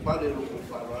macro para ele não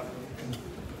falar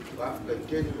vai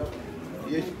ficar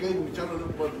e esse que ele chama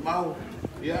no pode mal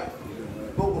já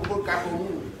pouco por cá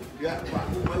com já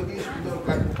vai isso não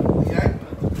cá e aí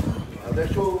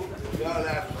deixou ya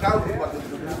la causa para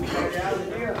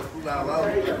la la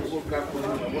por capo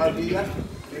la dia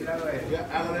ya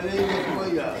agradei como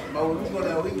ya vamos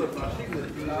para o índio para seguir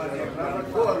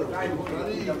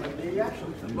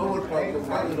vamos para o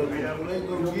padre do dia ya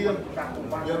muito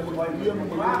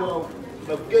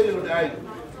da que aí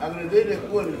agradei de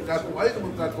cor capo aí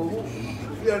como capo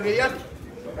e ali ya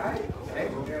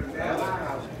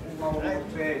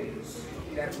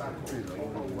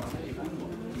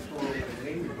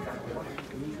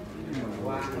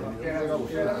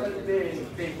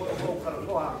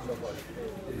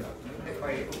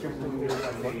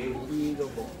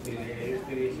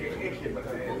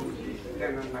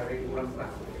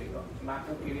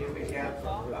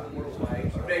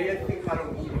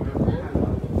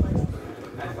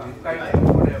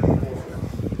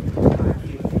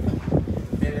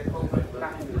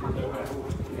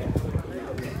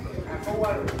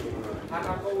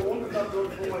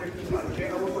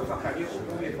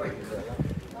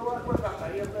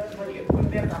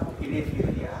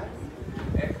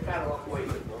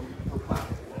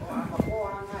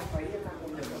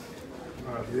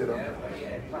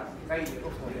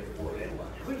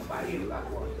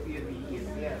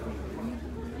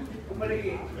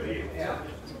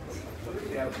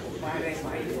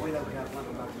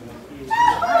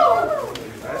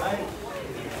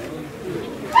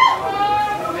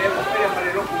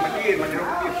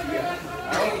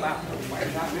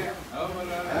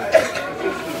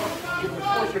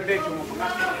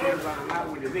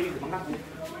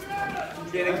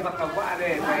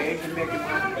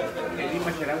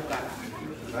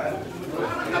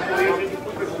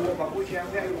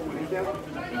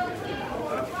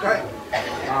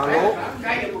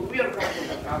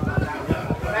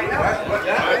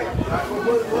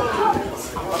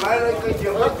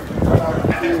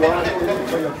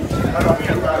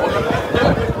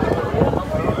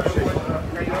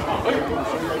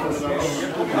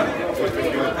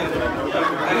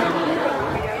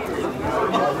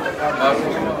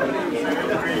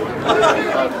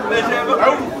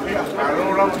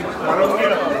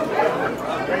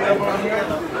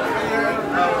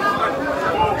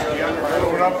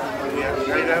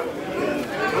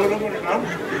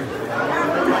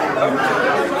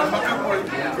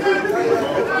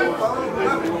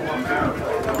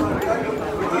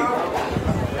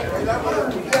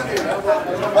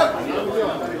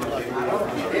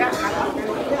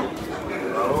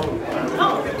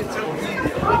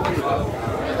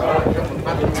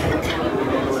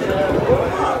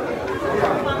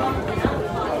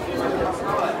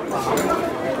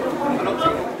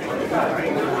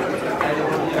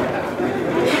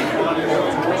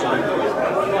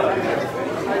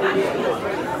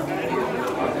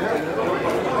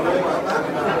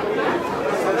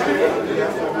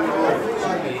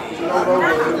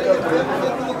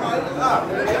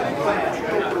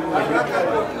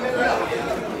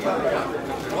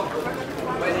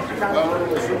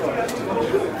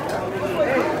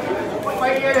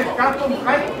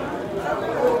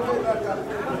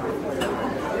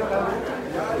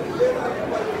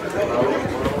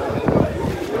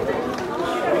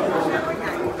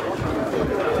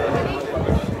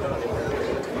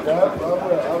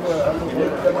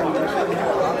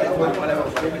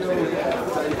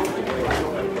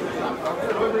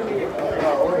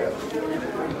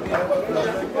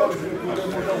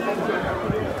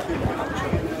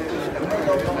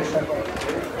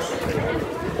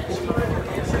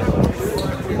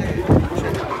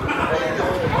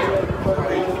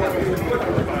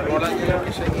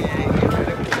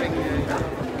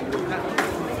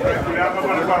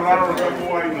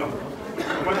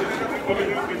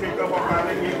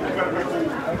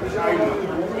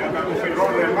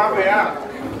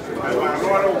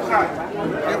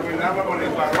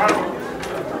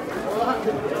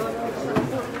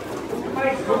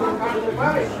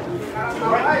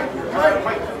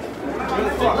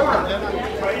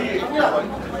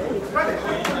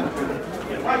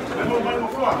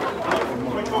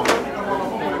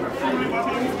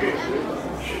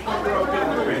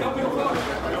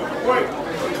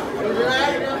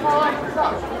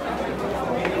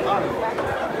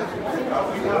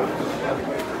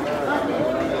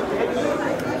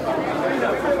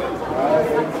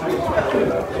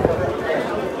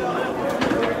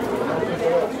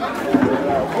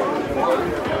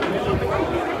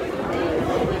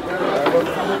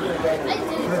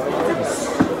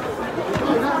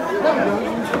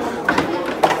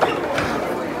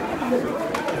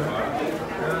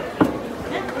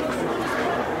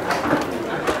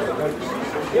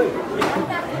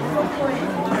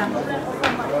Thank you.